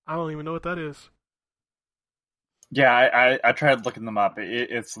 I don't even know what that is. Yeah, I tried looking them up.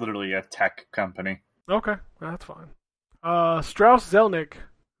 It's literally a tech company. Okay, that's fine. Strauss Zelnick,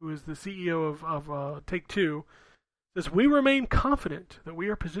 who is the CEO of Take-Two, says, we remain confident that we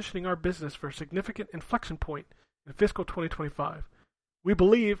are positioning our business for a significant inflection point in fiscal 2025. We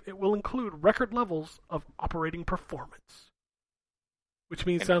believe it will include record levels of operating performance. Which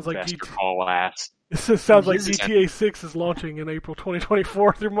means sounds like GTA 6 is launching in April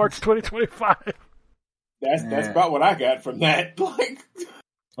 2024 through March 2025. That's about what I got from that.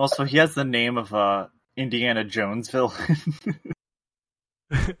 Also, he has the name of Indiana Jones villain.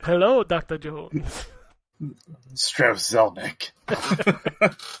 Hello, Dr. Jones. Strauss Zelnick.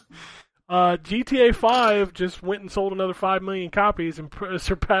 GTA 5 just went and sold another 5 million copies and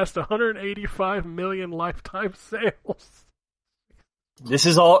surpassed 185 million lifetime sales. This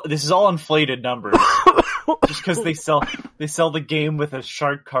is all inflated numbers. Just because they sell the game with a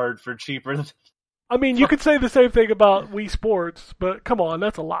shark card for cheaper. I mean, you could say the same thing about Wii Sports, but come on,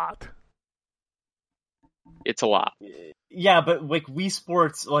 that's a lot. It's a lot. Yeah, but Wii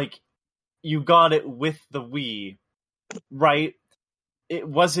Sports, you got it with the Wii, right? It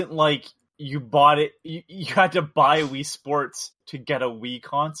wasn't like you bought it. You had to buy Wii Sports to get a Wii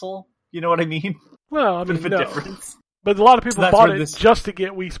console. You know what I mean? Well, I mean, no. Difference. But a lot of people bought it just to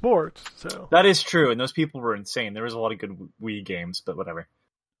get Wii Sports. So that is true, and those people were insane. There was a lot of good Wii games, but whatever.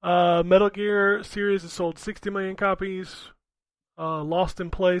 Metal Gear series has sold 60 million copies. Lost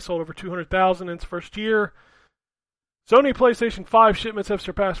in Play sold over 200,000 in its first year. Sony PlayStation 5 shipments have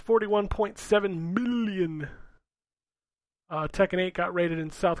surpassed 41.7 million. Tekken 8 got rated in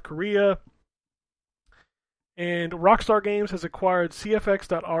South Korea. And Rockstar Games has acquired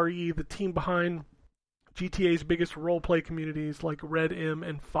CFX.RE, the team behind GTA's biggest roleplay communities like Red M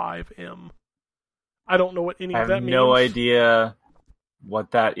and 5M. I don't know what any of that means. I have no idea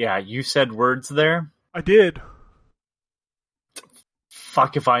what that... Yeah, you said words there? I did.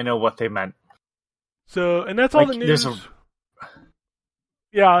 Fuck if I know what they meant. So, and that's all the news.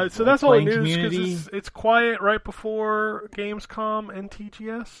 Yeah, so that's all the news, because it's quiet right before Gamescom and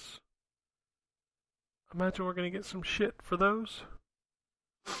TGS. Imagine we're going to get some shit for those.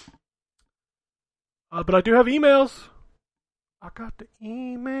 But I do have emails. I got the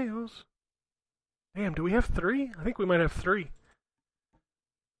emails. Damn, do we have 3? I think we might have 3.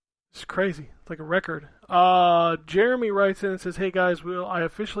 It's crazy. It's like a record. Jeremy writes in and says, "Hey guys, I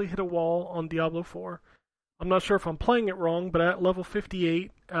officially hit a wall on Diablo 4. I'm not sure if I'm playing it wrong, but at level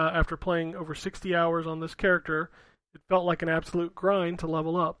 58, after playing over 60 hours on this character, it felt like an absolute grind to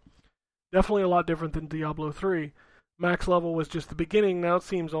level up. Definitely a lot different than Diablo 3. Max level was just the beginning, now it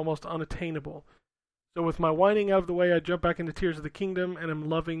seems almost unattainable. So with my whining out of the way, I jump back into Tears of the Kingdom, and I'm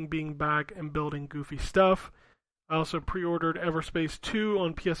loving being back and building goofy stuff. I also pre-ordered Everspace 2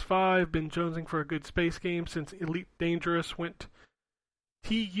 on PS5, been jonesing for a good space game since Elite Dangerous went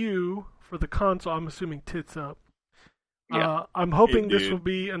TU for the console. I'm assuming tits up. Yeah, I'm hoping this will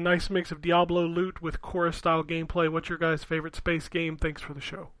be a nice mix of Diablo loot with Chorus-style gameplay. What's your guys' favorite space game? Thanks for the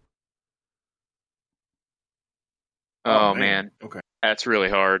show." Oh man. Okay. That's really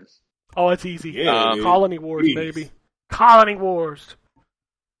hard. Oh, it's easy. Yeah, Colony Wars, baby. Colony Wars.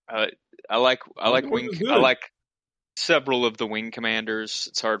 I like several of the Wing Commanders.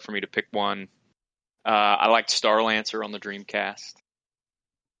 It's hard for me to pick one. I liked Star Lancer on the Dreamcast.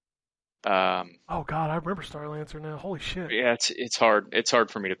 Oh God, I remember Star Lancer now. Holy shit. Yeah, it's hard. It's hard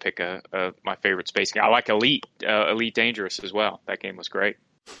for me to pick my favorite space game. I like Elite Dangerous as well. That game was great.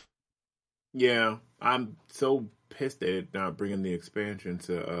 Yeah, I'm so pissed at not bringing the expansion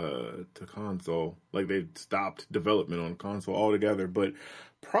to console. Like, they stopped development on console altogether. But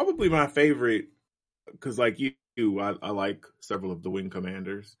probably my favorite, because like you, I like several of the Wing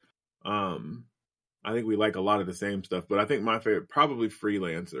Commanders. I think we like a lot of the same stuff. But I think my favorite, probably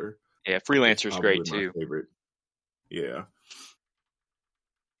Freelancer. Yeah, Freelancer's great too. Favorite. Yeah.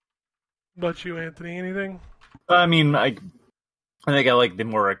 But you, Anthony, anything? I mean, I think I like the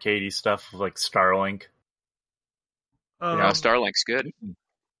more arcadey stuff, like Starlink. Starlink's good.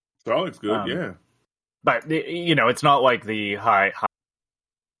 Starlink's good, yeah. But it's not like the high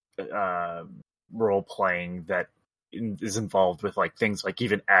role playing that is involved with like things like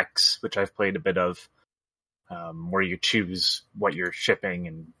even X, which I've played a bit of, where you choose what you're shipping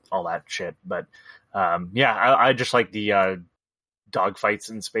and all that shit. But I just like the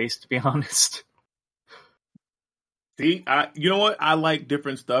dogfights in space, to be honest. See, you know what? I like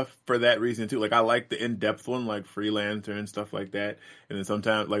different stuff for that reason too. Like, I like the in-depth one, like Freelancer and stuff like that. And then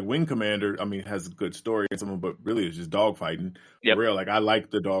sometimes, like Wing Commander, I mean, has a good story and something, but really it's just dogfighting. Yep. For real, like I like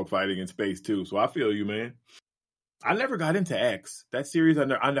the dogfighting in space too. So I feel you, man. I never got into X. That series, I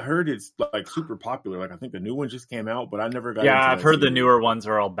heard it's like super popular. Like, I think the new one just came out, but I never got into Yeah, I've heard series. The newer ones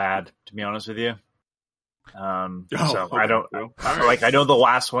are all bad, to be honest with you. Okay. I don't like. I know the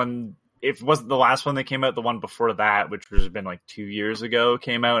last one. If it wasn't the last one that came out, the one before that, which was been like 2 years ago,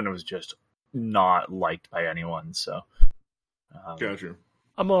 came out, and it was just not liked by anyone. So, gotcha.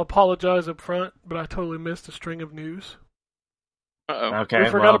 I'm gonna apologize up front, but I totally missed a string of news. Okay, we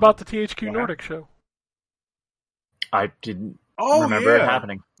forgot about the THQ Nordic show. I didn't remember it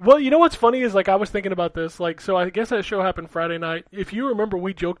happening. Well, you know what's funny is, like, I was thinking about this. Like, so I guess that show happened Friday night. If you remember,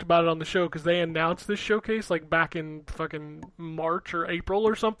 we joked about it on the show because they announced this showcase like back in fucking March or April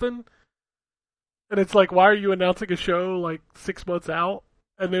or something. And it's like, why are you announcing a show like 6 months out?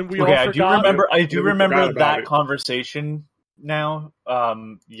 And then we all forgot. I do remember that conversation now.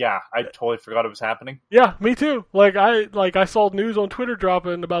 I totally forgot it was happening. Yeah, me too. I saw news on Twitter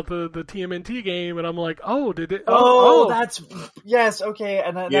dropping about the TMNT game, and I'm like, oh, did it? That's yes, okay,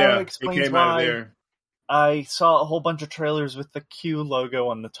 and that explains why. I saw a whole bunch of trailers with the Q logo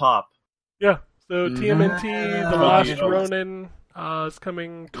on the top. Yeah, so TMNT, The Last Ronin, is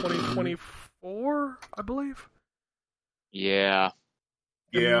coming 2024, I believe. Yeah.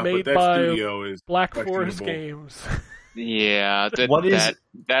 Yeah, made but that by studio is Black Forest Games. Yeah,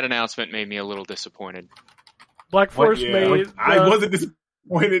 that announcement made me a little disappointed. Black Forest made... I wasn't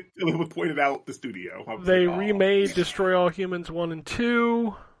disappointed until it was pointed out the studio. They remade Destroy All Humans 1 and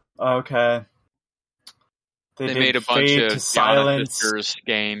 2. Okay. They made a bunch of Silence Sisters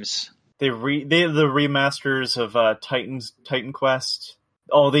games. the remasters of Titan Quest.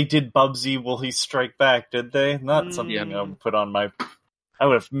 Oh, they did Bubsy Will He Strike Back, did they? Not something I would put on my... I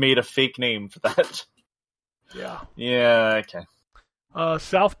would have made a fake name for that. Yeah. Yeah, okay.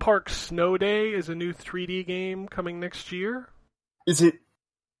 South Park Snow Day is a new 3D game coming next year. Is it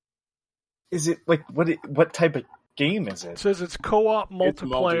like what type of game is it? It says it's co-op multiplayer. It's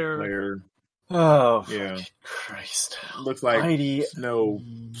multiplayer. Oh, yeah. Christ. Looks like snow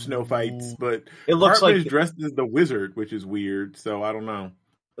fights, but it looks Cartman like is dressed as the wizard, which is weird, so I don't know.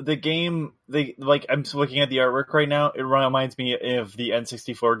 The game, I'm looking at the artwork right now, it reminds me of the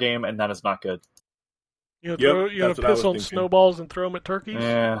N64 game, and that is not good. You know, piss on snowballs and throw them at turkeys?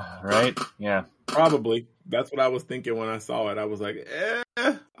 Yeah, right? Yeah. Probably. That's what I was thinking when I saw it. I was like,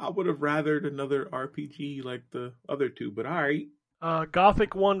 I would have rathered another RPG like the other two, but alright.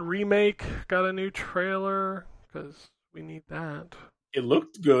 Gothic 1 Remake got a new trailer, because we need that. It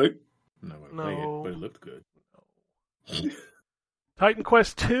looked good. I'm not going to play it, but it looked good. No. Titan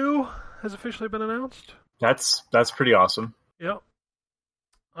Quest 2 has officially been announced. That's pretty awesome. Yep.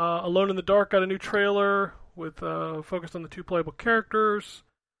 Alone in the Dark got a new trailer with focused on the 2 playable characters.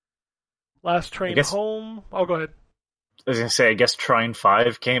 Last Train Home. Oh, go ahead. I was going to say, I guess Trine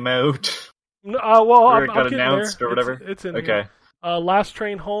 5 came out. No, well, or I'm got announced there. Or whatever. It's in okay. Here. Last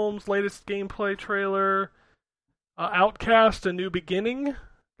Train Home's latest gameplay trailer. Outcast: A New Beginning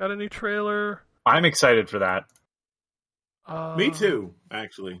got a new trailer. I'm excited for that. Me too,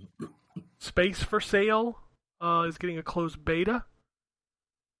 actually. Space for Sale is getting a closed beta.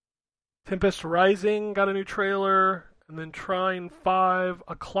 Tempest Rising got a new trailer. And then Trine 5,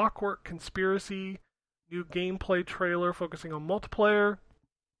 A Clockwork Conspiracy, new gameplay trailer focusing on multiplayer.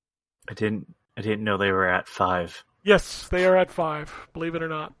 I didn't know they were at 5. Yes, they are at 5. Believe it or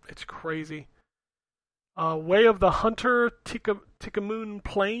not, it's crazy. Way of the Hunter, Tikamoon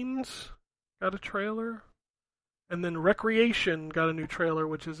Plains got a trailer. And then Recreation got a new trailer,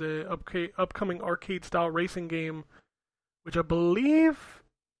 which is a upcoming arcade-style racing game, which I believe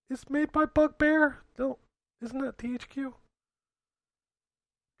is made by Bugbear. No, isn't that THQ?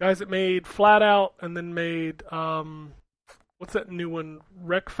 Guys that made Flat Out and then made, what's that new one?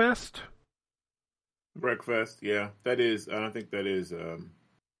 Wreckfest? Wreckfest, yeah. That is, I think that is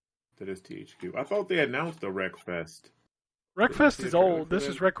THQ. I thought they announced the Wreckfest. Wreckfest is old. This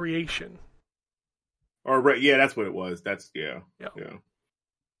is Recreation. Yeah, that's what it was. That's, yeah.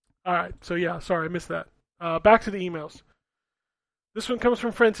 Alright, so yeah, sorry, I missed that. Back to the emails. This one comes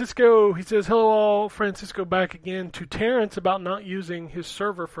from Francisco. He says, hello all, Francisco back again. To Terrence about not using his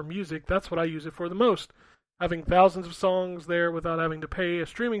server for music. That's what I use it for the most. Having thousands of songs there without having to pay a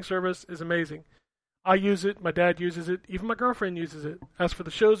streaming service is amazing. I use it, my dad uses it, even my girlfriend uses it. As for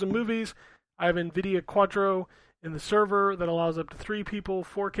the shows and movies, I have NVIDIA Quadro in the server that allows up to 3 people,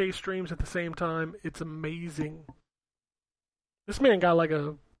 4K streams at the same time. It's amazing. This man got like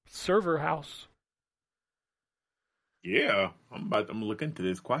a server house. Yeah, I'm gonna look into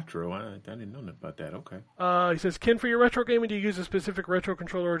this Quattro. I didn't know about that. Okay. He says, Ken, for your retro gaming, do you use a specific retro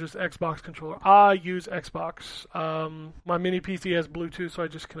controller or just Xbox controller? I use Xbox. My mini PC has Bluetooth, so I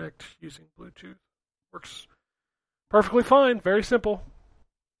just connect using Bluetooth. Works perfectly fine. Very simple.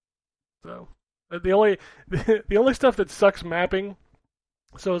 So the only stuff that sucks mapping.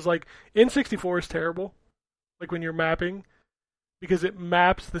 So it's like N64 is terrible. Like when you're mapping. Because it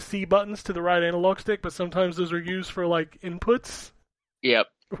maps the C buttons to the right analog stick, but sometimes those are used for like inputs. Yep.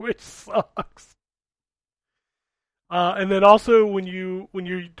 Which sucks. And then also when you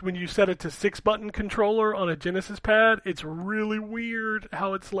set it to 6-button controller on a Genesis pad, it's really weird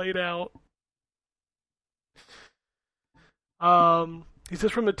how it's laid out. He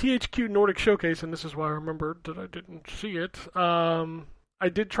says from the THQ Nordic Showcase, and this is why I remembered that I didn't see it. I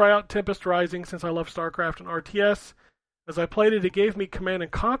did try out Tempest Rising since I love StarCraft and RTS. As I played it, it gave me Command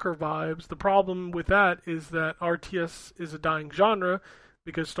 & Conquer vibes. The problem with that is that RTS is a dying genre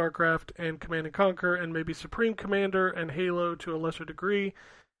because StarCraft and Command & Conquer and maybe Supreme Commander and Halo to a lesser degree.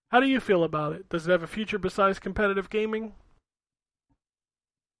 How do you feel about it? Does it have a future besides competitive gaming?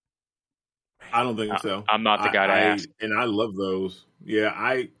 I don't think so. I'm not the guy to ask. And I love those. Yeah,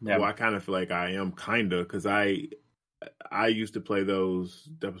 Well, I kind of feel like I am because I used to play those.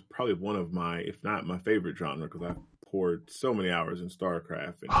 That was probably one of my, if not my favorite genre, because I poured so many hours in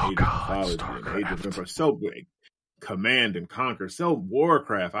StarCraft and Age of Mythology and Age of Empires. So big. Command and Conquer. So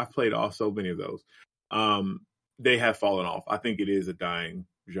Warcraft. I've played so many of those. They have fallen off. I think it is a dying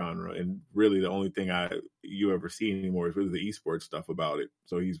genre, and really the only thing you ever see anymore is really the esports stuff about it.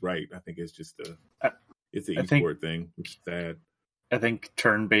 So he's right. I think it's just it's an esport thing, which is sad. I think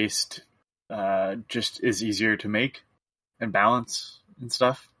turn-based just is easier to make and balance and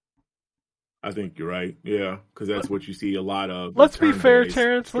stuff. I think you're right. Yeah, because that's what you see a lot of. Let's be fair,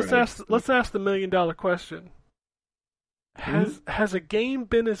 Terrence. Let's ask the $1 million question. Has a game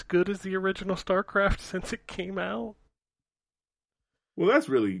been as good as the original StarCraft since it came out? Well, that's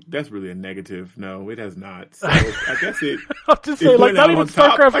really a negative. No, it has not. So I guess it. I'm just saying, like, not even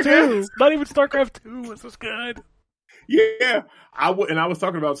StarCraft 2. Not even StarCraft 2 was as good. Yeah, I was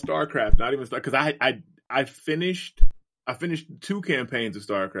talking about StarCraft, not even because I finished 2 campaigns of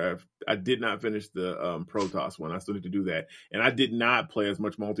StarCraft. I did not finish the Protoss one. I still need to do that, and I did not play as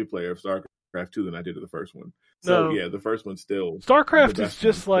much multiplayer of StarCraft 2 than I did of the first one. So yeah, the first one still. StarCraft is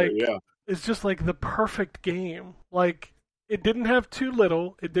just like it's just like the perfect game. Like, it didn't have too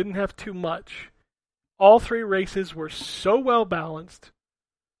little, it didn't have too much. All 3 races were so well balanced.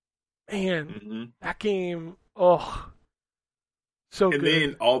 Man, that game, so good. And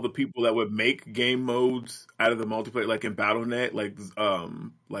then all the people that would make game modes out of the multiplayer, like in BattleNet, like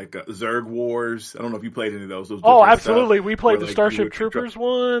Zerg Wars. I don't know if you played any of those. Absolutely. We played the Starship Troopers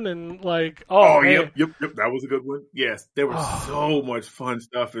one, and like, yep, that was a good one. Yes, there was so much fun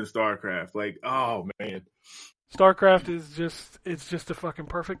stuff in StarCraft. Like, oh man, StarCraft is just a fucking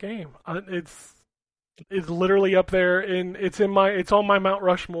perfect game. It's literally up there, and it's on my Mount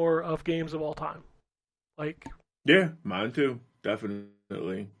Rushmore of games of all time. Like, yeah, mine too.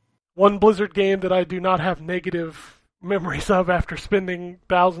 Definitely. One Blizzard game that I do not have negative memories of after spending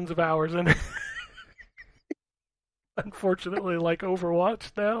thousands of hours in it. Unfortunately, like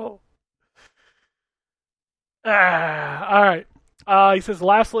Overwatch now. All right. He says,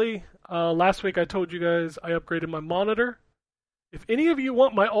 lastly, last week I told you guys I upgraded my monitor. If any of you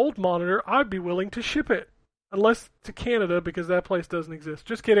want my old monitor, I'd be willing to ship it. Unless to Canada, because that place doesn't exist.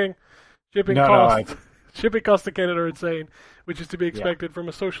 Just kidding. Shipping costs to Canada are insane, which is to be expected from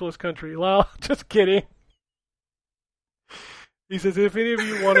a socialist country. Well, just kidding. He says, if any of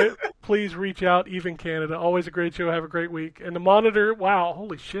you want it, please reach out, even Canada. Always a great show. Have a great week. And the monitor, wow,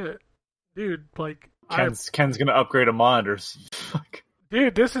 holy shit. Dude, like... Ken's going to upgrade a monitor. Fuck.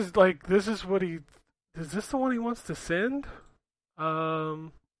 Dude, this is what he... Is this the one he wants to send?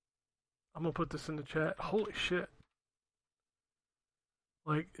 I'm going to put this in the chat. Holy shit.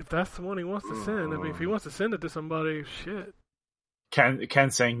 Like, if that's the one he wants to send, I mean, if he wants to send it to somebody, shit.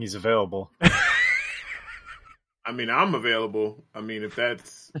 Ken's saying he's available. I mean, I'm available. I mean, if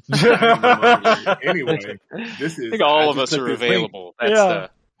that's... anyway, this is... I think all of us are available. So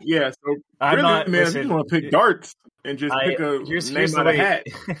I'm not, man, listen, you want to pick darts and just pick a name out of a hat.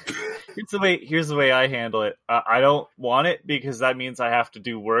 Here's the way I handle it. I don't want it because that means I have to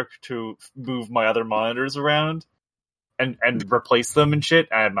do work to move my other monitors around. And replace them and shit.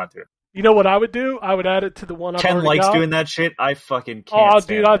 I'm not doing it. You know what I would do? I would add it to the one I've already got. Ken likes doing that shit. I fucking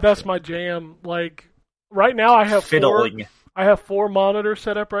can't. That's my jam. Like, right now I have fiddling. I have 4 monitors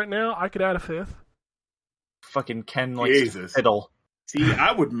set up right now. I could add a 5th. Fucking Ken likes to fiddle. See,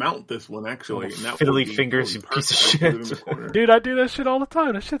 I would mount this one actually. Fiddly fingers, you piece of shit. Dude, I do that shit all the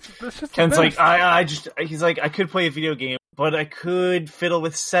time. That shit's Ken's like, he's like, I could play a video game, but I could fiddle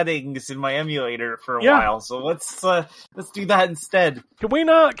with settings in my emulator for a while. So let's do that instead. Can we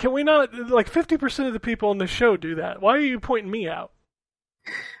not? Like 50% of the people on the show do that. Why are you pointing me out?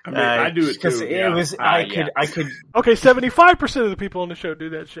 I mean, I do it because it was I could. Okay, 75% of the people on the show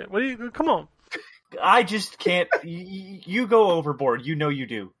do that shit. What do you? Come on. I just can't. You go overboard. You know you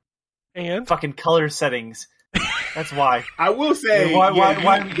do. And fucking color settings. That's why. I will say why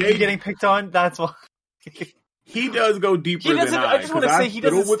are you getting picked on? That's why. He does go deeper than I. I just want to say he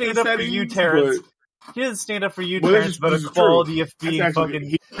doesn't stand up for you, Terrence. He doesn't stand up for you, Terrence, but the quality of being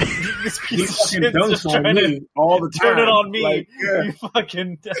fucking... This piece of shit is just trying to all the time. Turn it on me, like, you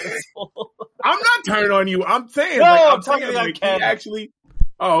fucking asshole. I'm not turning on you. I'm saying... No, like, I'm talking about Ken. He actually...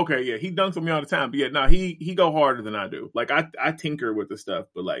 Oh, okay, yeah. He done for me all the time. But yeah, no, he go harder than I do. Like, I tinker with the stuff,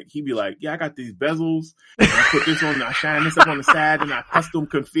 but like, he be like, yeah, I got these bezels, and I put this on, I shine this up on the side, and I custom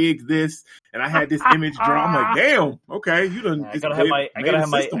config this, and I had this image draw. I'm like, damn, okay, you done. I gotta have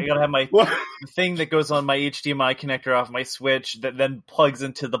my thing that goes on my HDMI connector off my Switch that then plugs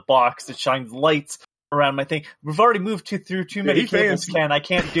into the box that shines lights around my thing. We've already moved through too many cables, Ken. I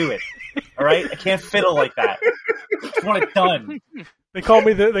can't do it. All right, I can't fiddle like that. I just want it done. They call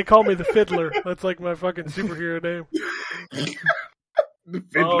me the Fiddler. That's like my fucking superhero name.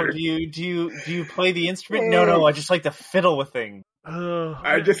 Oh, do you play the instrument? No, I just like to fiddle with things.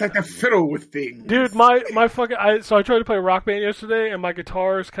 I just like to fiddle with things. Dude, my fucking... So I tried to play Rock Band yesterday, and my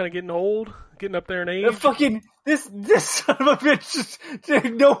guitar is kind of getting old, getting up there in age. This son of a bitch.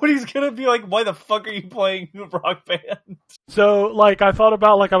 Nobody's gonna be like, "Why the fuck are you playing Rock Band?" So, like, I thought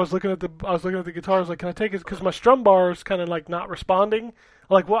about, like, I was looking at the guitar. I was like, can I take it? Because my strum bar is kind of like not responding. I'm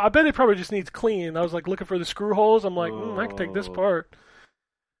like, well, I bet it probably just needs clean. I was like looking for the screw holes. I'm like, I can take this part,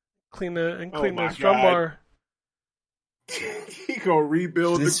 clean the strum bar. He gonna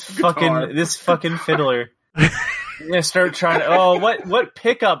rebuild this guitar. This fucking fiddler. I'm gonna start trying to. What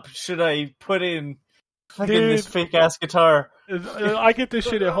pickup should I put in? Fucking this fake ass guitar. I get this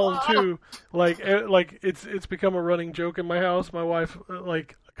shit at home too. Like it's become a running joke in my house. My wife,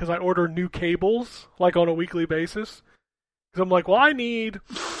 like, because I order new cables like on a weekly basis. Because I'm like, well, I need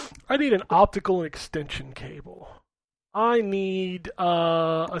an optical extension cable. I need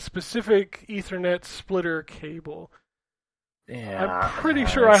a specific Ethernet splitter cable. Yeah, I'm pretty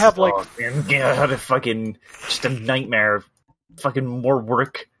sure I have like. God, fucking just a nightmare. Fucking more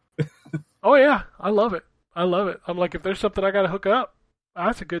work. Oh yeah, I love it. I'm like, if there's something I gotta hook up,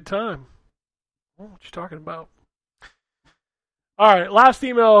 that's a good time. What you talking about? All right, last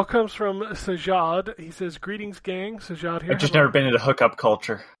email comes from Sajad. He says, "Greetings, gang. Sajad here." I've just never been into hookup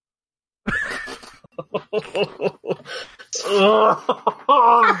culture. That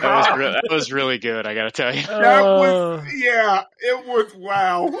was really good, I gotta tell you. It was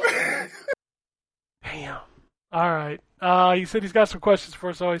wow. Damn. All right. He said he's got some questions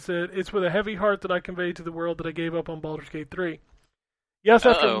for us. So he said, it's with a heavy heart that I convey to the world that I gave up on Baldur's Gate 3. Yes,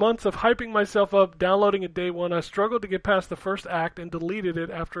 after months of hyping myself up, downloading it day one, I struggled to get past the first act and deleted it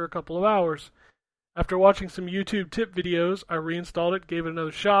after a couple of hours. After watching some YouTube tip videos, I reinstalled it, gave it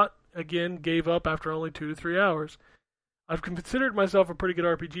another shot, again, gave up after only 2 to 3 hours. I've considered myself a pretty good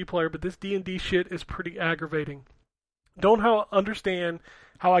RPG player, but this D&D shit is pretty aggravating. Don't understand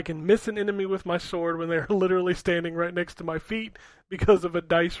how I can miss an enemy with my sword when they're literally standing right next to my feet because of a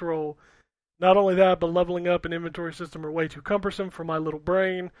dice roll. Not only that, but leveling up and inventory system are way too cumbersome for my little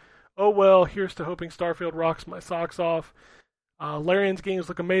brain. Oh well, here's to hoping Starfield rocks my socks off. Larian's games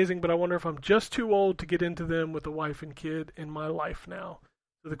look amazing, but I wonder if I'm just too old to get into them with a wife and kid in my life now.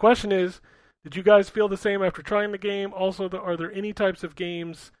 So the question is, did you guys feel the same after trying the game? Also, are there any types of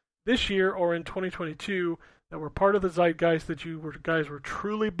games this year or in 2022 that were part of the zeitgeist that you guys were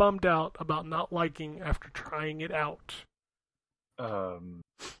truly bummed out about not liking after trying it out?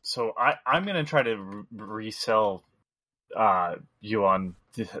 So I'm going to try to resell you on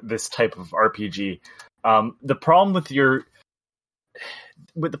this type of RPG. The problem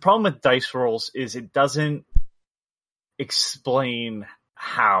with dice rolls is it doesn't explain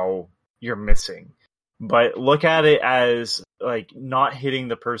how you're missing. But look at it as like not hitting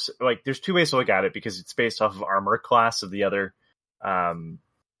the person. Like there's two ways to look at it because it's based off of armor class of the other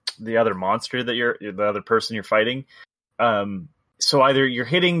monster that the other person you're fighting. So either you're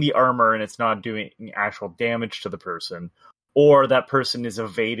hitting the armor and it's not doing actual damage to the person, or that person is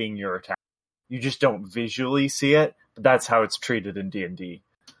evading your attack. You just don't visually see it, but that's how it's treated in D&D.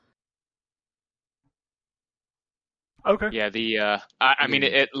 Okay. Yeah, I mean,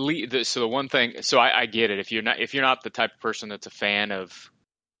 at least so the one thing. So I get it. If you're not the type of person that's a fan of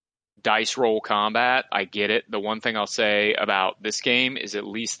dice roll combat, I get it. The one thing I'll say about this game is at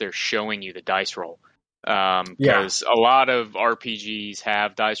least they're showing you the dice roll. Because a lot of RPGs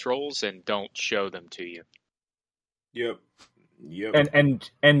have dice rolls and don't show them to you. Yep. And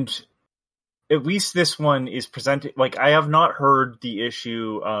at least this one is presented. Like I have not heard the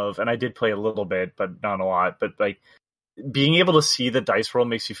issue of, and I did play a little bit, but not a lot. But like being able to see the dice roll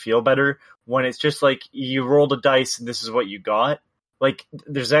makes you feel better when it's just like you rolled a dice and this is what you got. Like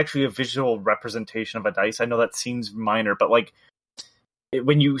there's actually a visual representation of a dice. I know that seems minor, but like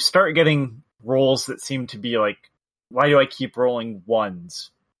when you start getting rolls that seem to be like, why do I keep rolling ones,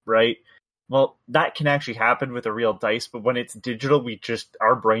 right? Well, that can actually happen with a real dice, but when it's digital,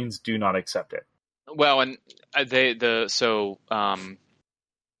 our brains do not accept it. Well, and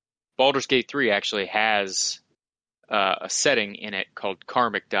Baldur's Gate 3 actually has a setting in it called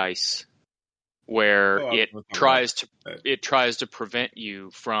karmic dice, where it tries to prevent you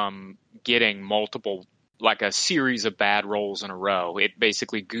from getting multiple, like a series of bad rolls in a row. It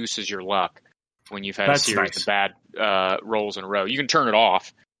basically gooses your luck when you've had a series of bad rolls in a row. You can turn it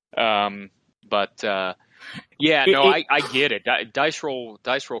off, but I get it. Dice roll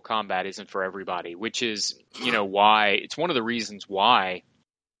combat isn't for everybody, which is why it's one of the reasons why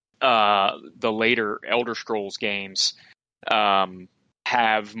the later Elder Scrolls games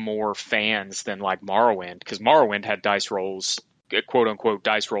have more fans than like Morrowind, because Morrowind had dice rolls, quote unquote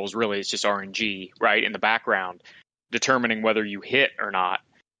dice rolls. Really, it's just RNG, right, in the background, determining whether you hit or not.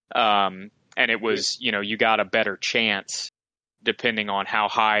 And it was, you got a better chance depending on how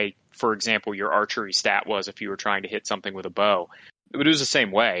high for example, your archery stat was if you were trying to hit something with a bow. But it was the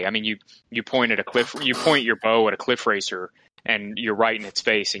same way. I mean, you point your bow at a cliff racer, and you're right in its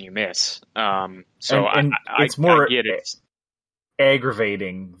face, and you miss. So it's more I get it.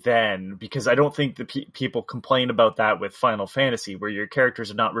 Aggravating then, because I don't think the people complain about that with Final Fantasy, where your characters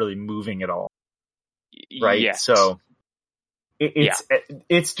are not really moving at all, right? Yes. So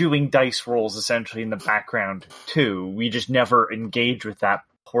it's doing dice rolls essentially in the background too. We just never engage with that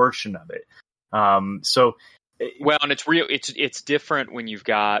portion of it. And it's real. It's different when you've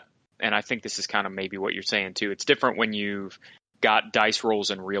got, and I think this is kind of maybe what you're saying too. It's different when you've got dice rolls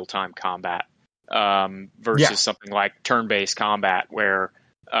in real time combat. Versus something like turn-based combat where,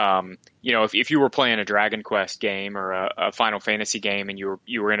 if you were playing a Dragon Quest game or a Final Fantasy game and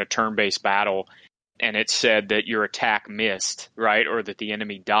you were in a turn-based battle and it said that your attack missed, right, or that the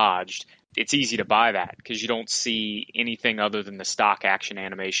enemy dodged, it's easy to buy that because you don't see anything other than the stock action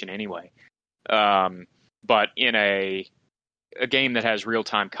animation anyway. But in a game that has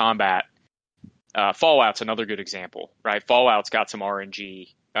real-time combat, Fallout's another good example, right? Fallout's got some RNG,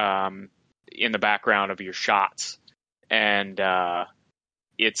 in the background of your shots, and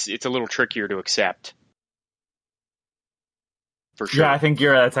it's a little trickier to accept. For sure. Yeah, I think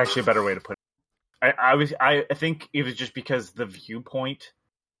that's actually a better way to put it. I think it was just because the viewpoint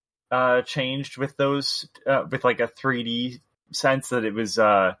changed with those with like a 3D sense that it was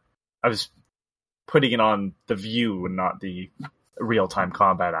I was putting it on the view and not the real time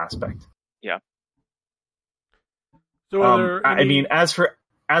combat aspect. Yeah. So I mean,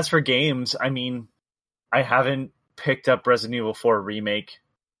 as for games, I mean, I haven't picked up Resident Evil 4 Remake.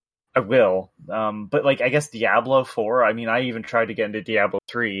 I will. But, like, I guess Diablo 4, I mean, I even tried to get into Diablo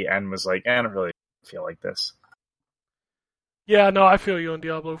 3 and was like, I don't really feel like this. Yeah, no, I feel you on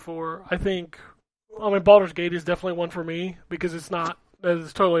Diablo 4. I mean, Baldur's Gate is definitely one for me because it's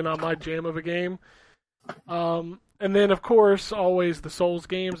totally not my jam of a game. And then, of course, always the Souls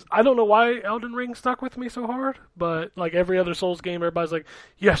games. I don't know why Elden Ring stuck with me so hard, but like every other Souls game, everybody's like,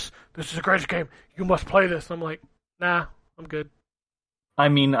 yes, this is the greatest game. You must play this. And I'm like, nah, I'm good. I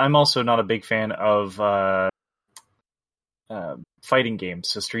mean, I'm also not a big fan of fighting games.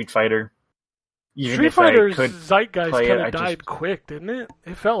 So Street Fighter. Street Fighter's zeitgeist kind of died quick, didn't it?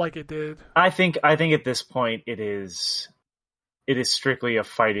 It felt like it did. I think at this point it is strictly a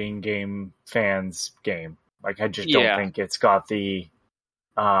fighting game fans game. Like, I just don't think it's got the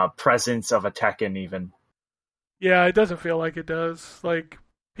presence of a Tekken even. Yeah, it doesn't feel like it does. Like,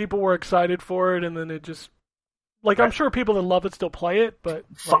 people were excited for it, and then it just... Like, I'm sure people that love it still play it, but...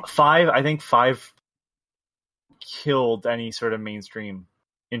 Like... I think 5 killed any sort of mainstream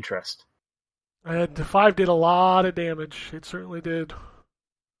interest. 5 did a lot of damage. It certainly did.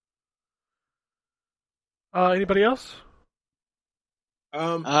 Anybody else?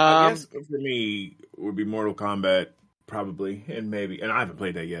 I guess for me would be Mortal Kombat probably, and I haven't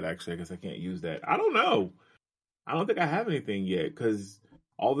played that yet. Actually, I guess I can't use that. I don't know. I don't think I have anything yet because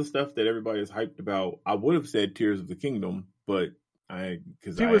all the stuff that everybody is hyped about, I would have said Tears of the Kingdom, but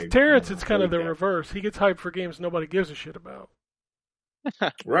with Terrence, it's kind of the reverse. He gets hyped for games nobody gives a shit about.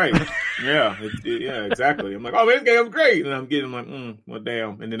 Right. Yeah. Yeah, exactly. I'm like, oh, this game's great. And I'm getting like, well,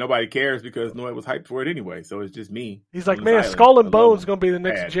 damn. And then nobody cares because nobody was hyped for it anyway. So it's just me. He's like, man, Skull and Bones is going to be the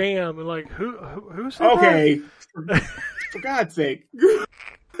next jam. And like, who said that? For God's sake.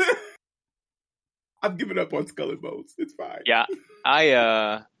 I've given up on Skull and Bones. It's fine. Yeah.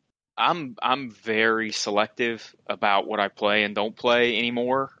 I'm very selective about what I play and don't play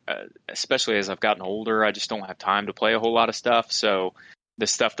anymore, especially as I've gotten older. I just don't have time to play a whole lot of stuff. So the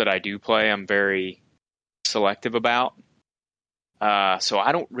stuff that I do play, I'm very selective about. So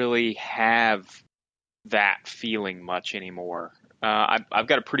I don't really have that feeling much anymore. I've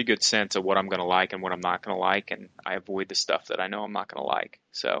got a pretty good sense of what I'm going to like and what I'm not going to like, and I avoid the stuff that I know I'm not going to like.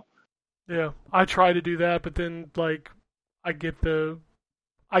 So yeah, I try to do that, but then like I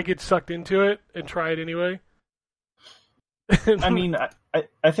get sucked into it and try it anyway. I mean,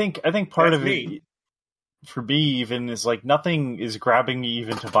 I think part of it for me even is like nothing is grabbing me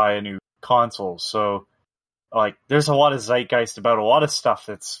even to buy a new console. So like there's a lot of zeitgeist about a lot of stuff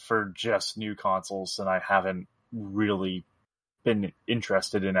that's for just new consoles, and I haven't really been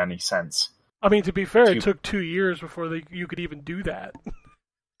interested in any sense. I mean, to be fair, it took 2 years before you could even do that.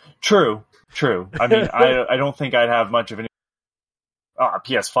 True. I mean, I don't think I'd have much of an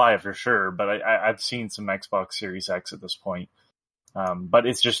PS5 for sure, but I've seen some Xbox Series X at this point. But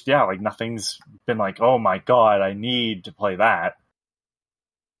it's just, like nothing's been like, oh my god, I need to play that.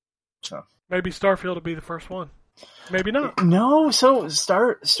 So maybe Starfield will be the first one. Maybe not. No, so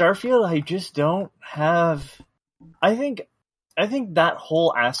Starfield, I just don't have. I think I think that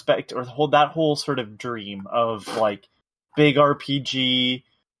whole aspect, or that whole sort of dream of like big RPG,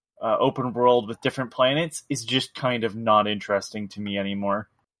 open world with different planets, is just kind of not interesting to me anymore.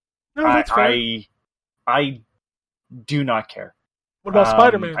 No, that's fair. I do not care. What about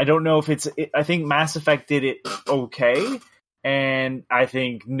Spider-Man? I don't know if I think Mass Effect did it okay, and I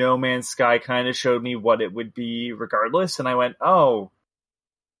think No Man's Sky kind of showed me what it would be regardless, and I went, oh,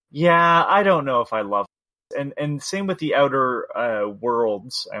 yeah, I don't know if I love it. And same with the Outer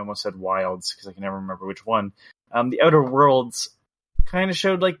Worlds. I almost said Wilds, because I can never remember which one. The Outer Worlds kind of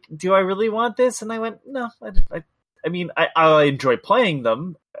showed, like, do I really want this? And I went, no, I mean, I enjoy playing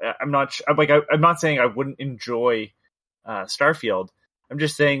them. I'm not saying I wouldn't enjoy Starfield. I'm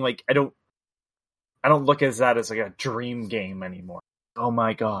just saying, like, I don't look at that as like a dream game anymore. Oh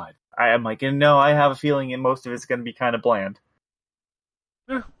my god. I'm like, no, I have a feeling most of it's going to be kind of bland.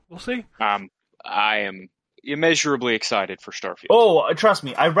 Yeah, we'll see. I am immeasurably excited for Starfield. Oh, trust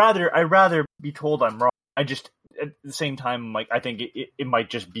me, I'd rather be told I'm wrong. I just, at the same time, like, I think it might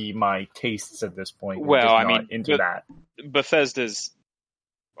just be my tastes at this point. Well, I mean, into that. Bethesda's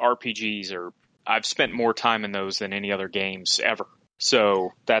RPGs I've spent more time in those than any other games ever.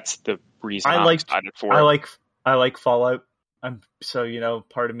 So that's the reason I'm excited for it. I like Fallout. So,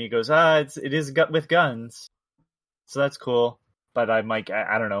 part of me goes, it is with guns. So that's cool. But I'm like,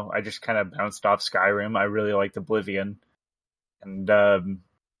 I don't know. I just kind of bounced off Skyrim. I really liked Oblivion. And, I don't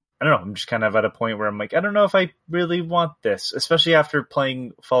know. I'm just kind of at a point where I'm like, I don't know if I really want this. Especially after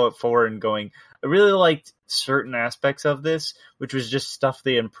playing Fallout 4 and going, I really liked certain aspects of this, which was just stuff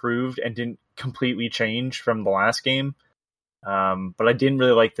they improved and didn't completely change from the last game. But I didn't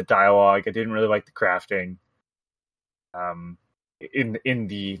really like the dialogue. I didn't really like the crafting. In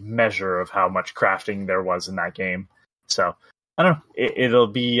the measure of how much crafting there was in that game. So, I don't know. It'll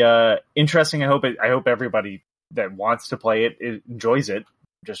be interesting. I hope everybody that wants to play it enjoys it.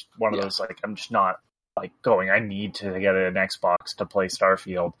 Just one of those, like, I'm just not like going, I need to get an Xbox to play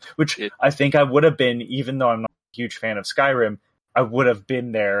Starfield, which I think I would have been, even though I'm not a huge fan of Skyrim. I would have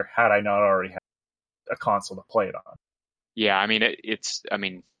been there had I not already had a console to play it on. Yeah, I mean,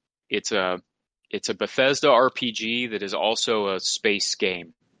 it's a Bethesda RPG that is also a space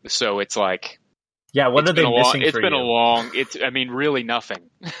game. So it's like, yeah, what are they missing? Really nothing.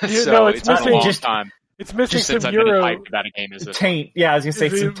 It's missing been a long time. It's missing since some I've Euro. Been hyped about a game as this taint. One. Yeah, I was gonna say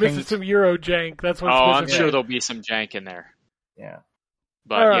it's missing some Euro jank. That's what's missing. I'm there. sure there'll be some jank in there. Yeah,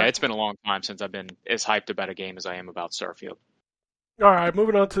 but it's been a long time since I've been as hyped about a game as I am about Starfield. All right,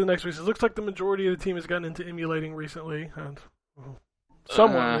 moving on to the next week. It looks like the majority of the team has gotten into emulating recently, and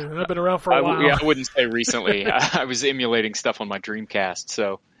someone I've been around for a while. I wouldn't say recently. I was emulating stuff on my Dreamcast.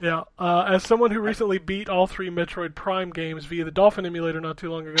 So yeah, as someone who recently beat all 3 Metroid Prime games via the Dolphin emulator not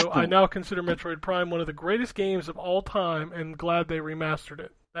too long ago, I now consider Metroid Prime one of the greatest games of all time, and glad they remastered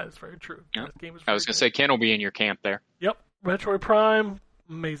it. That is very true. Yeah. I was going to say Ken will be in your camp there. Yep, Metroid Prime.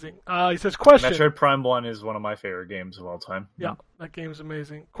 Amazing. He says, question. Metroid Prime 1 is one of my favorite games of all time. Yeah, that game's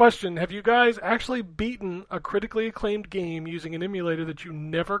amazing. Question, have you guys actually beaten a critically acclaimed game using an emulator that you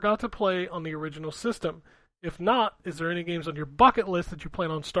never got to play on the original system? If not, is there any games on your bucket list that you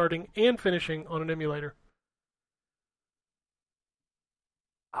plan on starting and finishing on an emulator?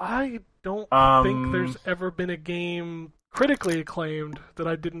 I don't think there's ever been a game critically acclaimed that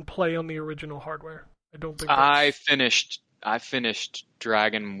I didn't play on the original hardware. I don't think I finished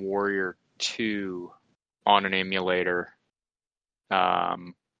Dragon Warrior 2 on an emulator,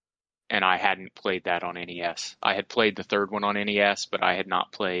 and I hadn't played that on NES. I had played the third one on NES, but I had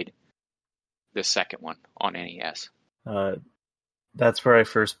not played the second one on NES. That's where I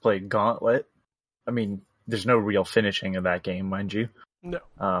first played Gauntlet. I mean, there's no real finishing of that game, mind you.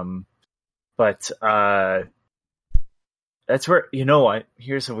 No. But that's where, you know what?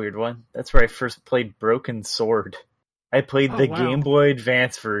 Here's a weird one. That's where I first played Broken Sword. I played the Game Boy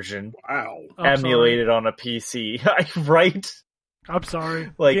Advance version. Wow. Emulated on a PC. Right? I'm sorry.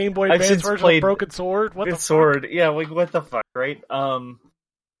 Like, Game Boy Advance version of Broken Sword? What the Sword. Fuck? Yeah, like, what the fuck, right? And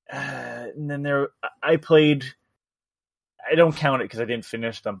then I played, I don't count it because I didn't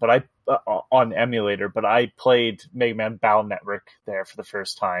finish them, but on emulator, but I played Mega Man Battle Network there for the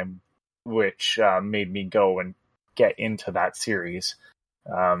first time, which made me go and get into that series.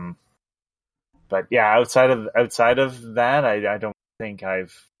 But yeah, outside of that, I don't think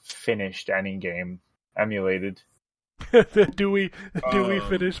I've finished any game emulated. Do we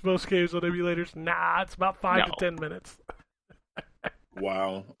finish most games on emulators? Nah, it's about 5 to 10 minutes.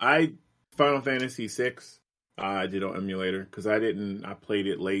 Wow. Final Fantasy VI, I did on emulator because I played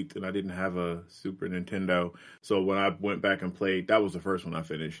it late and I didn't have a Super Nintendo. So when I went back and played, that was the first one I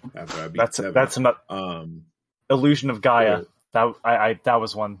finished after I beat 7. That's an Illusion of Gaia. That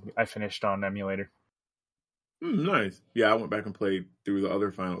was one I finished on emulator. Nice. Yeah, I went back and played through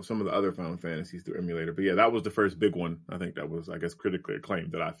some of the other Final Fantasies through emulator. But yeah, that was the first big one. I think that was, I guess, critically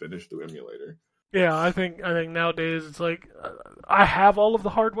acclaimed that I finished through emulator. Yeah, I think nowadays it's like I have all of the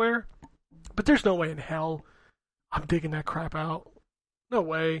hardware, but there's no way in hell I'm digging that crap out. No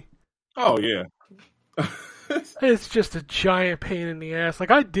way. Oh yeah. It's just a giant pain in the ass.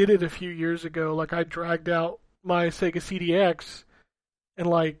 Like I did it a few years ago. Like I dragged out my Sega CDX and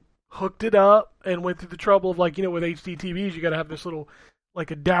like hooked it up and went through the trouble of like, with HD TVs you gotta have this little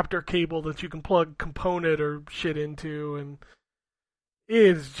like adapter cable that you can plug component or shit into, and it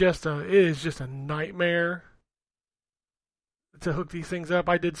is just a nightmare to hook these things up.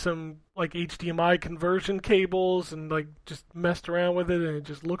 I did some like HDMI conversion cables and like just messed around with it, and it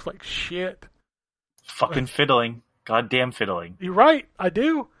just looks like shit. Fucking fiddling. Goddamn fiddling. You're right, I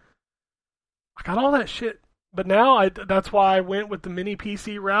do. I got all that shit. But now that's why I went with the mini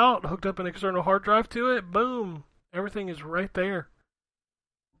PC route, hooked up an external hard drive to it, boom. Everything is right there.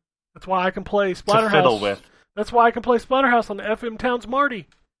 That's why I can play Splatterhouse. To fiddle with. That's why I can play Splatterhouse on the FM Towns Marty.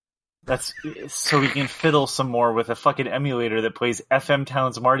 That's so we can fiddle some more with a fucking emulator that plays FM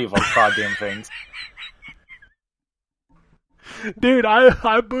Towns Marty of all goddamn things. Dude,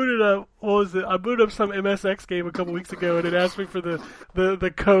 I booted up, what was it? I booted up some MSX game a couple weeks ago, and it asked me for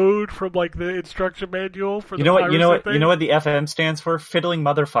the code from like the instruction manual for the You know what the FM stands for? Fiddling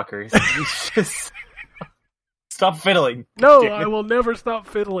motherfuckers. Stop fiddling. No, I will never stop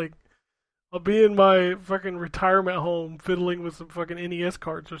fiddling. I'll be in my fucking retirement home fiddling with some fucking NES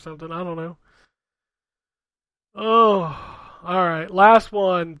cards or something. I don't know. Oh, alright. Last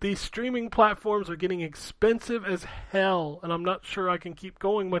one. These streaming platforms are getting expensive as hell, and I'm not sure I can keep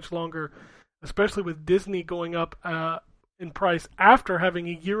going much longer, especially with Disney going up in price after having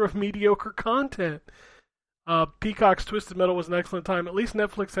a year of mediocre content. Peacock's Twisted Metal was an excellent time. At least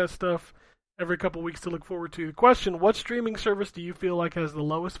Netflix has stuff every couple weeks to look forward to. The question, what streaming service do you feel like has the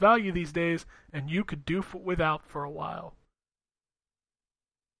lowest value these days and you could do without for a while?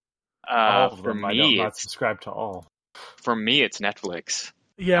 All of them. I don't not subscribe to all. For me, it's Netflix.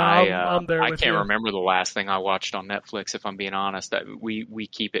 Yeah, I'm there with you. I can't remember the last thing I watched on Netflix, if I'm being honest. We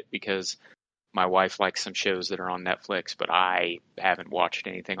keep it because my wife likes some shows that are on Netflix, but I haven't watched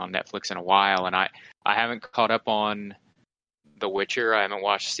anything on Netflix in a while, and I haven't caught up on The Witcher. I haven't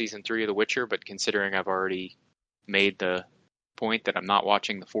watched season 3 of The Witcher, but considering I've already made the point that I'm not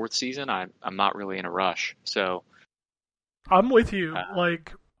watching the 4th season, I'm not really in a rush. So I'm with you.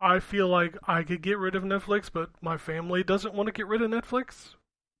 I feel like I could get rid of Netflix, but my family doesn't want to get rid of Netflix.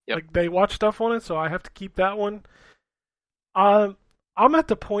 Yep. Like they watch stuff on it, so I have to keep that one. I'm at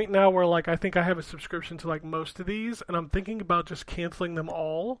the point now where like I think I have a subscription to like most of these, and I'm thinking about just canceling them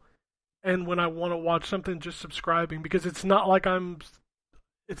all. And when I want to watch something, just subscribing, because it's not like I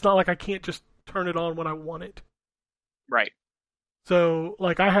can't just turn it on when I want it. Right. So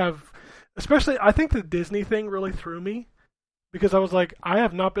like I think the Disney thing really threw me, because I was like, I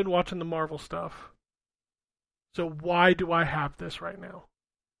have not been watching the Marvel stuff. So why do I have this right now?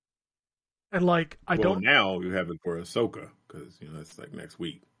 And like now you have it for Ahsoka, because that's like next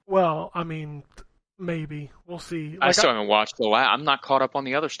week. Well, I mean, maybe we'll see. I still haven't watched I'm not caught up on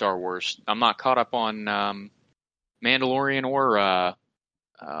the other Star Wars. I'm not caught up on Mandalorian or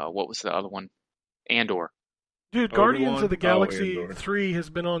what was the other one? Andor. Dude, Guardians of the Galaxy 3 has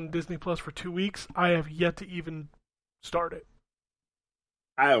been on Disney Plus for 2 weeks. I have yet to even start it.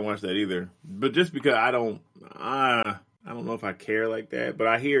 I haven't watched that either, but just because I don't know if I care like that. But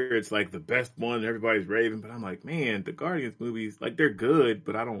I hear it's like the best one. Everybody's raving, but I'm like, man, the Guardians movies, like they're good,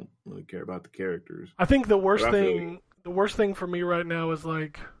 but I don't really care about the characters. I think the worst thing for me right now is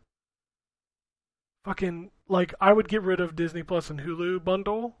like, fucking like I would get rid of Disney Plus and Hulu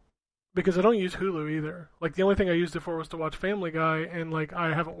bundle, because I don't use Hulu either. Like the only thing I used it for was to watch Family Guy, and like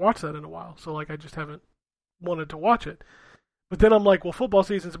I haven't watched that in a while, so like I just haven't wanted to watch it. But then I'm like, well, football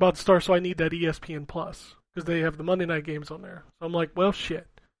season's about to start, so I need that ESPN Plus, because they have the Monday night games on there. So I'm like, well, shit.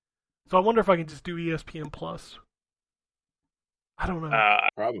 So I wonder if I can just do ESPN Plus. I don't know.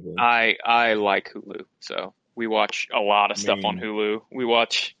 Probably. I like Hulu, so we watch a lot of stuff on Hulu. We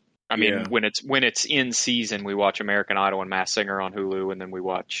watch, when it's in season, we watch American Idol and Masked Singer on Hulu, and then we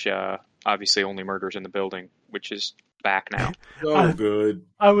watch obviously Only Murders in the Building, which is back now. So good.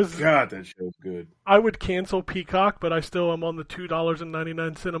 God, that show's good. I would cancel Peacock, but I still am on the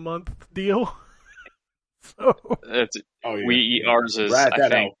 $2.99 a month deal. So ours is I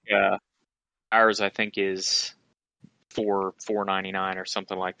think is $4.99 or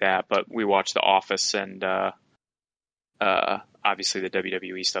something like that. But we watch The Office and obviously the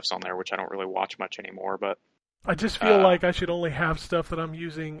WWE stuff's on there, which I don't really watch much anymore. But I just feel like I should only have stuff that I'm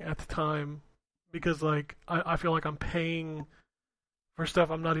using at the time, because like I feel like I'm paying for stuff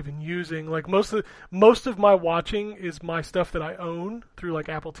I'm not even using. Like most of my watching is my stuff that I own through like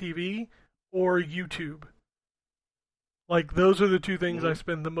Apple TV or YouTube. Like those are the two things I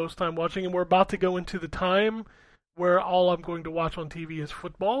spend the most time watching, and we're about to go into the time where all I'm going to watch on TV is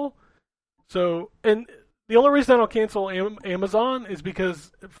football. So, and the only reason I don't cancel Amazon is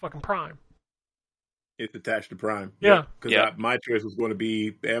because fucking Prime. It's attached to Prime. Yeah. Because my choice was going to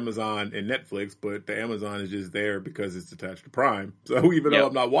be Amazon and Netflix, but the Amazon is just there because it's attached to Prime. So even though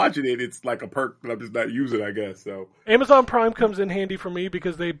I'm not watching it, it's like a perk that I'm just not using, I guess. So Amazon Prime comes in handy for me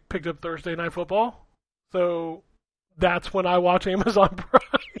because they picked up Thursday Night Football. So that's when I watch Amazon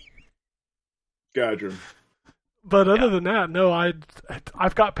Prime. Gotcha. But other than that, no,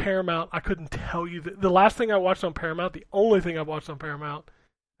 I've got Paramount. I couldn't tell you. The last thing I watched on Paramount, the only thing I've watched on Paramount,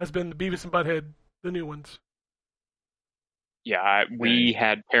 has been the Beavis and Butthead, the new ones. Yeah, we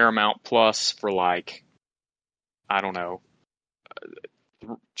had Paramount Plus for like, I don't know,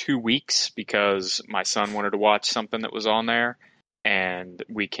 2 weeks because my son wanted to watch something that was on there, and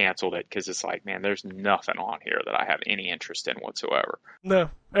we canceled it because it's like, man, there's nothing on here that I have any interest in whatsoever.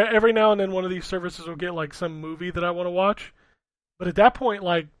 No. Every now and then one of these services will get like some movie that I want to watch, but at that point,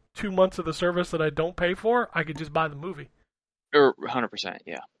 like 2 months of the service that I don't pay for, I could just buy the movie. Or 100%,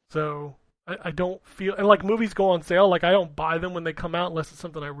 yeah. So I don't feel, and like movies go on sale, like I don't buy them when they come out unless it's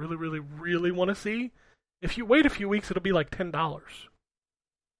something I really, really, really want to see. If you wait a few weeks, it'll be like $10.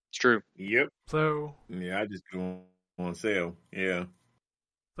 It's true. Yep. So yeah, I just go on sale. Yeah.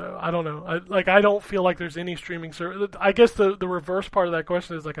 So I don't know. I don't feel like there's any streaming service. I guess the reverse part of that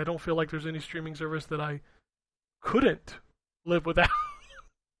question is like I don't feel like there's any streaming service that I couldn't live without.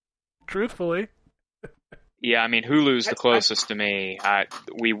 Truthfully. Yeah, I mean Hulu's the closest to me.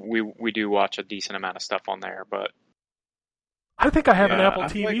 We do watch a decent amount of stuff on there, but I think I have an Apple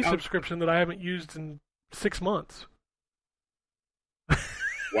TV subscription that I haven't used in 6 months.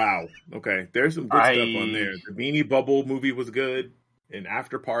 Wow. Okay. There's some good stuff on there. The Beanie Bubble movie was good. And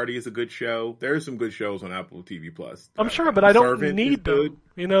After Party is a good show. There's some good shows on Apple TV Plus. I'm sure, but I don't need them. Good.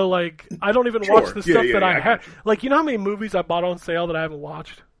 You know, like I don't even watch the stuff that I have. Like, you know how many movies I bought on sale that I haven't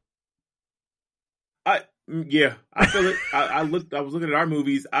watched? I feel it. I was looking at our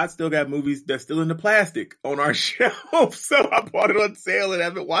movies. I still got movies that's still in the plastic on our shelf. So I bought it on sale and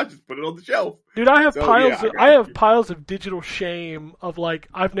haven't watched it. Put it on the shelf. Dude, I have I have piles of digital shame of like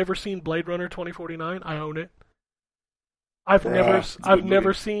I've never seen Blade Runner 2049. I own it. I've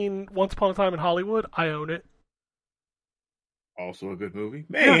never seen Once Upon a Time in Hollywood. I own it. Also a good movie,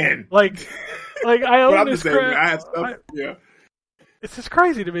 man. Yeah, like I own this crap. I have stuff. It's just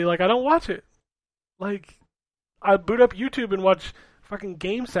crazy to me. Like I don't watch it. Like I boot up YouTube and watch fucking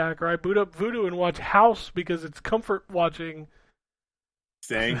GameSack, or I boot up Vudu and watch House because it's comfort watching.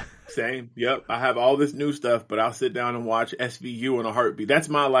 Same. Yep. I have all this new stuff, but I'll sit down and watch SVU in a heartbeat. That's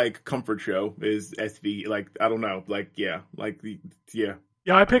my like comfort show is SV. Like, I don't know. Like, yeah.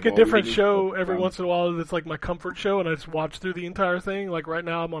 Yeah, I pick a different show every once in a while that's like my comfort show, and I just watch through the entire thing. Like right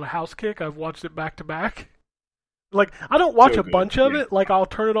now I'm on a House kick. I've watched it back to back. Like, I don't watch a bunch of it. Like, I'll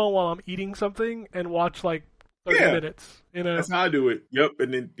turn it on while I'm eating something and watch like 30 minutes. You know? That's how I do it. Yep.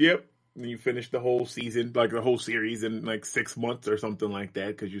 And then, and you finish the whole season, like the whole series in like 6 months or something like that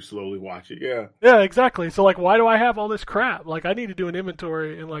because you slowly watch it. Yeah. Yeah, exactly. So like, why do I have all this crap? Like, I need to do an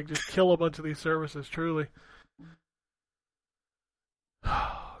inventory and like just kill a bunch of these services. Truly.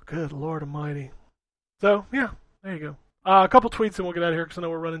 Good Lord Almighty. So yeah, there you go. A couple tweets and we'll get out of here because I know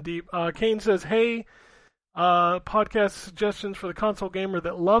we're running deep. Kane says, "Hey, podcast suggestions for the console gamer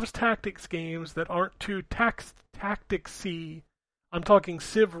that loves tactics games that aren't too tacticsy. I'm talking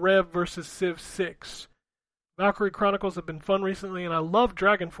Civ Rev versus Civ 6. Valkyrie Chronicles have been fun recently, and I love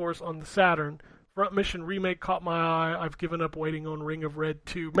Dragon Force on the Saturn. Front Mission Remake caught my eye. I've given up waiting on Ring of Red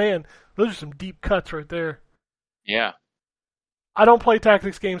 2. Man, those are some deep cuts right there. Yeah. I don't play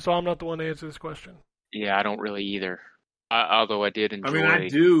tactics games, so I'm not the one to answer this question. Yeah, I don't really either. Although I did enjoy I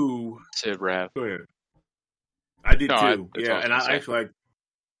do. Civ Rev. Go ahead. I did too. And I actually like...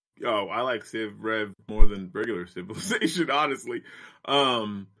 Oh, I like Civ Rev more than regular Civilization, honestly.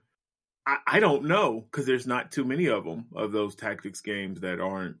 I don't know, because there's not too many of them, of those tactics games that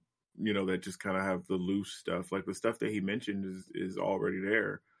aren't, that just kind of have the loose stuff. Like the stuff that he mentioned is already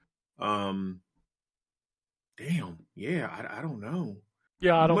there. Damn. Yeah, I don't know.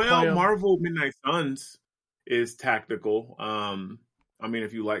 Yeah, I don't play them. Marvel Midnight Suns is tactical.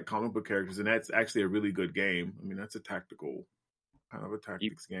 If you like comic book characters, and that's actually a really good game. That's a tactical kind of a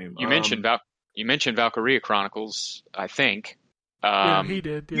tactics game. You mentioned Valkyria Chronicles, I think. Yeah, he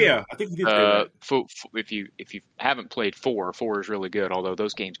did. Yeah, I think he did say that. If you haven't played 4 is really good. Although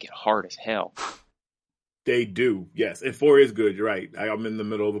those games get hard as hell. They do, yes. And 4 is good. You're right. I'm in the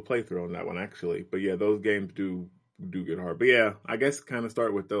middle of a playthrough on that one actually. But yeah, those games do get hard. But yeah, I guess kind of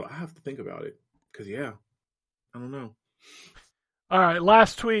start with though. I have to think about it because I don't know. All right,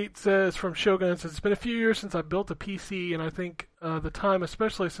 last tweet says from Shogun says, it's been a few years since I built a PC, and I think the time,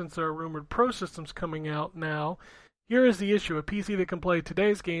 especially since there are rumored Pro systems coming out now. Here is the issue: a PC that can play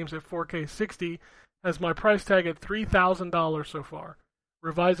today's games at 4K 60 has my price tag at $3,000 so far.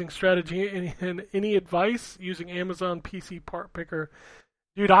 Revising strategy and any advice using Amazon PC part picker.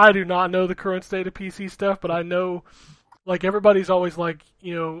 Dude, I do not know the current state of PC stuff, but I know, like, everybody's always like,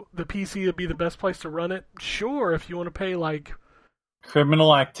 the PC would be the best place to run it. Sure, if you want to pay, like...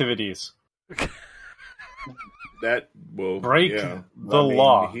 Criminal activities. That will break the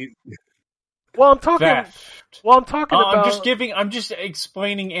law. Well, I'm talking. Theft. Well, I'm talking about. I'm just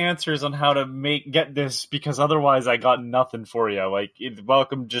explaining answers on how to get this because otherwise I got nothing for you. Like,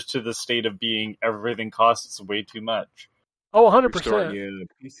 welcome just to the state of being everything costs way too much. Oh, 100%. Yeah, the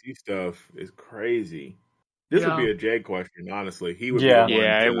PC stuff is crazy. This would be a Jay question, honestly. He would.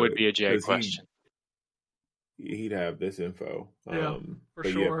 It would be a Jay question. He'd have this info. Yeah, for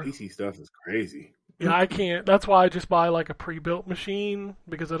but sure. Yeah, PC stuff is crazy. Yeah, I can't. That's why I just buy like a pre-built machine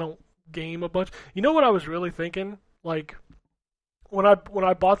because I don't game a bunch. You know what I was really thinking? Like when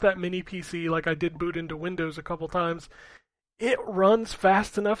I bought that mini PC, like I did boot into Windows a couple times, it runs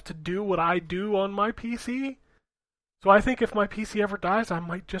fast enough to do what I do on my PC. So I think if my PC ever dies, I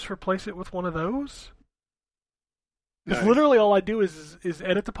might just replace it with one of those. Because literally all I do is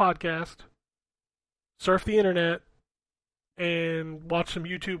edit the podcast, surf the internet, and watch some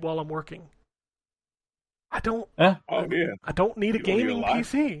YouTube while I'm working. I don't. I don't need a gaming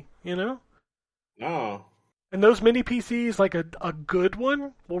PC. No. And those mini PCs, like a good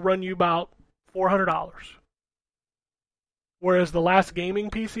one, will run you about $400. Whereas the last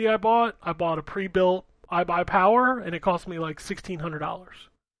gaming PC I bought a pre-built iBuyPower, and it cost me like $1,600.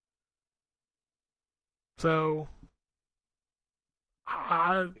 So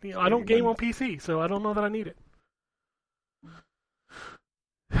I don't game on PC, so I don't know that I need it.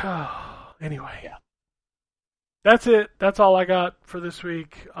 Anyway, yeah. That's it. That's all I got for this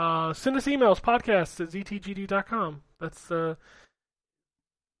week. Send us emails, podcasts@ztgd.com. That's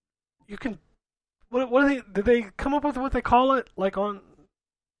you can. What did they come up with? What they call it? Like on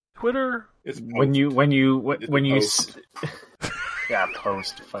Twitter? When you post. Yeah,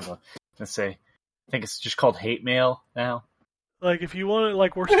 post. Let's say, I think it's just called hate mail now. Like if you want it,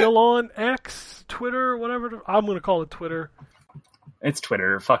 like we're still on X, Twitter, whatever. I'm gonna call it Twitter. It's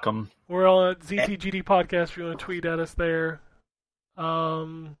Twitter. Fuck them. We're on ZTGD Podcast if you want to tweet at us there.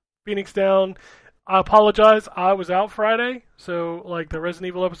 Phoenix Down. I apologize. I was out Friday, so like the Resident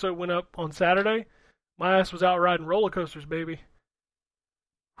Evil episode went up on Saturday. My ass was out riding roller coasters, baby.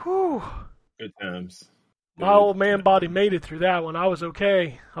 Whew. Good times. My old man body made it through that one. I was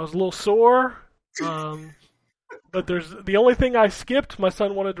okay. I was a little sore. But there's the only thing I skipped. My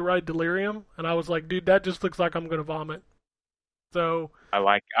son wanted to ride Delirium, and I was like, dude, that just looks like I'm gonna vomit. So I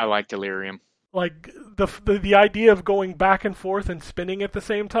like Delirium. Like the idea of going back and forth and spinning at the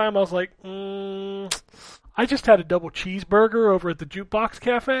same time, I was like, I just had a double cheeseburger over at the Jukebox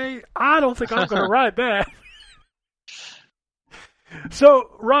Cafe. I don't think I'm going to ride that.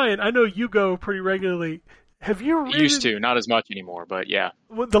 So, Ryan, I know you go pretty regularly. Have you used to, not as much anymore, but yeah.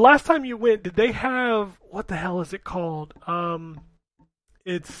 The last time you went, did they have, what the hell is it called?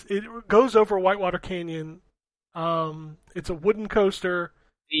 It goes over Whitewater Canyon. It's a wooden coaster.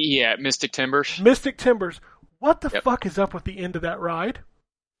 Yeah, Mystic Timbers. Mystic Timbers. What the fuck is up with the end of that ride?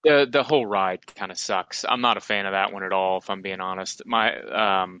 The whole ride kind of sucks. I'm not a fan of that one at all, if I'm being honest.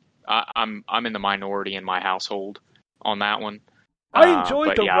 I'm in the minority in my household on that one. I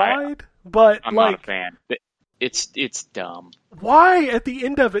enjoyed the ride, but I'm not a fan. It's dumb. Why at the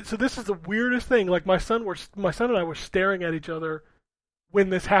end of it? So this is the weirdest thing. Like my son and I were staring at each other when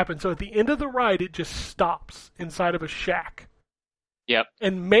this happened. So at the end of the ride, it just stops inside of a shack. Yep.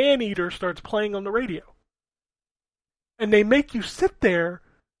 And Maneater starts playing on the radio. And they make you sit there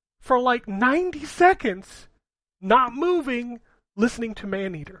for like 90 seconds, not moving, listening to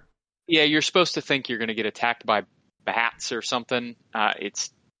Maneater. Yeah, you're supposed to think you're going to get attacked by bats or something.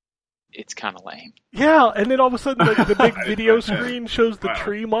 It's kind of lame. Yeah, and then all of a sudden the big video screen shows the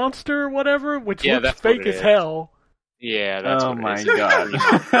tree monster or whatever, which looks fake as hell. Yeah, that's what it is. Oh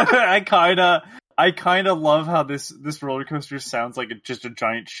my god. I kind of love how this roller coaster sounds like just a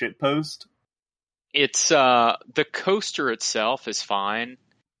giant shit post. It's the coaster itself is fine.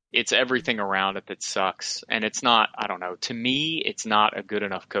 It's everything around it that sucks. And it's not, I don't know, to me, it's not a good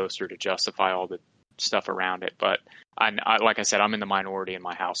enough coaster to justify all the stuff around it. But like I said, I'm in the minority in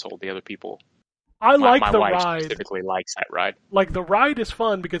my household. The other people, my wife ride. Specifically likes that ride. Like the ride is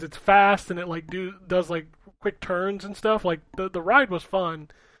fun because it's fast and it like does like quick turns and stuff. Like the ride was fun.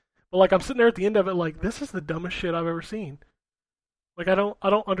 But like I'm sitting there at the end of it like this is the dumbest shit I've ever seen. Like I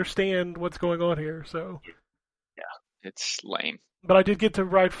don't understand what's going on here. So yeah, it's lame. But I did get to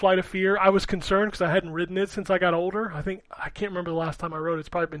ride Flight of Fear. I was concerned because I hadn't ridden it since I got older. I can't remember the last time I rode it. It's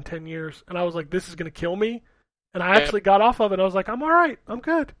probably been 10 years. And I was like, this is going to kill me. And I actually got off of it. I was like, I'm all right. I'm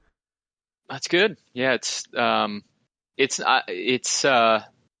good. That's good. Yeah, that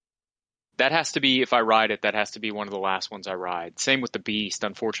has to be, if I ride it, that has to be one of the last ones I ride. Same with the Beast.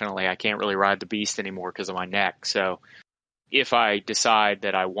 Unfortunately, I can't really ride the Beast anymore because of my neck. So if I decide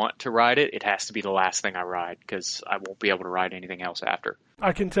that I want to ride it, it has to be the last thing I ride because I won't be able to ride anything else after.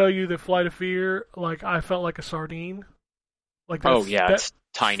 I can tell you that Flight of Fear, like I felt like a sardine. Like it's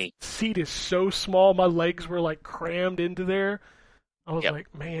tiny. Seat is so small. My legs were like crammed into there. I was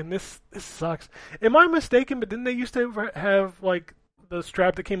like, man, this sucks. Am I mistaken? But didn't they used to have like the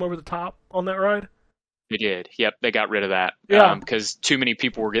strap that came over the top on that ride? They did. Yep, they got rid of that. Yeah, because too many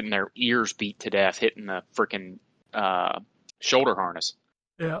people were getting their ears beat to death hitting the freaking shoulder harness.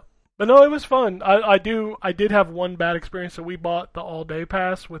 Yeah, but no, it was fun. I did have one bad experience. So we bought the all-day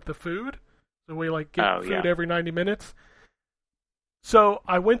pass with the food. So we like get food every 90 minutes. So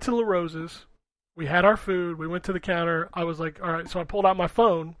I went to La Rosa's. We had our food. We went to the counter. I was like, all right. So I pulled out my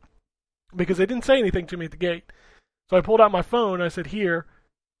phone because they didn't say anything to me at the gate. So I pulled out my phone. And I said, here,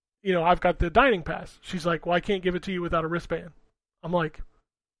 I've got the dining pass. She's like, well, I can't give it to you without a wristband. I'm like,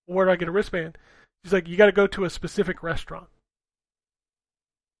 well, where do I get a wristband? She's like, you got to go to a specific restaurant,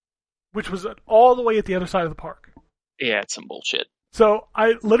 which was all the way at the other side of the park. Yeah, it's some bullshit. So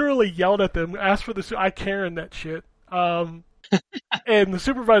I literally yelled at them, asked for I Karen that shit. And the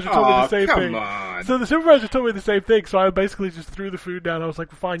supervisor told me the same thing. On. So the supervisor told me the same thing, so I basically just threw the food down. I was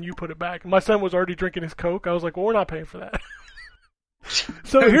like, well, fine, you put it back. And my son was already drinking his Coke. I was like, well, we're not paying for that.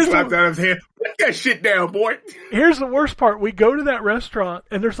 So here's slapped out of his hand. Put that shit down, boy. Here's the worst part. We go to that restaurant,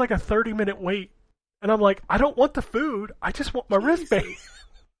 and there's like a 30-minute wait. And I'm like, I don't want the food. I just want my wristband.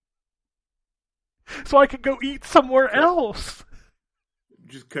 So I could go eat somewhere else.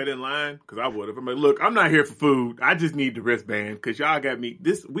 Just cut in line because I would have. I'm like, look, I'm not here for food. I just need the wristband because y'all got me.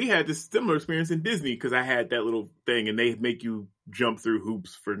 We had this similar experience in Disney because I had that little thing and they make you jump through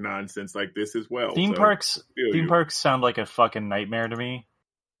hoops for nonsense like this as well. Theme parks sound like a fucking nightmare to me.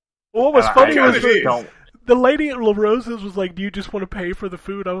 What was funny was the lady at La Rosa's was like, "Do you just want to pay for the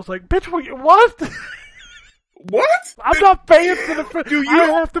food?" I was like, "Bitch, what? What? I'm not paying for the food. I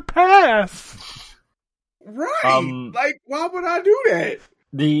have to pass." Right? Like, why would I do that?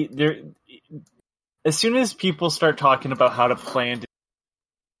 As soon as people start talking about how to plan,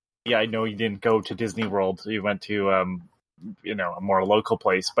 I know you didn't go to Disney World, you went to a more local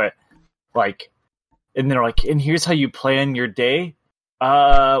place, but like, and they're like, and here's how you plan your day.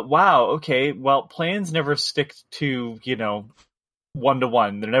 Wow, okay, well, plans never stick to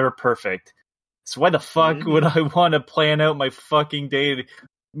 1-to-1. They're never perfect. So why the fuck would I want to plan out my fucking day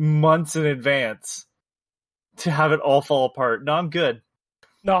months in advance to have it all fall apart? No, I'm good.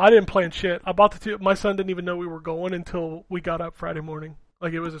 No, I didn't plan shit. I bought the two. My son didn't even know we were going until we got up Friday morning.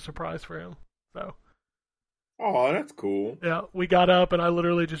 Like, it was a surprise for him. So. Oh, that's cool. Yeah, we got up and I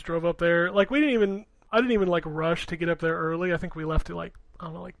literally just drove up there. Like, I didn't even like rush to get up there early. I think we left at like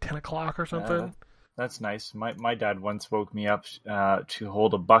 10 o'clock or something. That's nice. My dad once woke me up to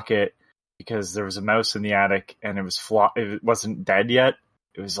hold a bucket because there was a mouse in the attic and it wasn't dead yet.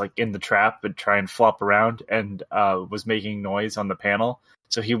 It was like in the trap, but try and flop around and was making noise on the panel.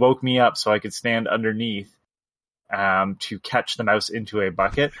 So he woke me up so I could stand underneath to catch the mouse into a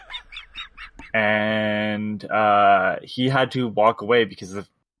bucket. And he had to walk away because the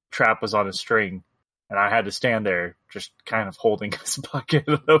trap was on a string. And I had to stand there just kind of holding his bucket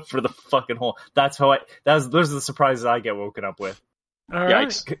for the fucking hole. Those are the surprises I get woken up with. All right.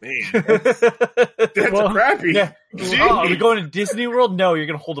 That's crappy. Yeah. Are we going to Disney World? No, you're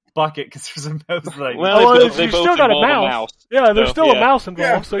going to hold a bucket because there's a mouse. You still got a mouse. Yeah, there's still a mouse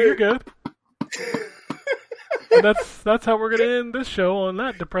involved, so you're good. And that's how we're going to end this show on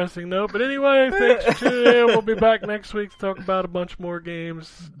that depressing note. But anyway, thanks for tuning in. We'll be back next week to talk about a bunch more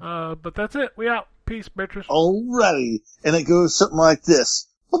games. But that's it. We out. Peace, bitches. Alrighty. And it goes something like this.